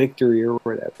rebel victory or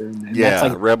whatever. And that's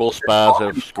like, rebel spies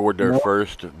have scored their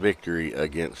first victory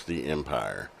against the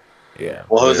Empire. Yeah.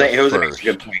 Well, Jose makes a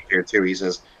good point here too. He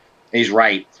says, he's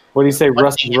right. What do you say?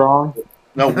 Russ is wrong.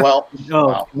 No, well,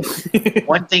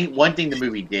 one thing the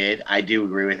movie did, I do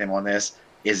agree with him on this,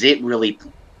 is it really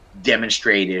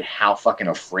demonstrated how fucking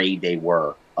afraid they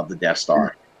were of the Death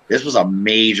Star. This was a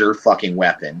major fucking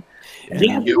weapon. They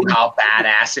knew how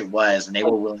badass it was, and they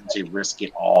were willing to risk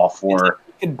it all to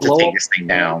take this thing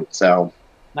down. So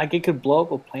like it could blow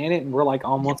up a planet, and we're like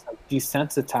almost like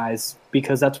desensitized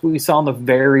because that's what we saw in the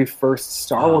very first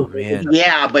Star Wars. Man.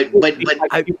 Yeah, but like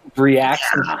people's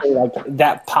reactions to like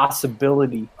that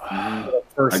possibility. The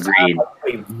first Agreed. time, like,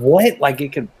 wait, what? Like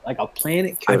it could, like a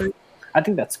planet could. I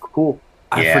think that's cool.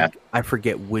 I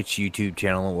forget which YouTube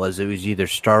channel it was. It was either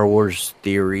Star Wars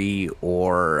Theory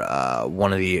or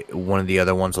one of the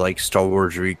other ones, like Star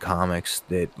Wars Read Comics,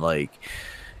 that like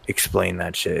explain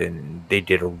that shit, and they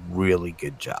did a really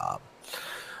good job.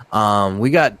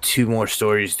 We got 2 more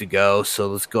stories to go, so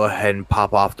let's go ahead and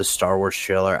pop off the Star Wars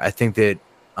trailer. I think that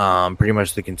pretty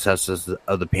much the consensus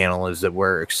of the panel is that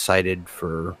we're excited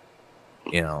for,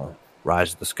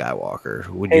 Rise of the Skywalker.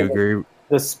 Would you agree?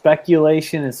 The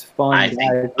speculation is fun. I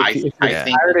think if you're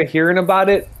tired of hearing about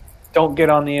it, don't get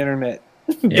on the internet.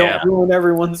 Don't ruin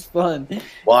everyone's fun.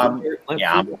 Well,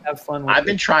 have fun. I've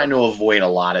been trying to avoid a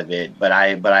lot of it, but I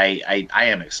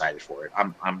am excited for it.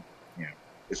 I'm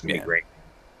it's gonna be great.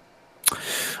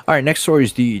 All right, next story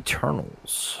is the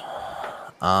Eternals.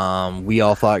 We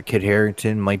all thought Kit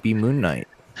Harington might be Moon Knight.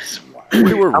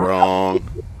 We were wrong.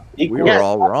 We were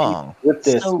all wrong. With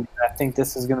this, I think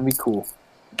this is going to be cool.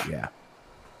 Yeah.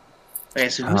 Okay,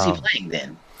 so who's he playing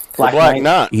then? Black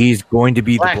Knight. He's going to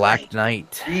be the Black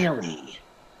Knight. Really?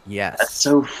 Yes. That's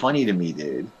so funny to me,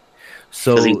 dude.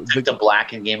 So he took the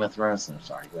black in Game of Thrones. I'm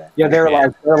sorry. Go ahead. Yeah, they're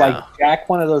like Jack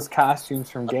one of those costumes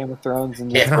from Game of Thrones and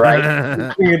just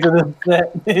right. into the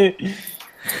set.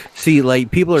 See, like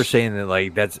people are saying that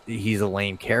like he's a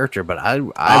lame character, but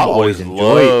I've always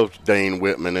loved Dane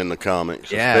Whitman in the comics,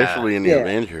 especially in the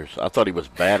Avengers. I thought he was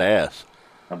badass.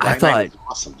 I thought was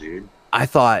awesome, dude. I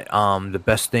thought the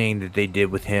best thing that they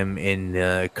did with him in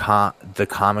the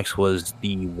comics was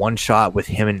the one shot with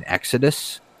him in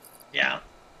Exodus. Yeah,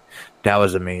 that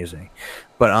was amazing.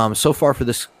 But so far for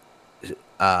this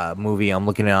movie, I'm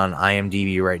looking at on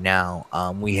IMDb right now.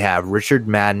 We have Richard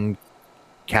Madden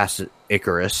cast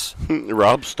Icarus,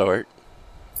 Rob Stark,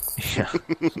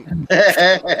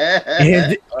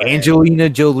 and Angelina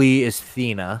Jolie is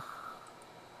Thena.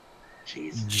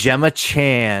 Jeez. Gemma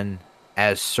Chan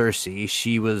as Cersei.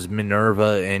 She was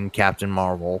Minerva in Captain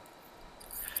Marvel.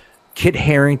 Kit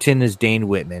Harington is Dane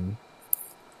Whitman.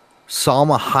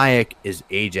 Salma Hayek is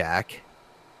Ajak.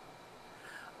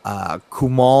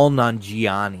 Kumail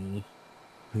Nanjiani.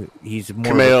 He's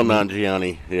more Kumail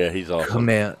Nanjiani. Yeah, he's awesome.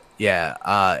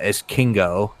 As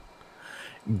Kingo.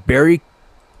 Barry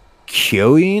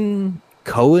Cohen,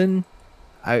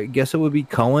 I guess it would be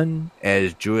Cohen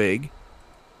as Druig.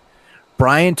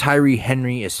 Brian Tyree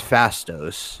Henry is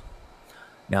Phastos.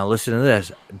 Now listen to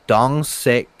this. Dong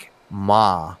Sik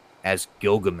Ma as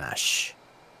Gilgamesh.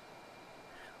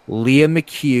 Leah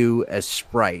McHugh as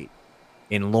Sprite.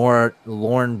 And Lauren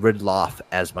Ridloff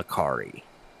as Makari.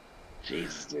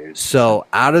 Jesus, dude. So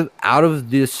out of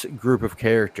this group of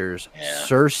characters,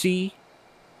 Cersei,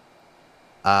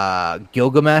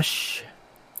 Gilgamesh,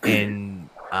 and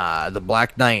the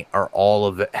Black Knight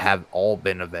have all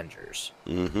been Avengers.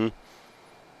 Mm-hmm.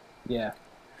 Yeah.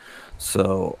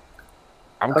 So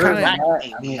I'm kind of.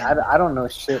 I don't know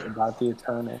shit about the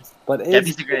Eternals, but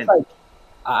it's like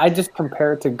I just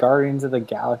compare it to Guardians of the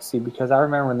Galaxy because I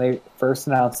remember when they first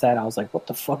announced that, I was like, "What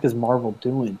the fuck is Marvel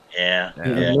doing?" Yeah.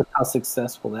 And look how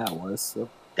successful that was. So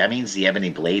that means the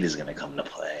Ebony Blade is going to come to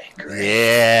play. Great.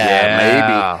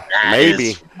 Yeah, maybe.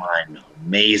 Is one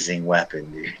amazing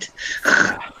weapon, dude.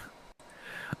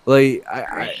 Like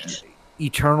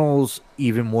Eternals,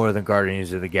 even more than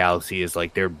Guardians of the Galaxy, is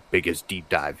like their biggest deep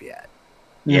dive yet.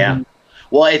 Yeah. Mm-hmm.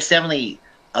 Well, it's definitely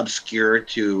obscure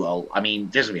to. I mean,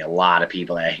 there's gonna be a lot of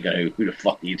people that ain't gonna know who the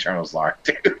fuck the Eternals are,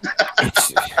 dude.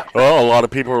 Well, a lot of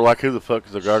people are like, "Who the fuck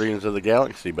is the Guardians of the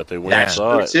Galaxy?" But they went and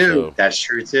saw it. So. That's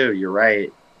true too. You're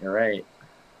right.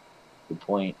 Good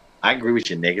point. I agree with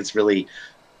you, Nick. It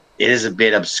is a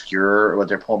bit obscure what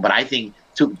they're pulling, but I think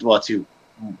to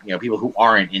people who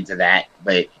aren't into that,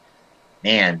 but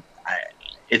man,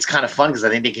 it's kind of fun because I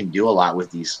think they can do a lot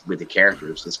with the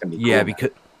characters. It's gonna be cool.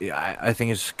 Because I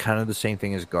think it's kind of the same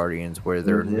thing as Guardians, where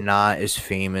they're not as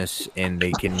famous and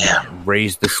they can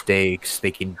raise the stakes.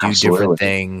 They can do different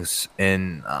things,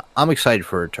 and I'm excited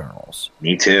for Eternals.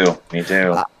 Me too.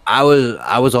 I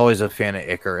was always a fan of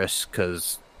Icarus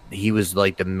because he was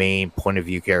like the main point of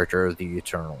view character of the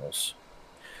Eternals,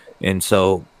 and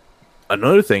so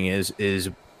another thing is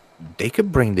they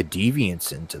could bring the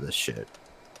Deviants into this shit.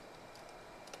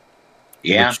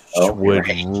 Yeah, which would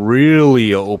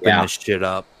really open this shit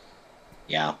up.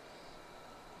 Yeah.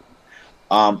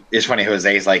 It's funny.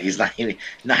 Jose's like he's not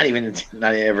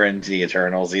ever into the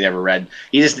Eternals. He never read.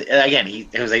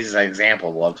 Jose's an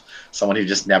example of someone who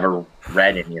just never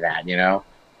read any of that,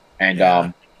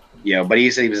 And but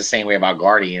he said he was the same way about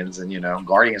Guardians, and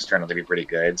Guardians turned out to be pretty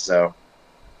good. So,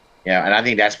 and I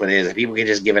think that's what it is. If people can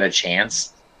just give it a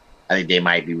chance, I think they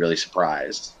might be really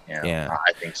surprised. Yeah,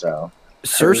 I think so.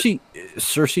 Cersei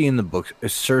in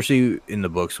the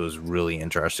books was really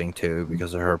interesting too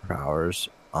because of her powers.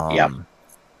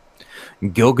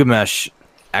 Gilgamesh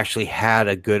actually had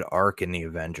a good arc in the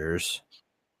Avengers.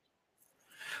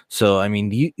 So I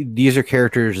mean, these are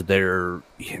characters that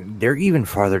they're even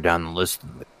farther down the list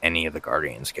than any of the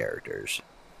Guardians characters.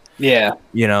 Yeah,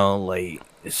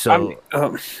 so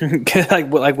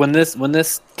like when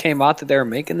this came out that they were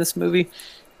making this movie,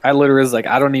 I literally was like,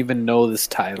 I don't even know this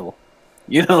title.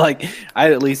 I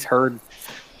at least heard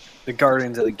the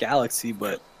Guardians of the Galaxy,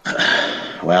 but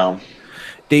well,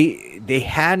 they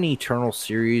had an Eternal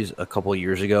series a couple of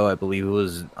years ago. I believe it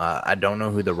was I don't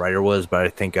know who the writer was, but I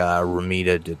think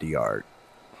Romita did the art.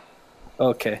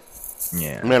 Okay.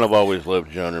 Yeah. Man, I've always loved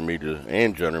John Romita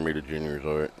and John Romita Jr.'s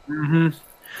art. Mm-hmm.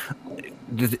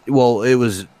 Well, it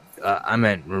was I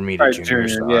meant Romita Jr.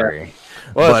 Sorry. Yeah.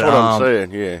 Well, that's what I'm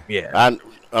saying. Yeah. Yeah.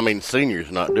 I mean,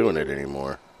 Senior's not doing it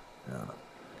anymore.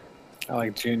 I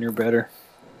like Junior better.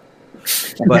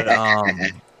 But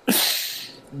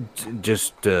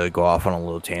just to go off on a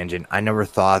little tangent, I never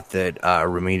thought that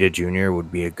Romita Jr.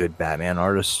 would be a good Batman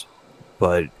artist.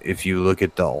 But if you look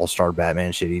at the All-Star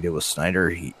Batman shit he did with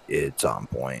Snyder, it's on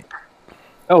point.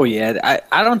 Oh, yeah.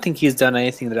 I don't think he's done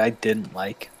anything that I didn't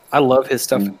like. I love his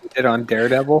stuff he did on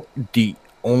Daredevil. The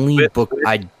only book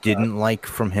I didn't like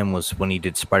from him was when he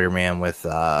did Spider-Man with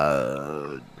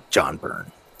John Byrne.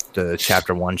 The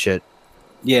Chapter 1 shit.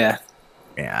 Yeah.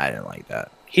 Yeah, I didn't like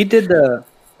that. He did the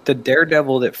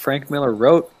Daredevil that Frank Miller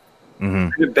wrote.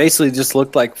 Mm-hmm. It basically just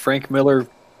looked like Frank Miller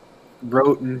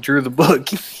wrote and drew the book.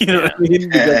 You know what I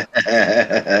mean?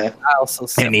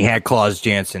 And he had Klaus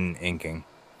Janson inking.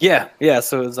 Yeah.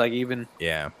 So it was like even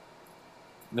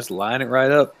just line it right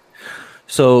up.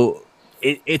 So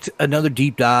it's another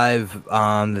deep dive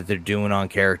that they're doing on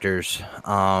characters.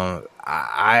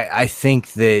 I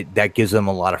think that gives them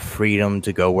a lot of freedom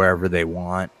to go wherever they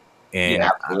want. And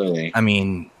absolutely. I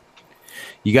mean,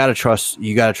 you gotta trust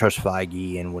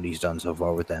Feige and what he's done so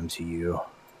far with the MCU.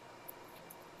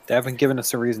 They haven't given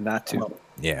us a reason not to.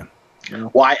 Yeah.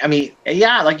 Well, I mean,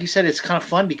 yeah, like you said, it's kind of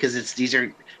fun because if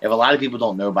a lot of people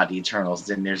don't know about the Eternals,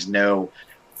 then you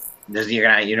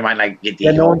might not get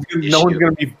the no one's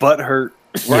gonna be butthurt.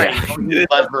 Right.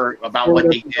 Butthurt about what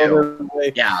they do.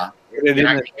 Yeah.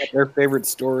 Their favorite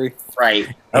story.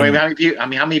 Right. I mean,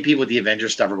 how many people with the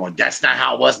Avengers stuff are going, that's not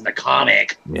how it was in the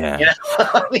comic. Yeah.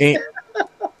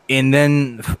 And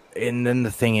then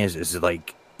the thing is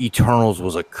like Eternals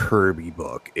was a Kirby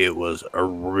book. It was a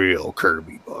real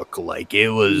Kirby book. Like it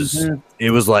was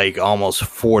like almost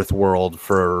fourth world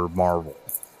for Marvel.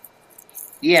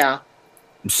 Yeah.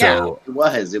 So it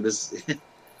was. It was.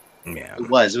 Yeah.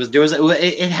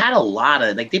 It had a lot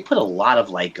of they put a lot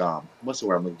of what's the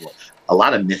word I'm looking for? A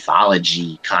lot of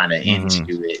mythology kind of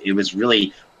into it. It was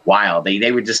really wild.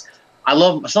 They were just.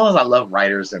 Sometimes I love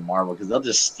writers in Marvel because they'll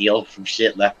just steal from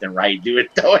shit left and right, do it.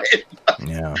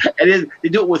 Yeah. And they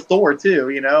do it with Thor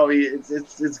too.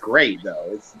 It's great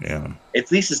though.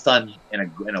 At least it's done in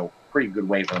a pretty good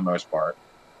way for the most part.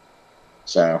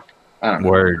 So. I don't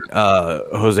know. Word.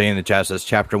 Jose in the chat says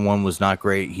Chapter 1 was not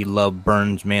great. He loved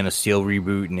Byrne's Man of Steel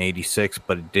reboot in '86,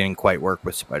 but it didn't quite work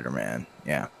with Spider-Man.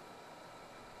 Yeah.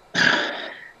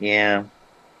 Yeah.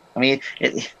 I mean,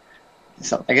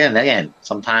 again,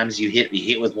 sometimes you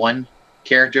hit with one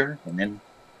character, and then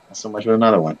not so much with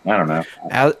another one. I don't know.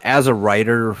 As a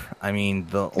writer, I mean,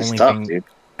 dude.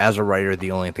 As a writer, the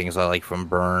only things I like from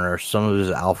Byrne are some of his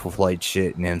Alpha Flight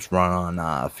shit and his run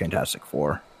on Fantastic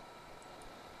Four.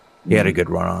 He had a good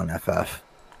run on FF.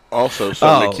 Also,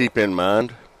 something to keep in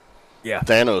mind. Yeah.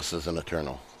 Thanos is an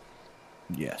Eternal.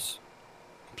 Yes.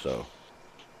 So.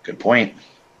 Good point.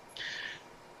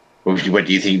 What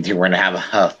do you think we're going to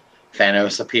have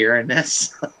Thanos appear in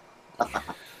this?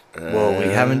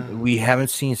 Well, we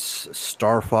haven't seen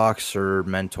Star Fox or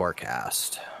Mentor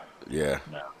cast. Yeah.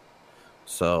 No.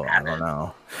 So I don't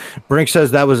know. Brink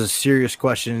says that was a serious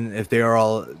question. If they are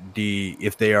all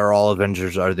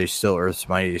Avengers, are they still Earth's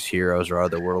mightiest heroes or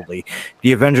otherworldly?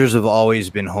 The Avengers have always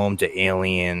been home to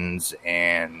aliens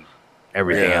and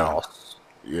everything else.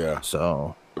 Yeah.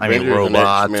 So Avengers, I mean,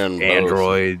 robots, and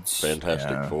androids,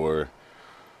 Fantastic Four.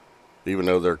 Even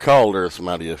though they're called Earth's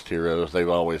mightiest heroes, they've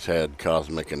always had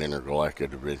cosmic and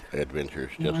intergalactic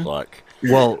adventures, just like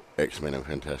X-Men and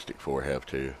Fantastic Four have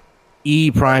too.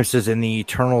 E Prime says, and the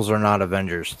Eternals are not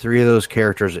Avengers. 3 of those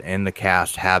characters in the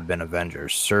cast have been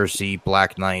Avengers: Cersei,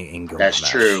 Black Knight, and Gilgamesh. That's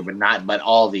true, but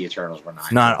all the Eternals were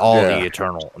not. Not all the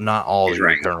Eternals. Not all He's the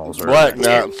right. Eternals are.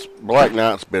 Black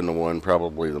Knight's been the one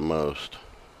probably the most.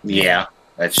 Yeah,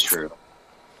 that's true.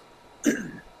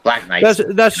 Black Knight.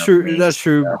 That's true. That's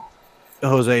true. Yeah.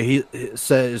 Jose, he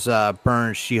says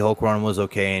Burns' She-Hulk run was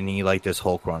okay, and he liked this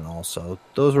Hulk run also.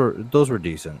 Those were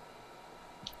decent.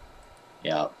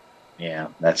 Yeah. Yeah,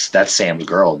 that's Sam's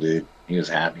girl, dude. He was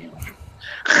happy.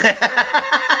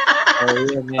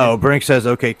 Brink says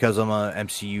okay because I'm a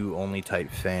MCU only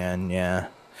type fan. Yeah,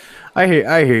 I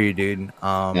hear you, dude.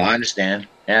 I understand.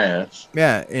 Yeah,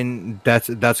 and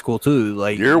that's cool too.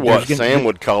 Like you're what Sam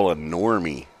would call a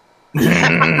normie.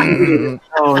 Oh,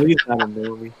 he's not a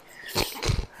normie.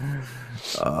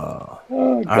 All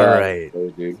right.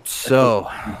 So,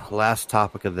 last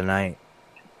topic of the night: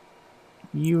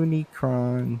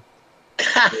 Unicron.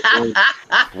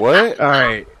 What? All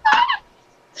right.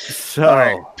 So, all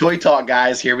right. Toy talk,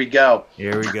 guys. Here we go.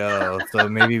 So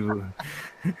maybe it'll.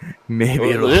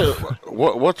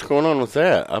 What's going on with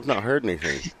that? I've not heard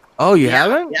anything. Oh, you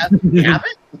haven't? Yeah, you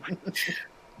haven't.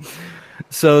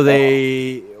 So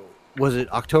was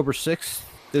it October 6th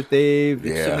that they've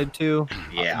extended to?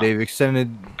 Yeah, they've extended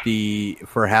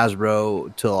for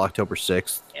Hasbro till October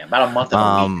 6th. Yeah, about a month and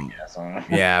a week.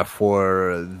 Yeah,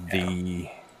 for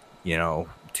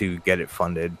to get it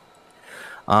funded.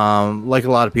 Like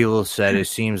a lot of people have said, it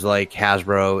seems like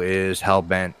Hasbro is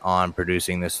hell-bent on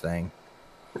producing this thing.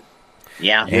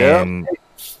 Yeah. And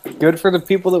good for the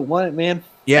people that want it, man.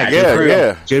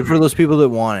 Good for those people that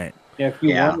want it. Yeah, if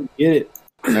you want it, get it.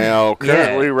 Now,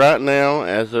 currently, right now,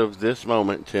 as of this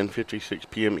moment, 10:56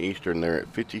 p.m. Eastern, they're at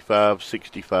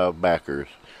 5565 backers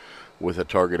with a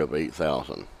target of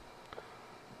 8,000.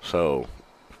 So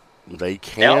they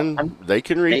can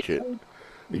reach it.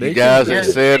 You guys have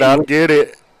said, "I'll get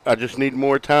it. I just need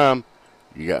more time."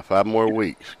 You got 5 more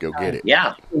weeks. Go get it.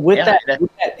 Yeah. With that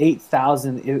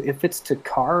 8,000, if it's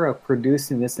Takara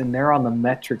producing this and they're on the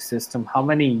metric system, how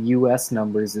many U.S.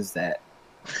 numbers is that?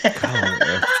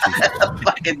 I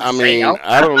mean,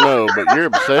 I don't know, but your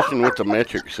obsession with the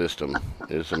metric system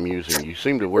is amusing. You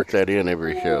seem to work that in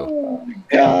every show. Oh,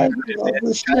 God. Keep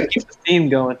the theme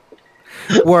going.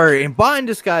 Where in Bond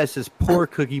Disguise says poor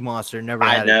Cookie Monster never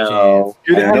had a chance.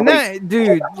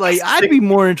 Dude, I'd be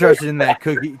more interested in that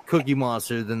Cookie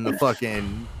Monster than the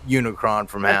fucking Unicron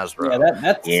from Hasbro.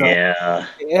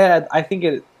 Yeah, I think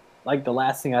it. Like the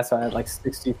last thing I saw, I had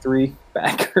 63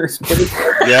 backers.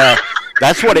 Yeah,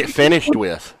 that's what it finished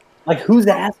with. Like, who's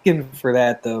asking for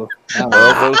that though?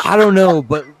 I don't know,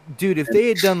 but dude, if they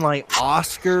had done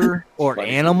Oscar or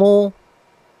Animal,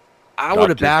 I would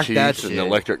have backed that shit.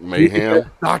 Electric Mayhem.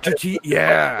 Dr. T,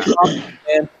 yeah.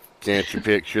 Can't you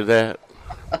picture that?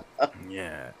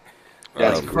 Yeah.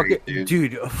 That's great,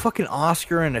 dude. A fucking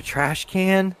Oscar in a trash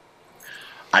can.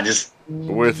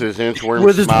 With his inchworm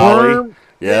with his Smiley. Worm.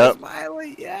 Yeah.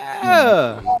 Smiley,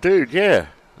 yeah. Dude, yeah.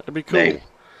 That'd be cool. Hey.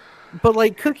 But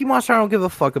Cookie Monster I don't give a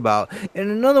fuck about. And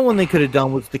another one they could have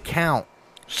done was the Count.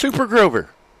 Super Grover.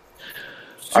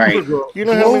 All right. You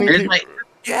know how many people...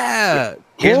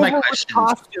 Here's my question.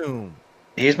 Costume.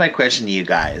 Here's my question to you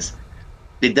guys.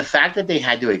 Did the fact that they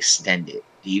had to extend it,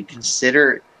 do you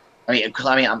consider... I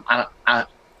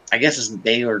guess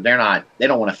they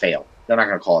don't want to fail. They're not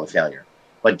going to call it a failure.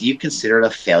 But do you consider it a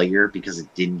failure because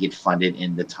it didn't get funded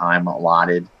in the time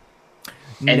allotted?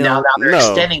 And now they're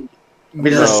extending.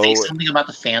 Does it say something about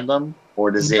the fandom,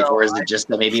 or is it just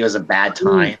that maybe it was a bad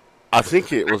time? I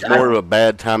think it was more of a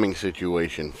bad timing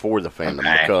situation for the fandom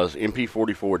because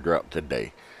MP44 dropped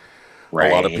today.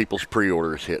 Right. A lot of people's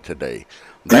pre-orders hit today.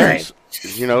 That's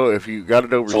if you got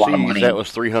it overseas, that was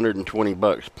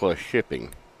 $320 plus shipping,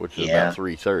 which is about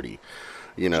 $330.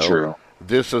 True.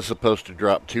 This is supposed to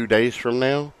drop 2 days from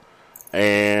now.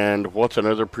 And what's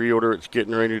another pre-order it's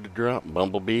getting ready to drop?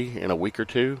 Bumblebee in a week or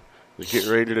two is getting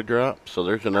ready to drop. So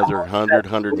there's another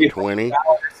 120.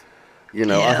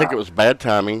 I think it was bad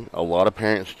timing. A lot of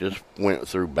parents just went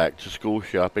through back-to-school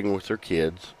shopping with their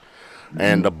kids.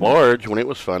 And the barge, when it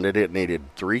was funded, it needed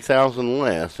 $3,000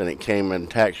 less, and it came in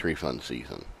tax refund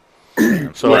season.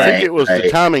 So I think it was the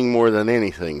timing more than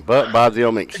anything. But by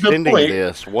them extending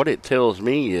this, what it tells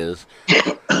me is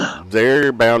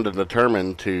they're bound and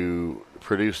determined to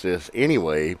produce this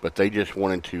anyway, but they just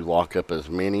wanted to lock up as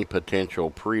many potential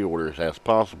pre-orders as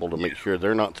possible to make sure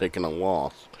they're not taking a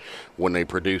loss when they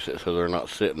produce it, so they're not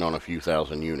sitting on a few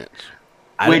thousand units.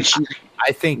 I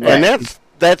think, and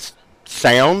that's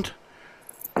sound.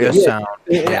 sound.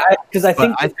 Because I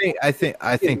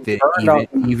think that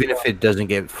even if it doesn't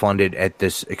get funded at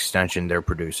this extension, they're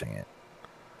producing it.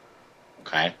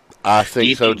 Okay. I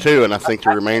think so too, and I think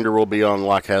the remainder will be on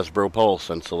like Hasbro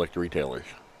Pulse and select retailers.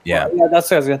 Yeah, yeah,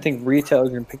 that's what I was gonna think. Retailers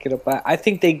are gonna pick it up. I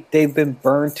think they've been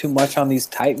burned too much on these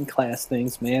Titan class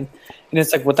things, man. And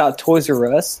it's like without Toys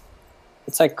R Us,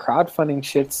 it's like crowdfunding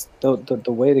shit's the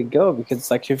way to go, because it's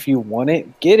like if you want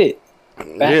it, get it.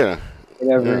 Yeah.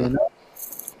 Whatever. Yeah. You know?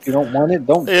 If you don't want it,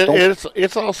 don't.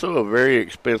 It's also a very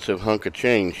expensive hunk of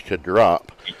change to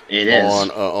drop. It is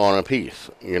on a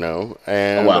piece, you know,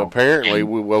 and apparently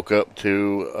we woke up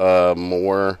to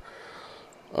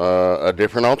a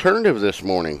different alternative this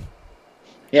morning.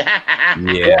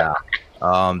 Yeah.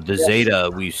 The Zeta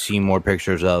we've seen more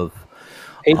pictures of.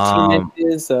 18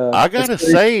 inches. I gotta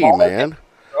say, man,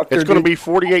 it's going to be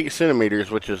 48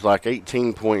 centimeters, which is like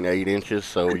 18.8 inches.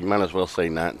 So you might as well say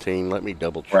 19. Let me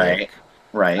double check.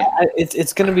 Right.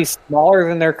 It's going to be smaller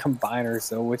than their combiners,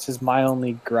 though, which is my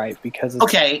only gripe, because it's,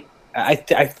 okay. I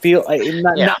feel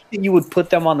not that you would put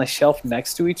them on the shelf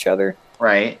next to each other,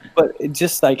 right? But it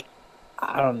just like,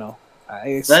 I don't know.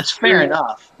 That's fair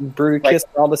enough. Bruticus,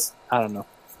 all this. I don't know.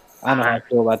 I don't know how I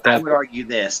feel about that. I would argue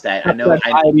this, that I know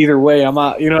either way, I'm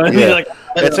out. You know what I mean? Like,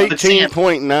 it's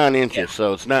 18.9 inches,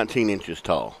 so it's 19 inches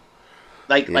tall.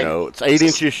 You know, it's 8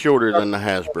 inches shorter than the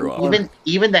Hasbro.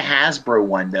 Even the Hasbro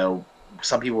one, though,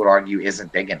 some people would argue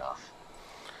isn't big enough.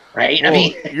 Right? Well, I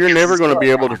mean, you're never going to be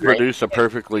able to produce a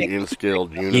perfectly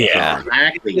in-scaled Unicron. Yeah,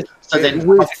 exactly. So then,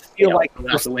 feel like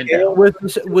out the window. With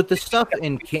the stuff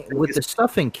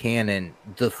in Canon,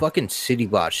 the fucking City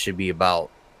Bots should be about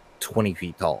 20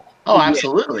 feet tall. Oh,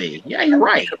 absolutely. Yeah, you're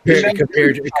right.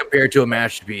 Compared to a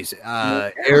masterpiece.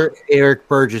 Eric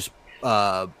Burgess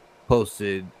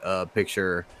posted a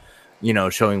picture, you know,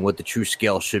 showing what the true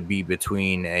scale should be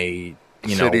between a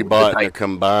City Bot and a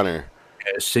combiner.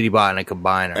 A City Bot and a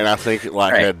combiner. And I think it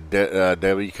had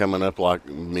Debbie coming up like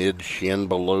mid shin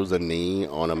below the knee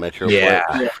on a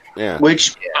Metroplex. Yeah.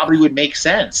 Which probably would make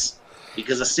sense,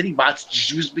 because a City Bot's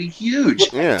just be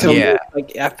huge. I feel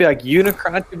like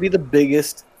Unicron could be the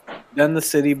biggest, then the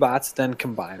City Bots, then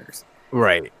combiners.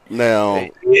 Right. Now,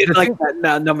 it's like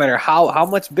that, no matter how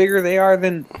much bigger they are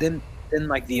than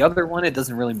like the other one, it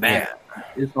doesn't really matter.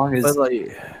 As long as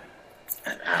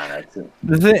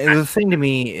the thing to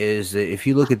me is that if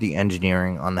you look at the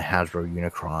engineering on the Hasbro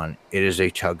Unicron, it is a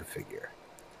chug figure.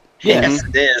 Yes,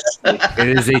 it is.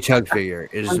 It is a chug figure.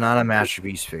 It is not a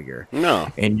masterpiece figure.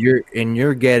 No. And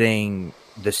you're getting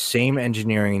the same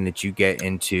engineering that you get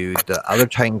into the other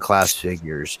Titan class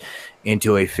figures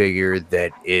into a figure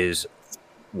that is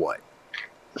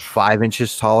 5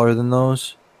 inches taller than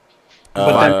those.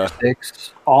 But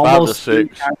 6, almost 5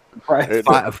 to 6.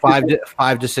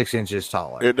 5 to 6 inches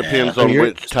taller. It depends on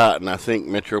which Titan. I think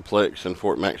Metroplex and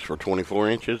Fort Max were 24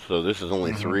 inches, so this is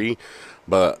only 3.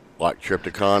 But like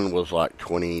Trypticon was like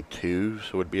 22, so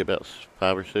it would be about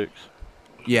 5 or 6.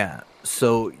 Yeah.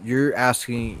 So you're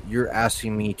asking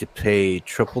me to pay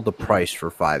triple the price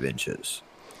for 5 inches.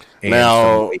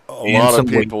 Now, a lot of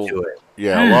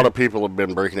people have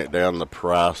been breaking it down, the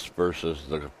price versus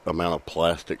the amount of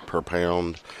plastic per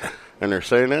pound. And they're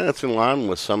saying that's in line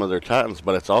with some of their Titans,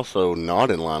 but it's also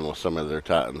not in line with some of their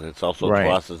Titans. It's also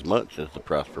twice as much as the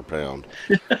price per pound.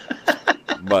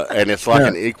 And it's like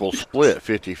an equal split,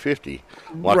 50-50.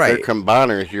 Like their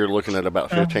combiners, you're looking at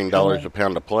about $15 a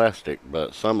pound of plastic,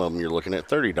 but some of them you're looking at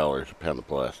 $30 a pound of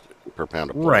plastic per pound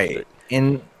of plastic.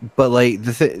 Right. But like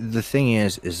the thing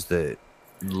is that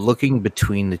looking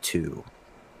between the two,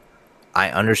 I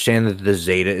understand that the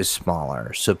Zeta is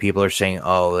smaller, so people are saying,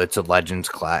 "Oh, it's a Legends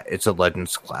class. It's a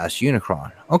Legends class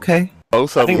Unicron." Okay,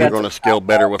 both of them are going to scale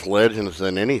better with Legends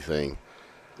than anything.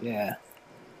 Yeah.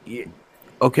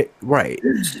 Okay. Right.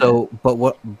 So, but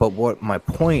what my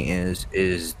point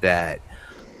is that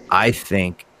I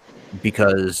think,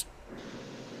 because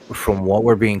from what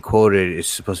we're being quoted, it's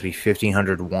supposed to be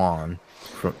 1,500 won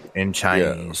in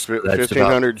Chinese. Yeah,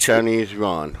 1,500 Chinese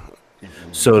yuan.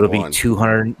 So it'll be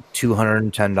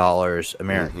 $210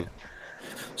 American.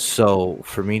 So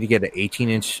for me to get an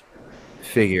 18-inch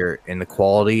figure in the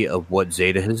quality of what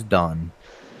Zeta has done,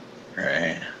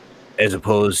 right, as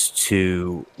opposed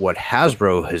to what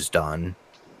Hasbro has done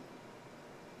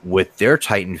with their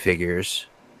Titan figures,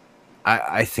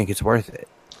 I think it's worth it.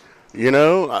 You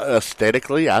know,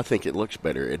 aesthetically, I think it looks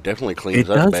better. It definitely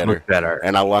cleans up better. Look better,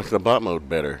 and I like the bot mode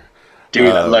better.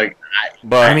 Dude,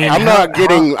 I'm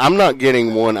not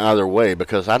getting one either way,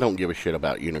 because I don't give a shit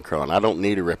about Unicron. I don't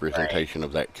need a representation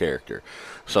of that character.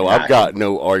 So I've got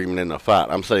no argument in the fight.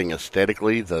 I'm saying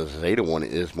aesthetically, the Zeta one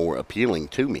is more appealing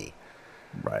to me.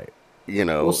 Right. You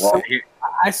know,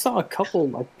 I saw a couple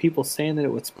like people saying that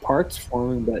it was parts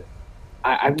forming, but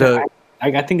I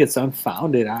think it's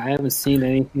unfounded. I haven't seen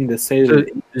anything to say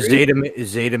that.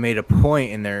 Zeta made a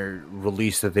point in their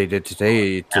release that they did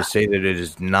today to say that it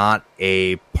is not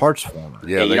a parts former.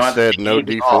 Yeah, they said no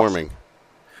deforming.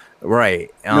 Right.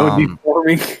 No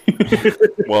deforming.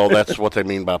 Well, that's what they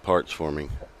mean by parts forming.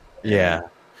 Yeah.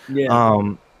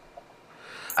 Yeah.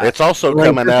 It's also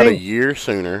coming out a year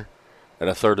sooner at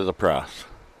a third of the price.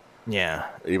 Yeah.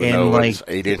 Even though it's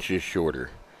 8 inches shorter.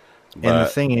 But, and the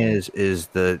thing is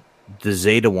the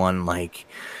Zeta one, like,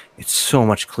 it's so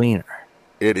much cleaner.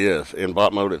 It is. In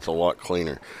bot mode, it's a lot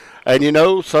cleaner. And,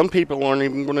 some people aren't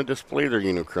even going to display their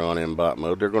Unicron in bot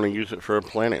mode. They're going to use it for a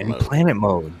planet mode. Planet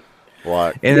mode.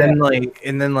 What? And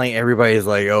then everybody's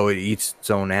like, oh, it eats its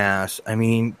own ass. I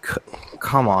mean,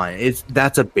 come on.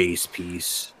 That's a base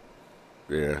piece.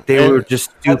 Yeah. They were just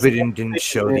stupid and didn't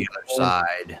show the other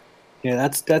side. Yeah,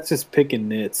 that's just picking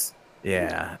nits.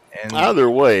 Yeah. And either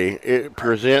way, it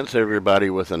presents everybody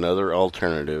with another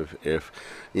alternative. If,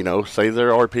 say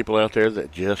there are people out there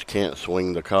that just can't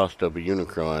swing the cost of a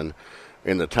Unicron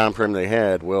in the time frame they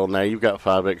had, well, now you've got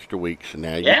 5 extra weeks, and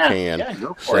now you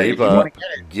can save up,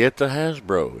 get the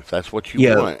Hasbro if that's what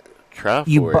you want. Try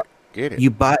for it, get it. You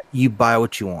buy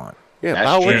what you want. Yeah,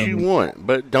 buy what you want,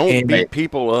 but don't beat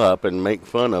people up and make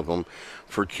fun of them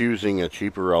for choosing a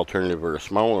cheaper alternative or a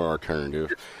smaller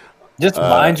alternative. Just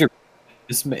mind your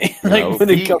business, man.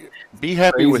 Be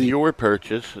happy with your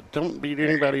purchase. Don't beat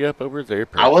anybody up over their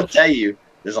purchase. I will tell you,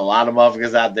 there's a lot of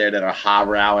motherfuckers out there that are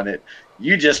highbrowing it.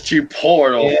 You just too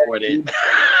poor to afford it.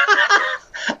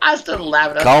 I started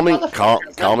laughing.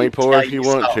 Call me poor if you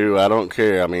want to. I don't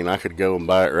care. I mean, I could go and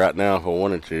buy it right now if I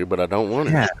wanted to, but I don't want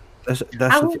it. Yeah, that's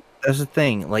the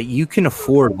thing. Like, you can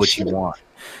afford what you want.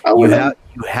 You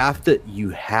have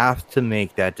to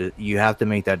make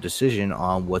that decision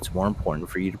on what's more important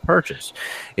for you to purchase.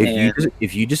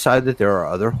 If you decide that there are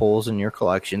other holes in your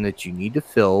collection that you need to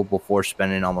fill before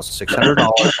spending almost $600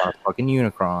 on a fucking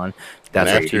Unicron, that's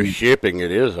after shipping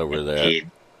it is over that.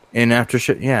 And after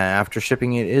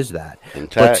shipping it is that.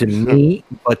 But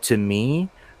to me,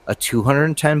 a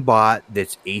 210 bot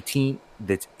that's 18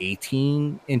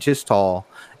 inches tall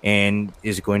and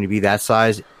is going to be that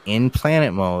size in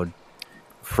planet mode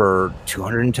for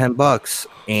 $210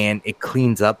 and it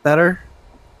cleans up better.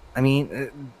 I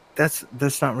mean, that's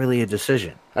not really a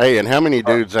decision. Hey, and how many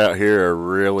dudes out here are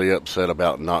really upset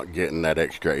about not getting that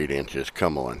extra 8 inches?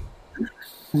 Come on.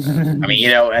 I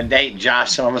mean,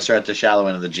 Josh, some of us are at the shallow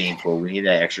end of the gene pool. We need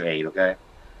that extra 8, okay?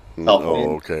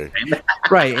 Okay.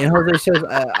 Right, and Jose says,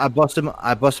 I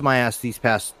busted my ass these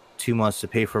past 2 months to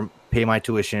pay my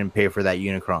tuition and pay for that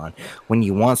Unicron. When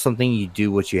you want something, you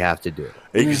do what you have to do.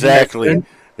 Exactly.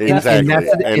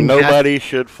 And nobody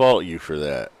should fault you for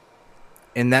that.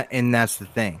 And that's the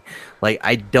thing. Like,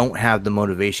 I don't have the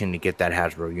motivation to get that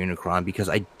Hasbro Unicron because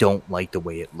I don't like the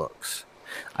way it looks.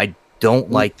 I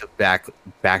don't like the back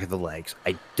of the legs.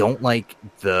 I don't like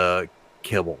the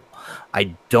kibble.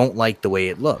 I don't like the way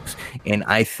it looks. And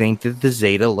I think that the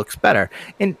Zeta looks better.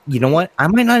 And you know what? I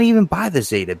might not even buy the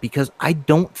Zeta because I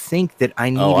don't think that I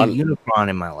need a Unicron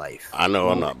in my life. I know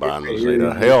I'm not buying the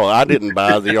Zeta. Hell, I didn't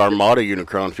buy the Armada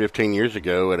Unicron 15 years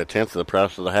ago at a tenth of the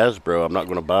price of the Hasbro. I'm not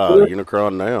going to buy a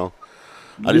Unicron now.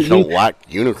 I just don't like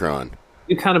Unicron.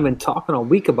 You've kind of been talking all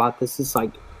week about this. It's like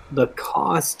the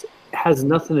cost has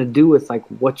nothing to do with like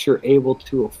what you're able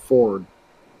to afford.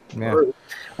 Yeah.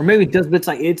 Or maybe it does, but it's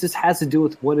like it just has to do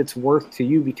with what it's worth to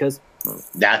you because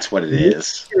that's what it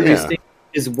is. This thing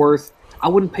is worth. I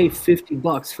wouldn't pay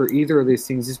 $50 for either of these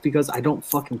things just because I don't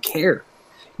fucking care.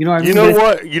 You know what I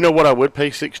mean? You know what I would pay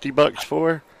 $60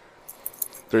 for?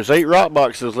 There's 8 rock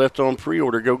boxes left on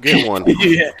pre-order. Go get one.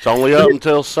 It's only up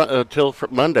until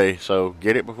Monday, so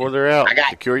get it before they're out.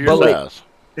 Secure your size.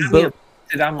 That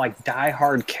I'm like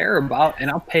die-hard care about, and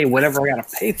I'll pay whatever I got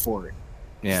to pay for it.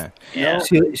 Yeah.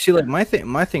 See, like my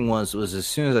thing was as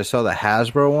soon as I saw the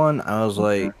Hasbro one, I was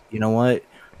like, you know what?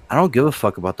 I don't give a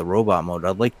fuck about the robot mode.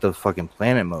 I like the fucking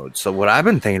planet mode. So what I've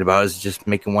been thinking about is just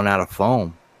making one out of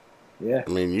foam. Yeah. I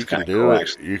mean, you can do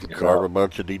it. You can carve a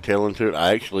bunch of detail into it.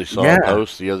 I actually saw a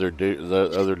post the other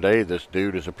day. This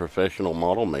dude is a professional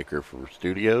model maker for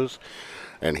studios,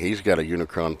 and he's got a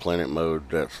Unicron planet mode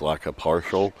that's like a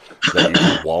partial that you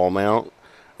can wall mount.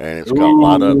 And it's got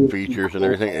light up features and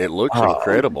everything. It looks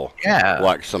incredible. Yeah.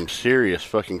 Like some serious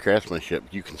fucking craftsmanship.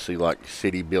 You can see like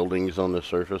city buildings on the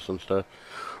surface and stuff.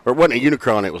 Or it wasn't a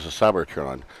Unicron, it was a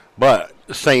Cybertron. But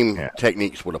the same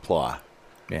techniques would apply.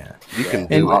 Yeah. You can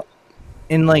do it.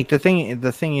 And like the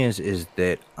thing is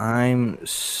that I'm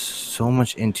so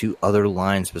much into other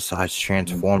lines besides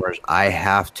Transformers. I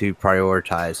have to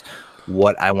prioritize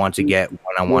what I want to get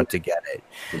when I want to get it.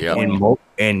 Yeah.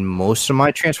 And most of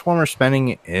my Transformer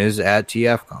spending is at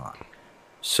TFCon.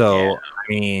 So, I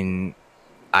mean,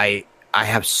 I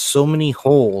have so many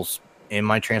holes in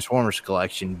my Transformers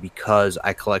collection because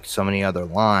I collect so many other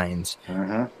lines.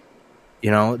 You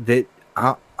know, that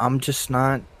I'm just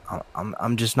not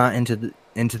into the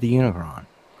Unicron.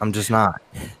 I'm just not.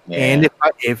 Yeah. And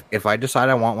if I decide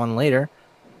I want one later,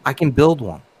 I can build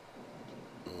one.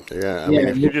 Yeah, I mean,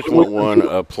 if you just want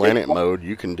one planet mode,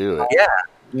 you can do it. Yeah,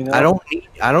 you know?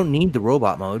 I don't need the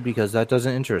robot mode because that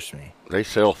doesn't interest me. They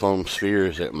sell foam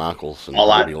spheres at Michaels and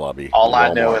Hobby Lobby. All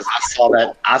I know is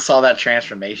I saw that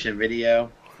transformation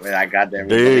video when I got there.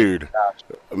 Dude,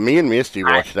 me and Misty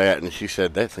watched that, and she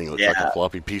said that thing looks like a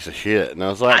floppy piece of shit. And I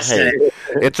was like, hey,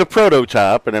 it's a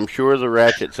prototype, and I'm sure the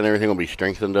ratchets and everything will be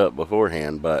strengthened up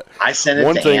beforehand. But I sent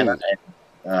it to Anna.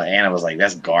 Anna was like,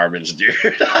 that's garbage, dude.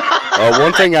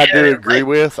 One thing I do agree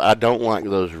with, I don't like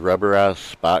those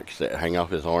rubberized spikes that hang off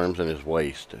his arms and his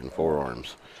waist and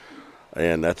forearms.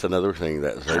 And that's another thing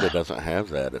that Zeta doesn't have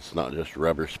that. It's not just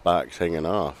rubber spikes hanging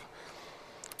off.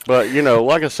 But, you know,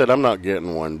 like I said, I'm not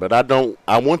getting one. But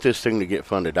I want this thing to get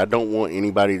funded. I don't want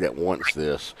anybody that wants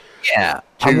this I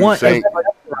want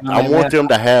them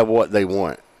to have what they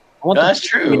want. That's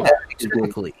true. Yeah,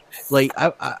 exactly. Like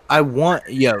I want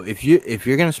if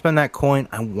you're gonna spend that coin,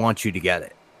 I want you to get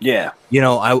it. Yeah. You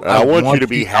know, I want you to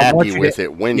be happy with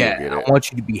it when you get it. I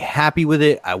want you to be happy with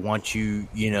it. I want you,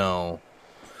 you know.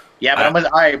 Yeah, but I'm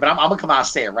gonna come out and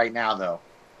say it right now though.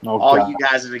 All you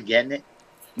guys that are getting it,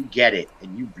 you get it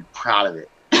and you be proud of it.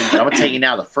 And I'm gonna tell you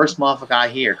now, the first motherfucker I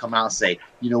hear come out and say,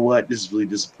 you know what, this is really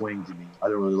disappointing to me. I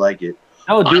don't really like it.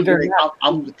 Oh, dude,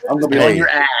 I'm gonna be on your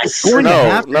ass.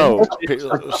 No.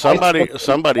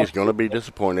 Somebody's gonna be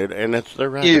disappointed, and it's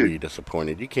their right to be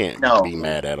disappointed. You can't be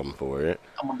mad at them for it.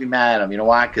 I'm gonna be mad at them. You know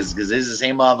why? Because this is the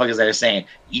same motherfuckers that are saying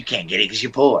you can't get it because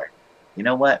you're poor. You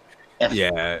know what?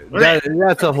 Yeah,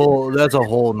 that's a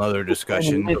whole nother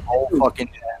discussion. The whole fucking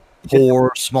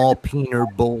poor small peener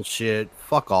bullshit.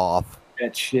 Fuck off.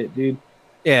 That shit, dude.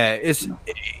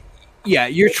 Yeah,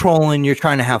 you're trolling, you're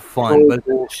trying to have fun, but at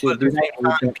the same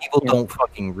time, people don't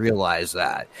fucking realize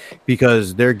that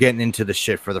because they're getting into the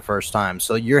shit for the first time.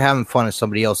 So you're having fun at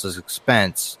somebody else's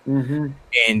expense, and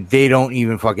they don't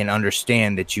even fucking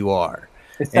understand that you are.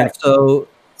 It's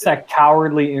that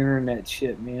cowardly internet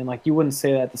shit, man. Like, you wouldn't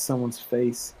say that to someone's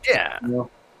face. Yeah. You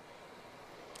know?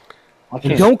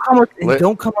 Don't come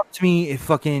up to me if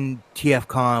fucking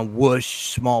TFCon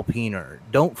whoosh small peener.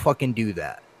 Don't fucking do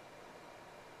that.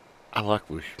 I like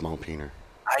Whoosh Small Peener.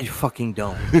 I fucking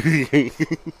don't.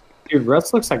 Dude,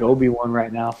 Russ looks like Obi-Wan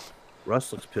right now.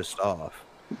 Russ looks pissed off.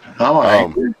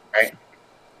 Right.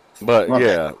 But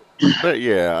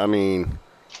yeah, I mean,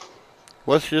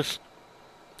 let's just.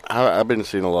 I've been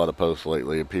seeing a lot of posts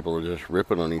lately of people are just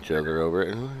ripping on each other over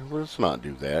it. Let's not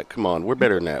do that. Come on, we're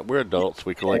better than that. We're adults.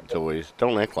 We collect toys.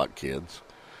 Don't act like kids.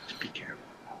 Just be careful.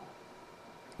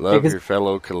 Love your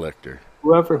fellow collector.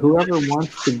 Whoever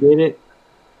wants to get it,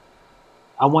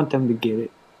 I want them to get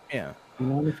it. Yeah. You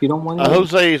know, if you don't want it.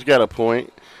 Jose's got a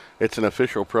point. It's an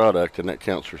official product, and that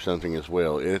counts for something as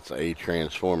well. It's a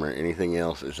transformer. Anything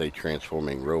else is a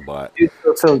transforming robot.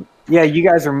 So yeah, you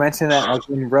guys are mentioning that. Like,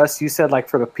 when Russ, you said, like,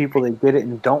 for the people that get it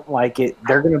and don't like it,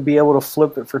 they're going to be able to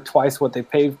flip it for twice what they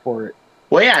paid for it.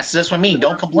 Well, yeah, so that's what I mean.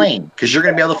 Don't complain, because you're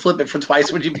going to be able to flip it for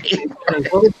twice what you paid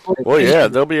for it. Well, yeah,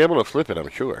 they'll be able to flip it, I'm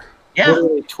sure. Yeah.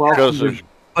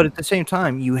 But at the same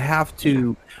time, you have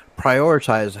to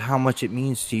prioritize how much it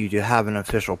means to you to have an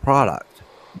official product.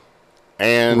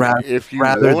 And rather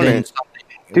than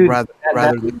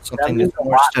something that's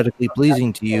more aesthetically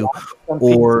pleasing to you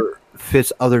or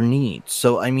fits other needs.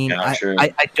 So I mean, I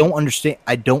don't understand.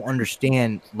 I don't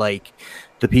understand like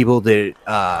the people that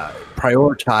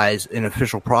prioritize an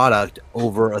official product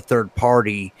over a third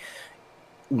party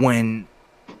when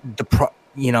the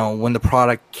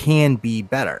product can can be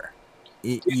better.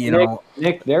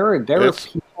 Nick, there are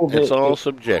people that it's all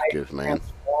subjective, man.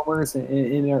 Transformers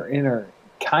and are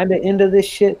kind of into this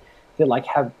shit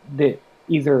that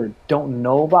either don't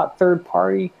know about third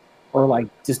party or like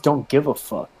just don't give a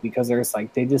fuck because there's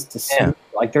like they just assume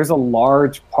like there's a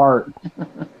large part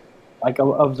like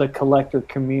of the collector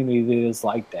community that is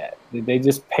like that. They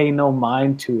just pay no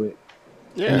mind to it.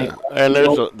 Yeah, and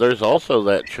there's also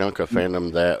that chunk of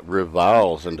fandom that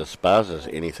reviles and despises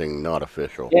anything not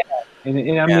official. Yeah.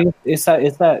 And I mean, it's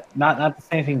that not to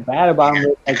say anything bad about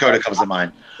him. Dakota comes to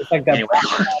mind. It's like that.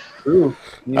 Anyway.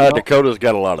 Dakota's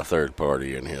got a lot of third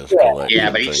party in his collection. Yeah,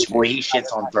 but he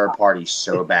shits on third parties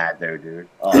so bad, though, dude.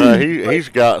 He's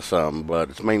got some,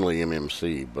 but it's mainly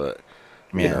MMC. But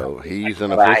You know, he's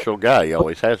an official guy. He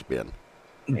always has been.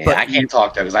 Yeah, but I can't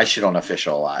talk to him because I shit on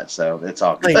official a lot, so it's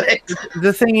all good. Like,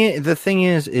 the thing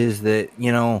is that,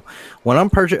 you know, when I'm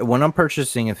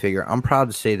purchasing a figure, I'm proud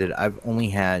to say that I've only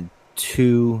had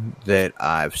 2 that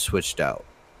I've switched out,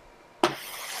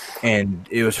 and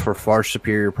it was for far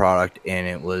superior product, and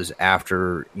it was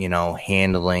after, you know,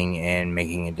 handling and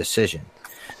making a decision.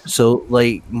 So,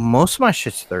 like, most of my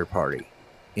shit's third party,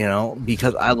 you know,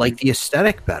 because I like the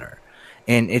aesthetic better,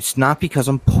 and it's not because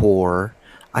I'm poor.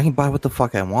 I can buy what the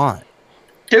fuck I want.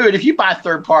 Dude, if you buy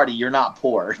third party, you're not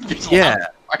poor. There's yeah. Third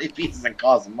party pieces that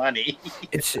cost money.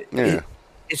 It's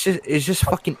just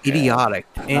fucking idiotic.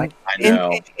 And, I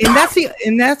know.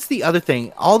 And that's the other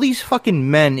thing. All these fucking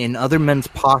men in other men's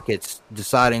pockets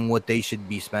deciding what they should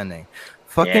be spending.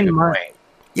 Fucking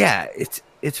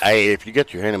it's hey, if you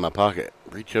get your hand in my pocket,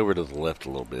 reach over to the left a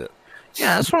little bit.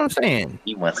 Yeah, that's what I'm saying.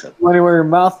 He wants it. Money where your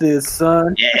mouth is,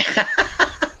 son. Yeah.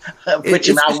 Put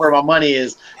your mouth where my money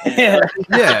is. Yeah.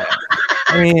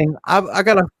 I mean, I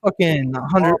got a fucking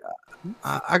 100.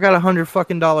 I got $100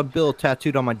 fucking bill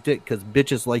tattooed on my dick because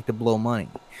bitches like to blow money.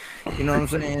 You know what I'm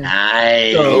saying?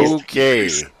 Nice. Okay.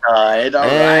 And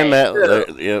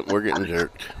we're getting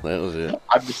jerked. That was it.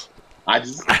 I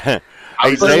just.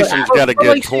 Hey, Jason's got a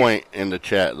good point in the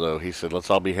chat, though. He said,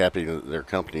 let's all be happy that there are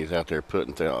companies out there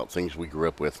putting out things we grew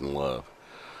up with and love.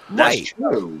 That's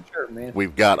true. Sure, man.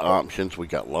 We've got options. We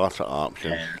got lots of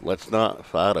options. Yeah. Let's not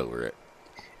fight over it.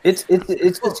 It's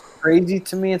just crazy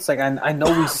to me. It's like, I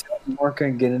know we said we weren't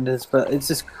going to get into this, but it's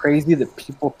just crazy that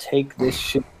people take this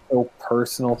shit so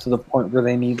personal to the point where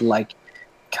they need, like,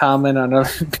 comment on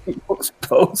other people's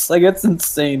posts. Like, it's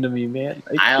insane to me, man.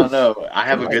 Like, I don't know. I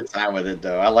have a good time with it,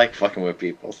 though. I like fucking with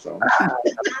people, so.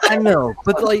 I know,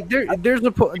 but, like, there's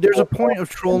a point of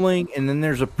trolling, and then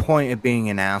there's a point of being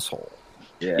an asshole.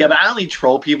 Yeah, but I only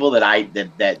troll people that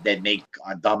make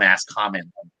a dumbass comment.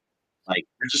 Like,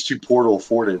 you're just too poor to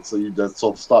afford it,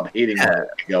 so stop hating on it.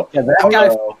 Yeah, that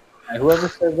guy, whoever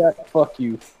said that, fuck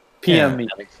you. PM me.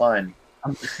 Having fun.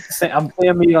 I'm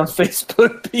PM me on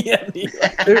Facebook. PM me.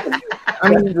 I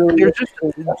mean,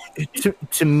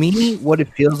 to me, what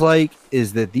it feels like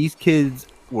is that these kids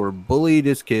were bullied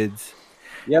as kids.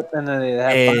 Yep, and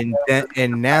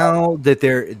then now that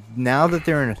they're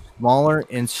in a smaller,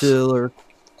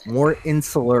 more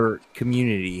insular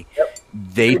community,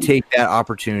 they take that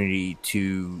opportunity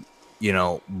to, you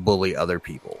know, bully other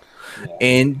people,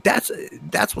 and that's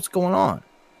what's going on.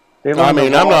 I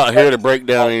mean, I'm not here to break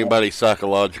down anybody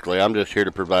psychologically. I'm just here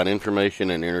to provide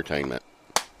information and entertainment.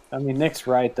 I mean, Nick's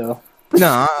right though.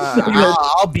 No,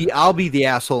 I'll be the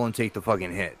asshole and take the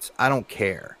fucking hits. I don't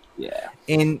care. Yeah,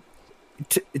 and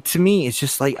to me, it's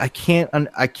just like I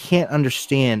can't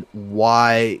understand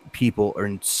why people are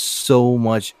so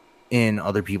much in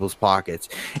other people's pockets,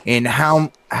 and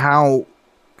how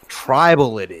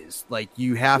tribal it is. Like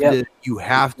you have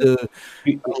to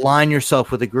align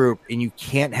yourself with a group, and you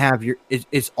can't have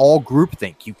it's all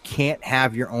groupthink. You can't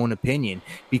have your own opinion,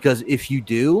 because if you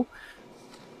do,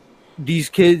 these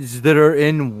kids that are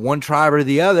in one tribe or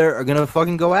the other are gonna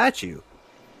fucking go at you.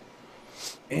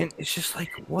 And it's just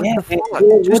like, what the fuck?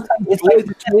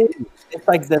 It's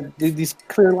like these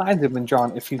clear lines have been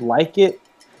drawn. If you like it,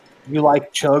 you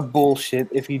like chug bullshit.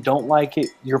 If you don't like it,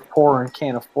 you're poor and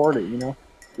can't afford it. You know,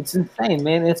 it's insane,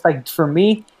 man. It's like, for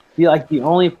me, the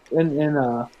only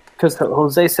because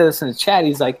Jose said this in the chat.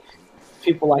 He's like,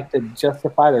 people like to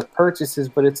justify their purchases,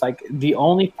 but it's like the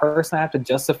only person I have to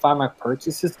justify my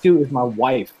purchases to is my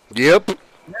wife. Yep.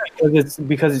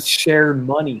 Because it's shared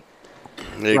money.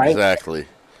 Exactly. Right?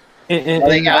 And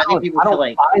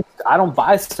I don't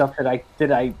buy stuff that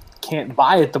I can't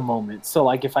buy at the moment. So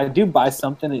like, if I do buy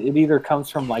something, it either comes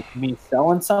from like me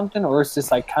selling something, or it's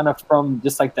just like kind of from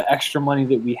just like the extra money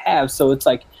that we have. So it's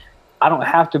like, I don't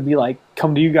have to be like,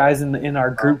 come to you guys in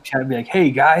our group chat and be like,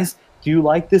 hey guys, do you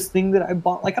like this thing that I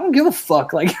bought? Like, I don't give a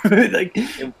fuck. Like,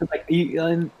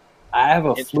 and I have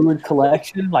a fluid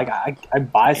collection. Like, I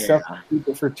buy stuff, keep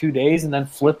it for 2 days, and then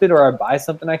flip it, or I buy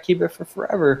something, I keep it for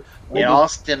forever. It all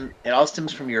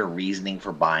stems from your reasoning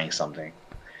for buying something.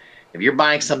 If you're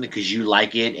buying something because you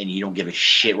like it and you don't give a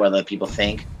shit what other people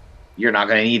think, you're not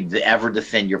going to need to ever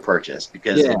defend your purchase,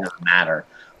 because it doesn't matter.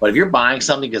 But if you're buying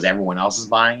something because everyone else is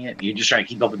buying it, you're just trying to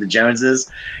keep up with the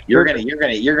Joneses, you're gonna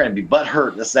be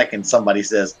butthurt the second somebody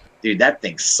says, "Dude, that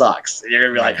thing sucks." You're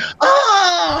gonna be like,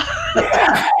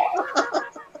 "Ah!"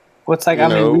 What's like?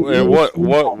 And what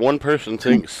one person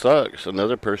thinks sucks,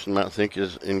 another person might think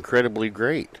is incredibly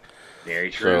great.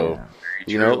 Very true.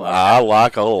 So, I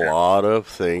like a lot of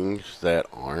things that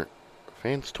aren't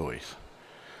fans' toys.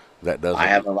 That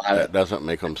doesn't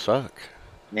make them suck.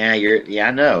 Yeah,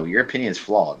 I know your opinion is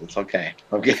flawed. It's okay.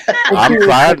 Okay. I'm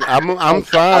fine. I'm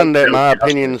fine that my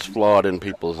opinion is flawed in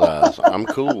people's eyes. I'm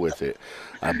cool with it.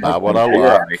 I buy what I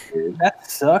like. That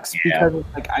sucks because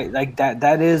it's like I like that.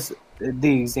 That is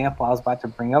the example I was about to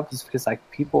bring up is because like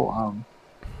people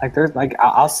like there's like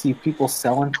I'll see people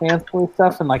selling fan toy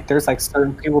stuff and like there's like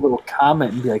certain people that will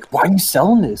comment and be like, "Why are you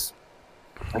selling this?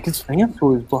 Like it's fan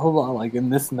toys, blah blah blah." Like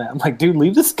and this and that. I'm like, dude,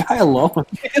 leave this guy alone.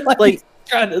 like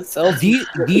trying to sell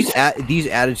these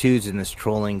attitudes and this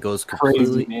trolling goes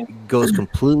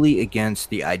completely against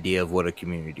the idea of what a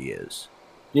community is.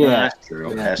 Yeah, that's true.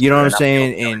 You know what I'm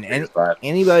saying? And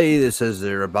anybody that says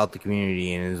they're about the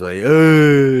community and is like,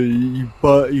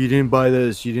 "Hey, you didn't buy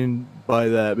this, you didn't buy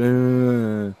that,"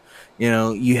 you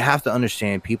know, you have to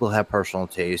understand people have personal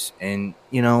tastes, and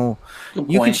you know,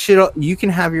 you can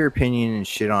have your opinion and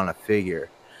shit on a figure,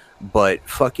 but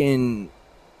fucking,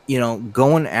 you know,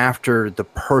 going after the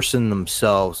person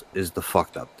themselves is the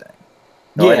fucked up thing.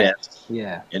 No, it is.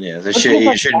 Yeah, it is. It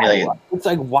shouldn't be like. It's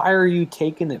like, why are you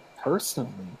taking it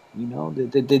personally? You know,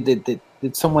 that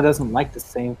someone doesn't like the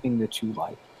same thing that you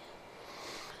like.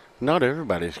 Not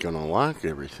everybody's gonna like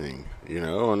everything, you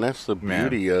know, and that's the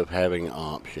beauty of having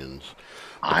options.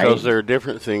 Because there are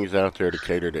different things out there to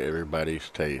cater to everybody's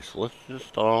taste. Let's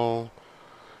just all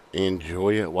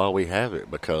enjoy it while we have it.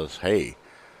 Because hey,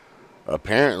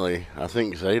 apparently, I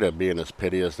think Zeta, being as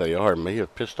petty as they are, may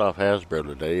have pissed off Hasbro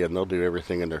today, and they'll do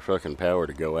everything in their fucking power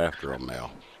to go after them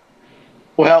now.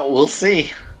 Well, we'll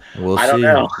see. I don't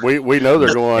know. We know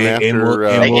they're going after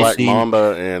Black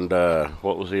Mamba and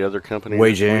what was the other company?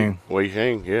 Wei Jing. Wei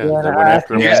Jing, yeah. They went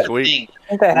after them last week.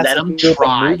 Let them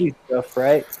try. Movie stuff,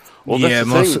 right? Well, that's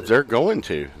the thing. They're going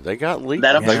to. They got leaked.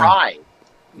 Let them try.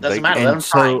 Doesn't matter. Let them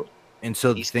try. And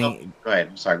so the thing. Go ahead.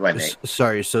 I'm sorry. Go ahead, Nate.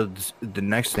 Sorry. So the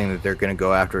next thing that they're going to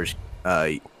go after is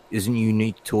isn't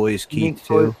Unique Toys Keith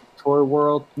too? Toy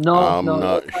World? No, I'm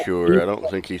not sure. I don't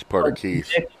think he's part of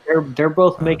Keith. They're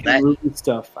both making movie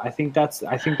stuff. I think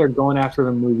they're going after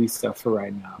the movie stuff for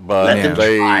right now. But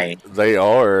they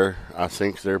are. I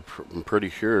think I'm pretty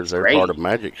sure they're part of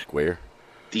Magic Square.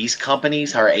 These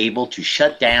companies are able to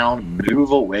shut down,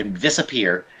 move away,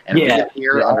 disappear, and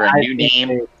reappear under a new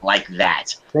name like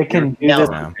that. They can do this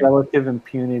with relative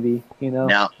impunity, you know.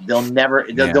 Now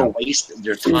they'll waste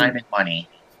their time and money.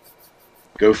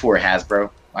 Go for it,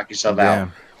 Hasbro. Knock yourself out.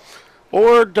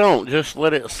 Or don't. Just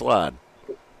let it slide.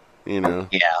 You know.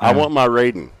 Yeah. I want my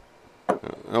Raiden.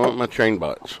 I want my train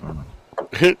bots.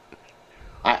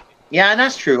 Yeah, and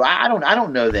that's true. I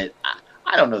don't know that.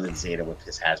 I don't know that Zeta would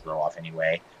piss Hasbro off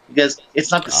anyway, because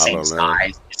it's not the same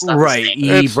size. It's not right.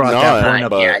 He brought that point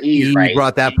up. Yeah, he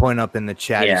brought that point up in the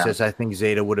chat. Yeah. He says, "I think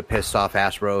Zeta would have pissed off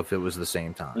Hasbro if it was the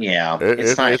same time." Yeah,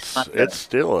 it's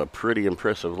still a pretty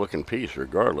impressive looking piece,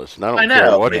 regardless. And I don't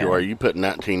care what you are. You put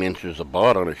 19 inches of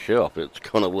bot on a shelf, it's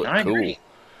gonna look cool. Agree.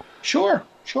 Sure.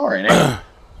 And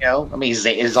you know, I mean,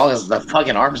 as long as the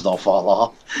fucking arms don't fall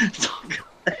off.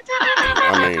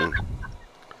 I mean.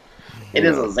 It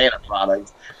is a Zeta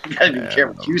product. You gotta be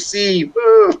careful. QC,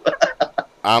 woo!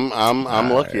 I'm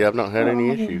lucky. I've not had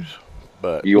any issues.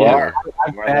 But you are.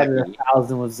 I've had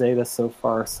 1,000 with Zeta so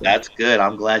far. So. That's good.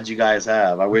 I'm glad you guys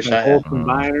have. I wish I had.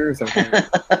 Combiners.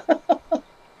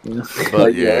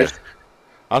 But yeah.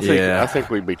 I think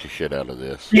we beat the shit out of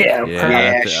this. Yeah,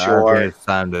 sure. It's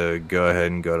time to go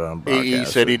ahead and go to broadcast. He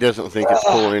said he doesn't think it's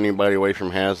pulling anybody away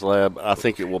from HasLab. I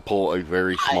think it will pull a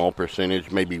very small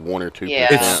percentage, maybe 1 or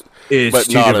 2%. It's but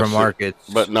two different markets,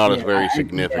 but not a very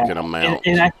significant amount.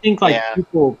 And I think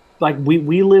people like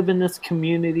we live in this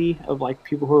community of like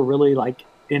people who are really like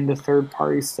into third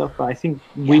party stuff. But I think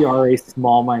we are a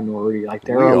small minority. Like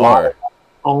there are a lot of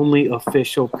only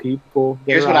official people.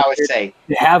 Here's what I would say: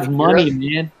 they have money,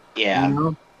 man. Yeah, you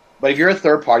know? But if you're a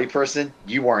third party person,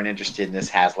 you weren't interested in this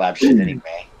HasLab shit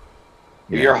anyway.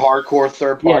 If you're a hardcore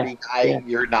third party guy,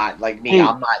 you're not like me.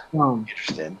 I'm not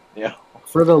interested. Yeah.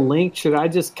 For the link, should I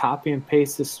just copy and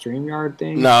paste the StreamYard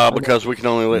thing? No, because we can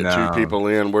only let 2 people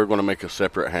in. We're going to make a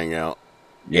separate hangout.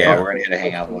 Yeah, we're going to get a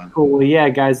hangout one. Cool. Well, yeah,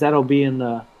 guys, that'll be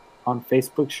on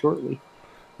Facebook shortly.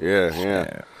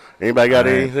 Yeah. Anybody got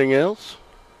anything else?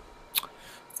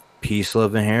 Peace,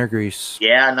 love, and hair grease.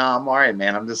 Yeah, no, I'm all right,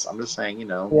 man. I'm just saying, you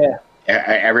know. Yeah.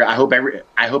 I hope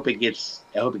it gets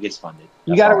funded.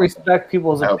 You got to respect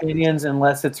people's opinions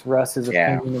unless it's Russ's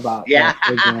opinion about. Yeah.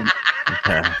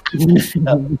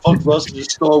 Fuck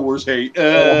Russ's Star Wars hate.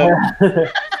 All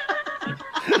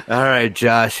right,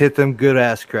 Josh, hit them good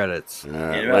ass credits.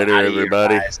 Later,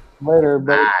 everybody. Later,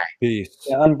 everybody. Peace.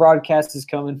 Unbroadcast is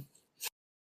coming.